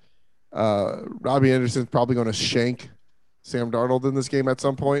good. Robbie Anderson's probably going to shank Sam Darnold in this game at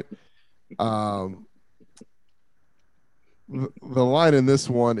some point. The line in this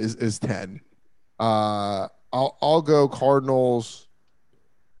one is 10. I'll go Cardinals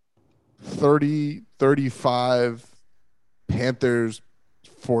 30-35, Panthers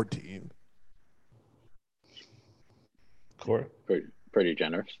 14. Pretty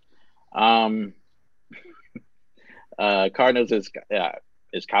generous. Cardinals is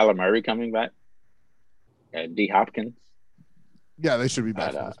Kyler Murray coming back? D Hopkins? Yeah, they should be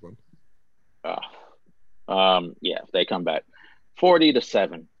back for this one. Yeah, if they come back.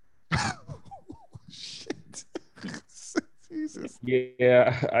 40-7. Shit. Jesus.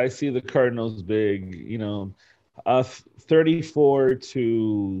 Yeah, I see the Cardinals big.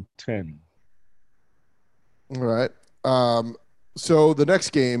 34-10. All right. So the next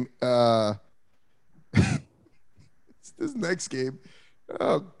game, this next game,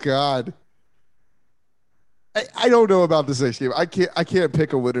 oh God. I don't know about this next game. I can't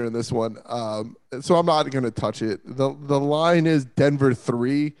pick a winner in this one. So I'm not gonna touch it. The line is Denver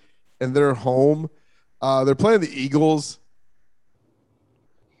 3, and they're home. They're playing the Eagles.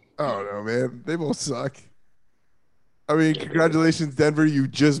 I don't know, man. They both suck. I mean, congratulations, Denver. You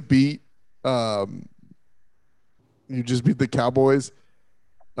just beat the Cowboys.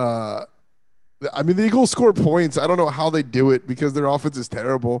 I mean, the Eagles score points. I don't know how they do it because their offense is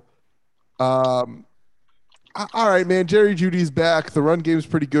terrible. All right, man. Jerry Judy's back. The run game's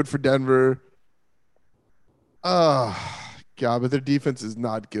pretty good for Denver. God, but their defense is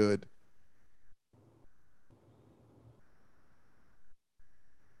not good.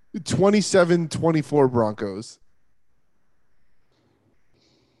 27-24 Broncos.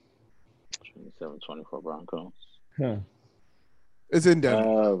 27-24 Broncos. Huh. It's in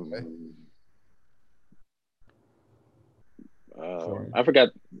Denver. I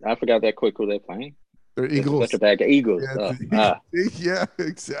forgot that quick who they're playing. They're Eagles. Such a bad Eagles. Yeah,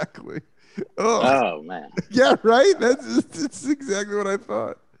 exactly. Oh man. Yeah, right. That's exactly what I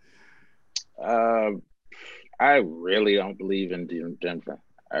thought. I really don't believe in Denver.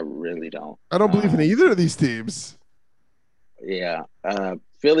 I really don't. I don't believe in either of these teams. Yeah.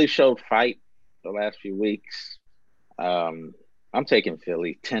 Philly showed fight the last few weeks. I'm taking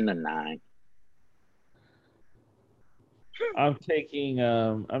Philly 10-9. I'm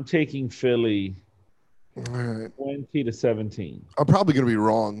taking Philly All right. 20-17. I'm probably gonna be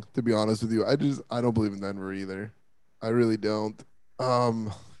wrong, to be honest with you. I don't believe in Denver either. I really don't.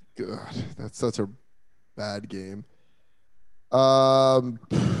 God, that's such a bad game. Here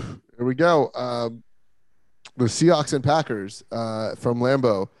we go. The Seahawks and Packers from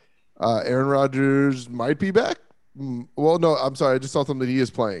Lambeau. Aaron Rodgers might be back. Well, no, I'm sorry. I just saw something that he is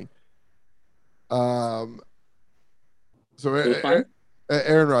playing. So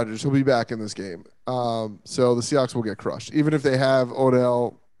Aaron Rodgers, he'll be back in this game. So the Seahawks will get crushed, even if they have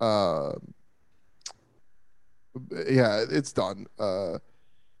Odell. Yeah, it's done.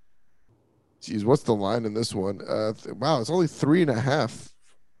 Geez, what's the line in this one? Wow, it's only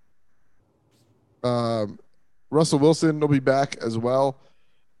 3.5. Russell Wilson will be back as well.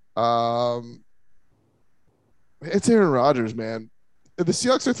 It's Aaron Rodgers, man. The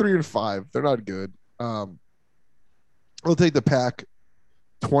Seahawks are 3-5. They're not good. I'll take the Pack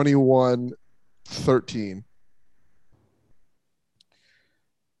 21-13.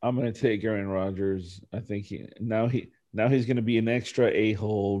 I'm gonna take Aaron Rodgers. I think he's going to be an extra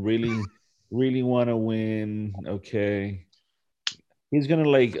a-hole. Really want to win. Okay, he's gonna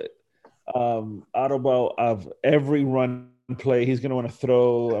audible of every run play. He's gonna want to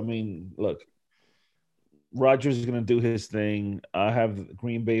throw. I mean, look, Rodgers is gonna do his thing. I have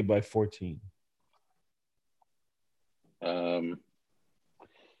Green Bay by 14.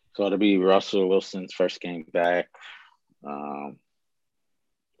 So it'll be Russell Wilson's first game back, but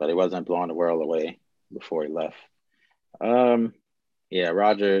he wasn't blowing the world away before he left. Yeah,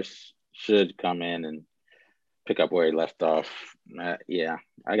 Rodgers should come in and pick up where he left off. Yeah,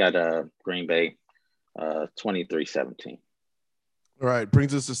 I got Green Bay 23-17. All right,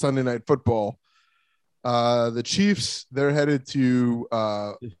 brings us to Sunday Night Football. The Chiefs, they're headed to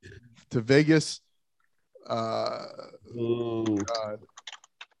Vegas. God.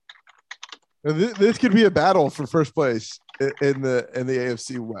 This could be a battle for first place in the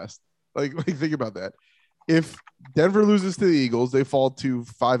AFC West. Like think about that. If Denver loses to the Eagles, they fall to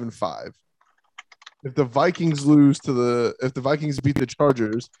 5-5. If the Vikings beat the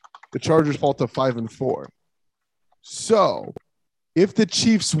Chargers fall to 5-4. So if the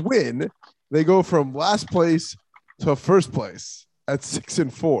Chiefs win, they go from last place to first place at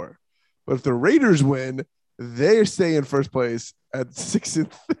 6-4. But if the Raiders win, they stay in first place at 6-3.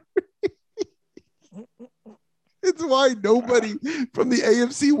 It's why nobody from the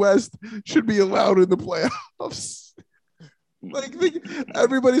AFC West should be allowed in the playoffs.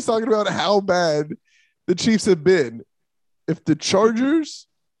 Everybody's talking about how bad the Chiefs have been. If the Chargers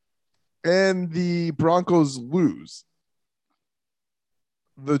and the Broncos lose,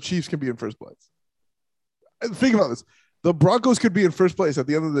 the Chiefs can be in first place. Think about this. The Broncos could be in first place at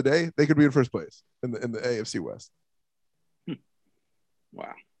the end of the day. They could be in first place in the AFC West.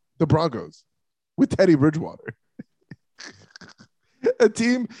 Wow. The Broncos with Teddy Bridgewater. A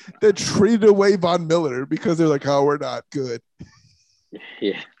team that traded away Von Miller because they're like, oh, we're not good.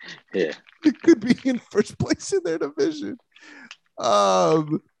 Yeah. It could be in first place in their division.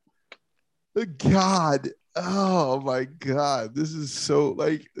 Um, God. Oh my God. This is so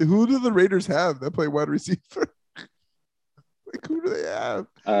like who do the Raiders have that play wide receiver? Like who do they have?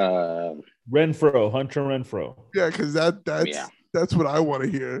 Renfro, Hunter Renfro. Yeah, because that's what I want to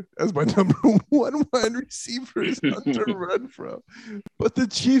hear as my number one wide receiver is Hunter Renfro. But the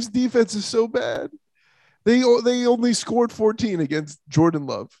Chiefs defense is so bad. They only scored 14 against Jordan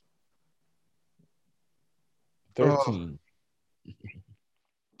Love. 13.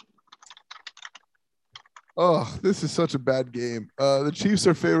 Oh, this is such a bad game. The Chiefs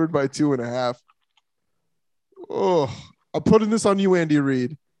are favored by 2.5. Oh, I'm putting this on you, Andy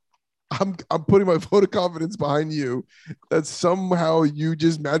Reid. I'm putting my vote of confidence behind you that somehow you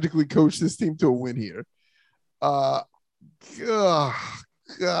just magically coach this team to a win here. God.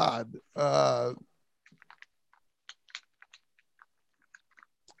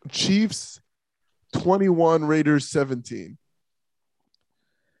 Chiefs 21, Raiders 17.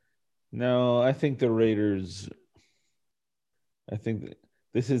 No, I think the Raiders. I think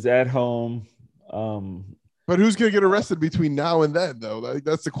this is at home. But who's going to get arrested between now and then, though?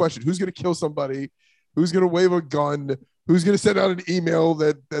 That's the question. Who's going to kill somebody? Who's going to wave a gun? Who's going to send out an email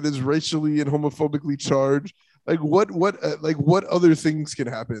that is racially and homophobically charged? Like what other things can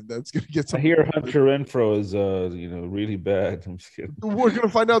happen that's going to get somebody? I hear Hunter Renfro is really bad. I'm just kidding. We're going to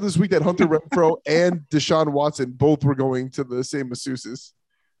find out this week that Hunter Renfro and Deshaun Watson both were going to the same masseuses.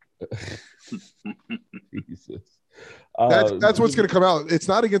 Jesus. That's what's going to come out. It's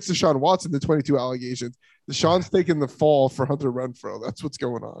not against Deshaun Watson, the 22 allegations. Deshaun's taking the fall for Hunter Renfro. That's what's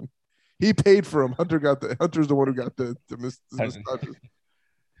going on. He paid for him. Hunter's the one who got the misconduct.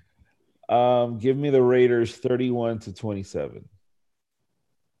 Give me the Raiders 31-27.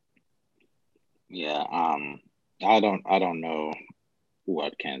 Yeah, I don't know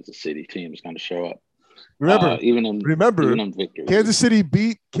what Kansas City team is going to show up. Remember, in victory. Kansas City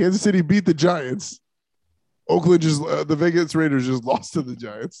beat the Giants. Oakland the Vegas Raiders just lost to the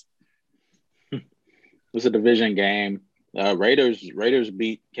Giants. It was a division game. Raiders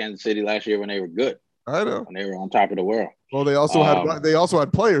beat Kansas City last year when they were good. I know. When they were on top of the world. Well, they also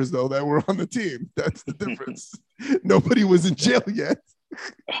had players though that were on the team. That's the difference. Nobody was in jail yet.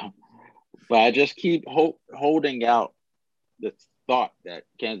 But I just keep holding out the thought that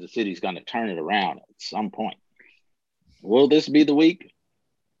Kansas City's going to turn it around at some point. Will this be the week?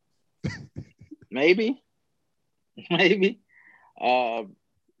 Maybe.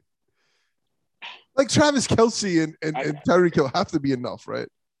 Like Travis Kelce and Tyreek Hill have to be enough, right?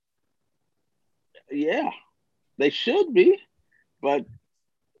 Yeah, they should be. But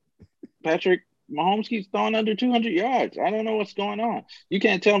Patrick Mahomes keeps throwing under 200 yards. I don't know what's going on. You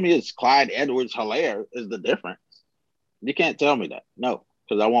can't tell me it's Clyde Edwards-Helaire is the difference. You can't tell me that. No,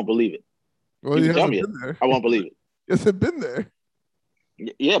 because I won't believe it. Well, you can tell me it. I won't believe it. He hasn't been there.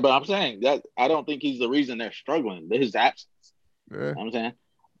 Yeah, but I'm saying that I don't think he's the reason they're struggling. His absence. Yeah. You know what I'm saying?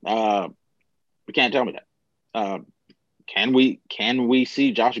 You can't tell me that. Can we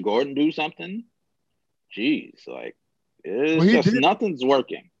see Josh Gordon do something? Jeez, nothing's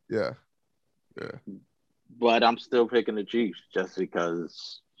working. Yeah. But I'm still picking the Chiefs just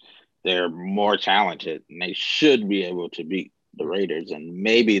because they're more talented and they should be able to beat the Raiders, and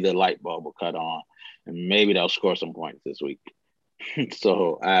maybe the light bulb will cut on and maybe they'll score some points this week.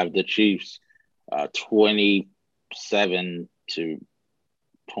 So I have the Chiefs 27-21.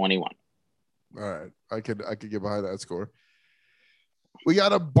 All right. I could get behind that score. We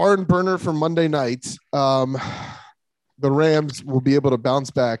got a barn burner for Monday night. The Rams will be able to bounce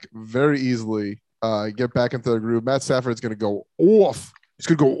back very easily, get back into the groove. Matt Stafford's going to go off. He's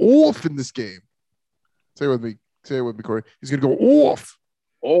going to go off in this game. Say it with me, Corey. He's going to go off.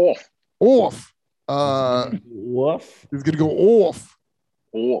 Off. He's going to go off.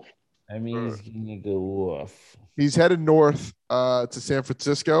 I mean, he's going to go off. He's headed north to San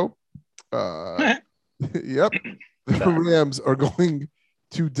Francisco. Yep. The Rams are going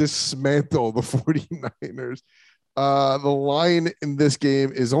to dismantle the 49ers. The line in this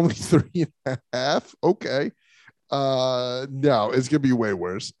game is only 3.5. Okay. No, it's going to be way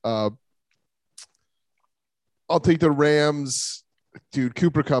worse. I'll take the Rams. Dude,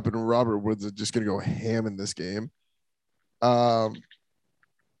 Cooper Kupp and Robert Woods are just going to go ham in this game.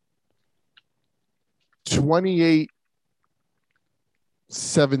 28-17.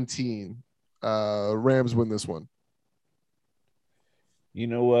 Rams win this one. You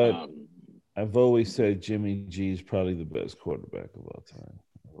know what? I've always said Jimmy G is probably the best quarterback of all time.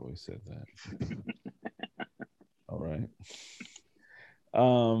 I've always said that. All right.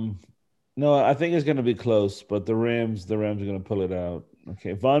 No, I think it's going to be close, but the Rams are going to pull it out.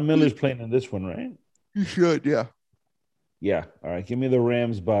 Okay. Von Miller's playing in this one, right? You should, yeah. Yeah. All right. Give me the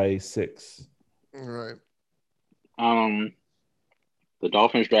Rams by 6. All right. The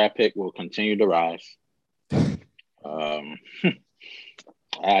Dolphins draft pick will continue to rise.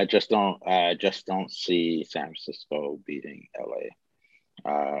 I just don't see San Francisco beating LA.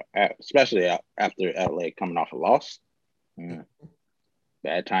 Especially after LA coming off a loss.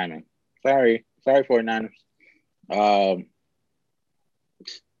 Bad timing. Sorry 49ers.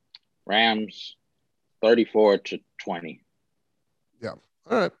 Rams 34-20. Yeah.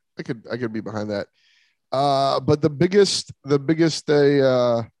 All right. I could be behind that. But the biggest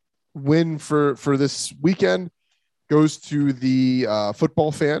win for this weekend goes to the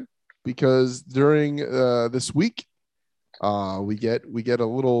football fan, because during this week we get a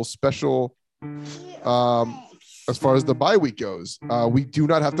little special as far as the bye week goes. We do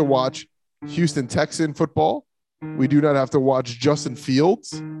not have to watch Houston Texan football. We do not have to watch Justin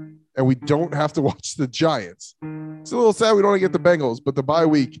Fields, and we don't have to watch the Giants. It's a little sad we don't get the Bengals, but the bye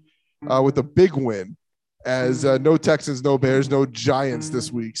week with a big win, as no Texans, no Bears, no Giants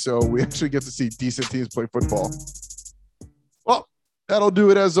this week. So we actually get to see decent teams play football. Well, that'll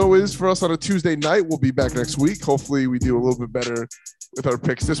do it as always for us on a Tuesday night. We'll be back next week. Hopefully we do a little bit better with our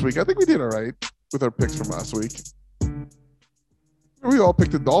picks this week. I think we did all right with our picks from last week. We all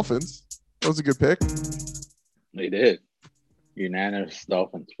picked the Dolphins. That was a good pick. They did. Unanimous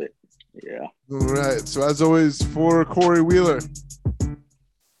Dolphins pick. Yeah. All right. So as always, for Corey Wheeler.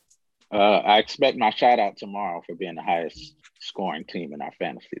 I expect my shout out tomorrow for being the highest scoring team in our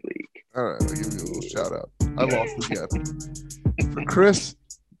fantasy league. All right. I'll give you a little shout out. I lost again. For Chris.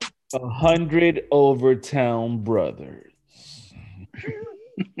 100 Overtown Brothers.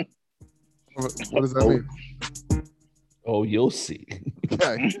 What does that mean? Oh, you'll see.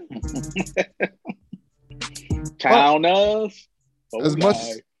 Okay. Towners. As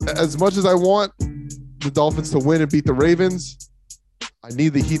much as I want the Dolphins to win and beat the Ravens, I need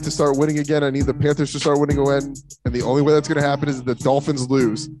the Heat to start winning again. I need the Panthers to start winning again. And the only way that's going to happen is if the Dolphins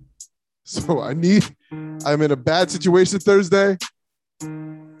lose. So I'm in a bad situation Thursday,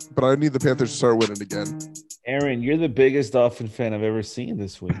 but I need the Panthers to start winning again. Aaron, you're the biggest Dolphin fan I've ever seen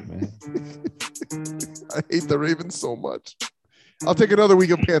this week, man. I hate the Ravens so much. I'll take another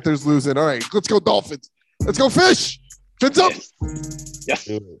week of Panthers losing. All right, let's go Dolphins. Let's go Fish. Fins up. Yes.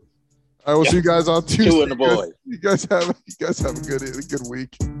 I will see you guys on Tuesday. Two in the boys. You guys have a good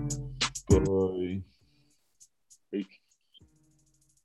week.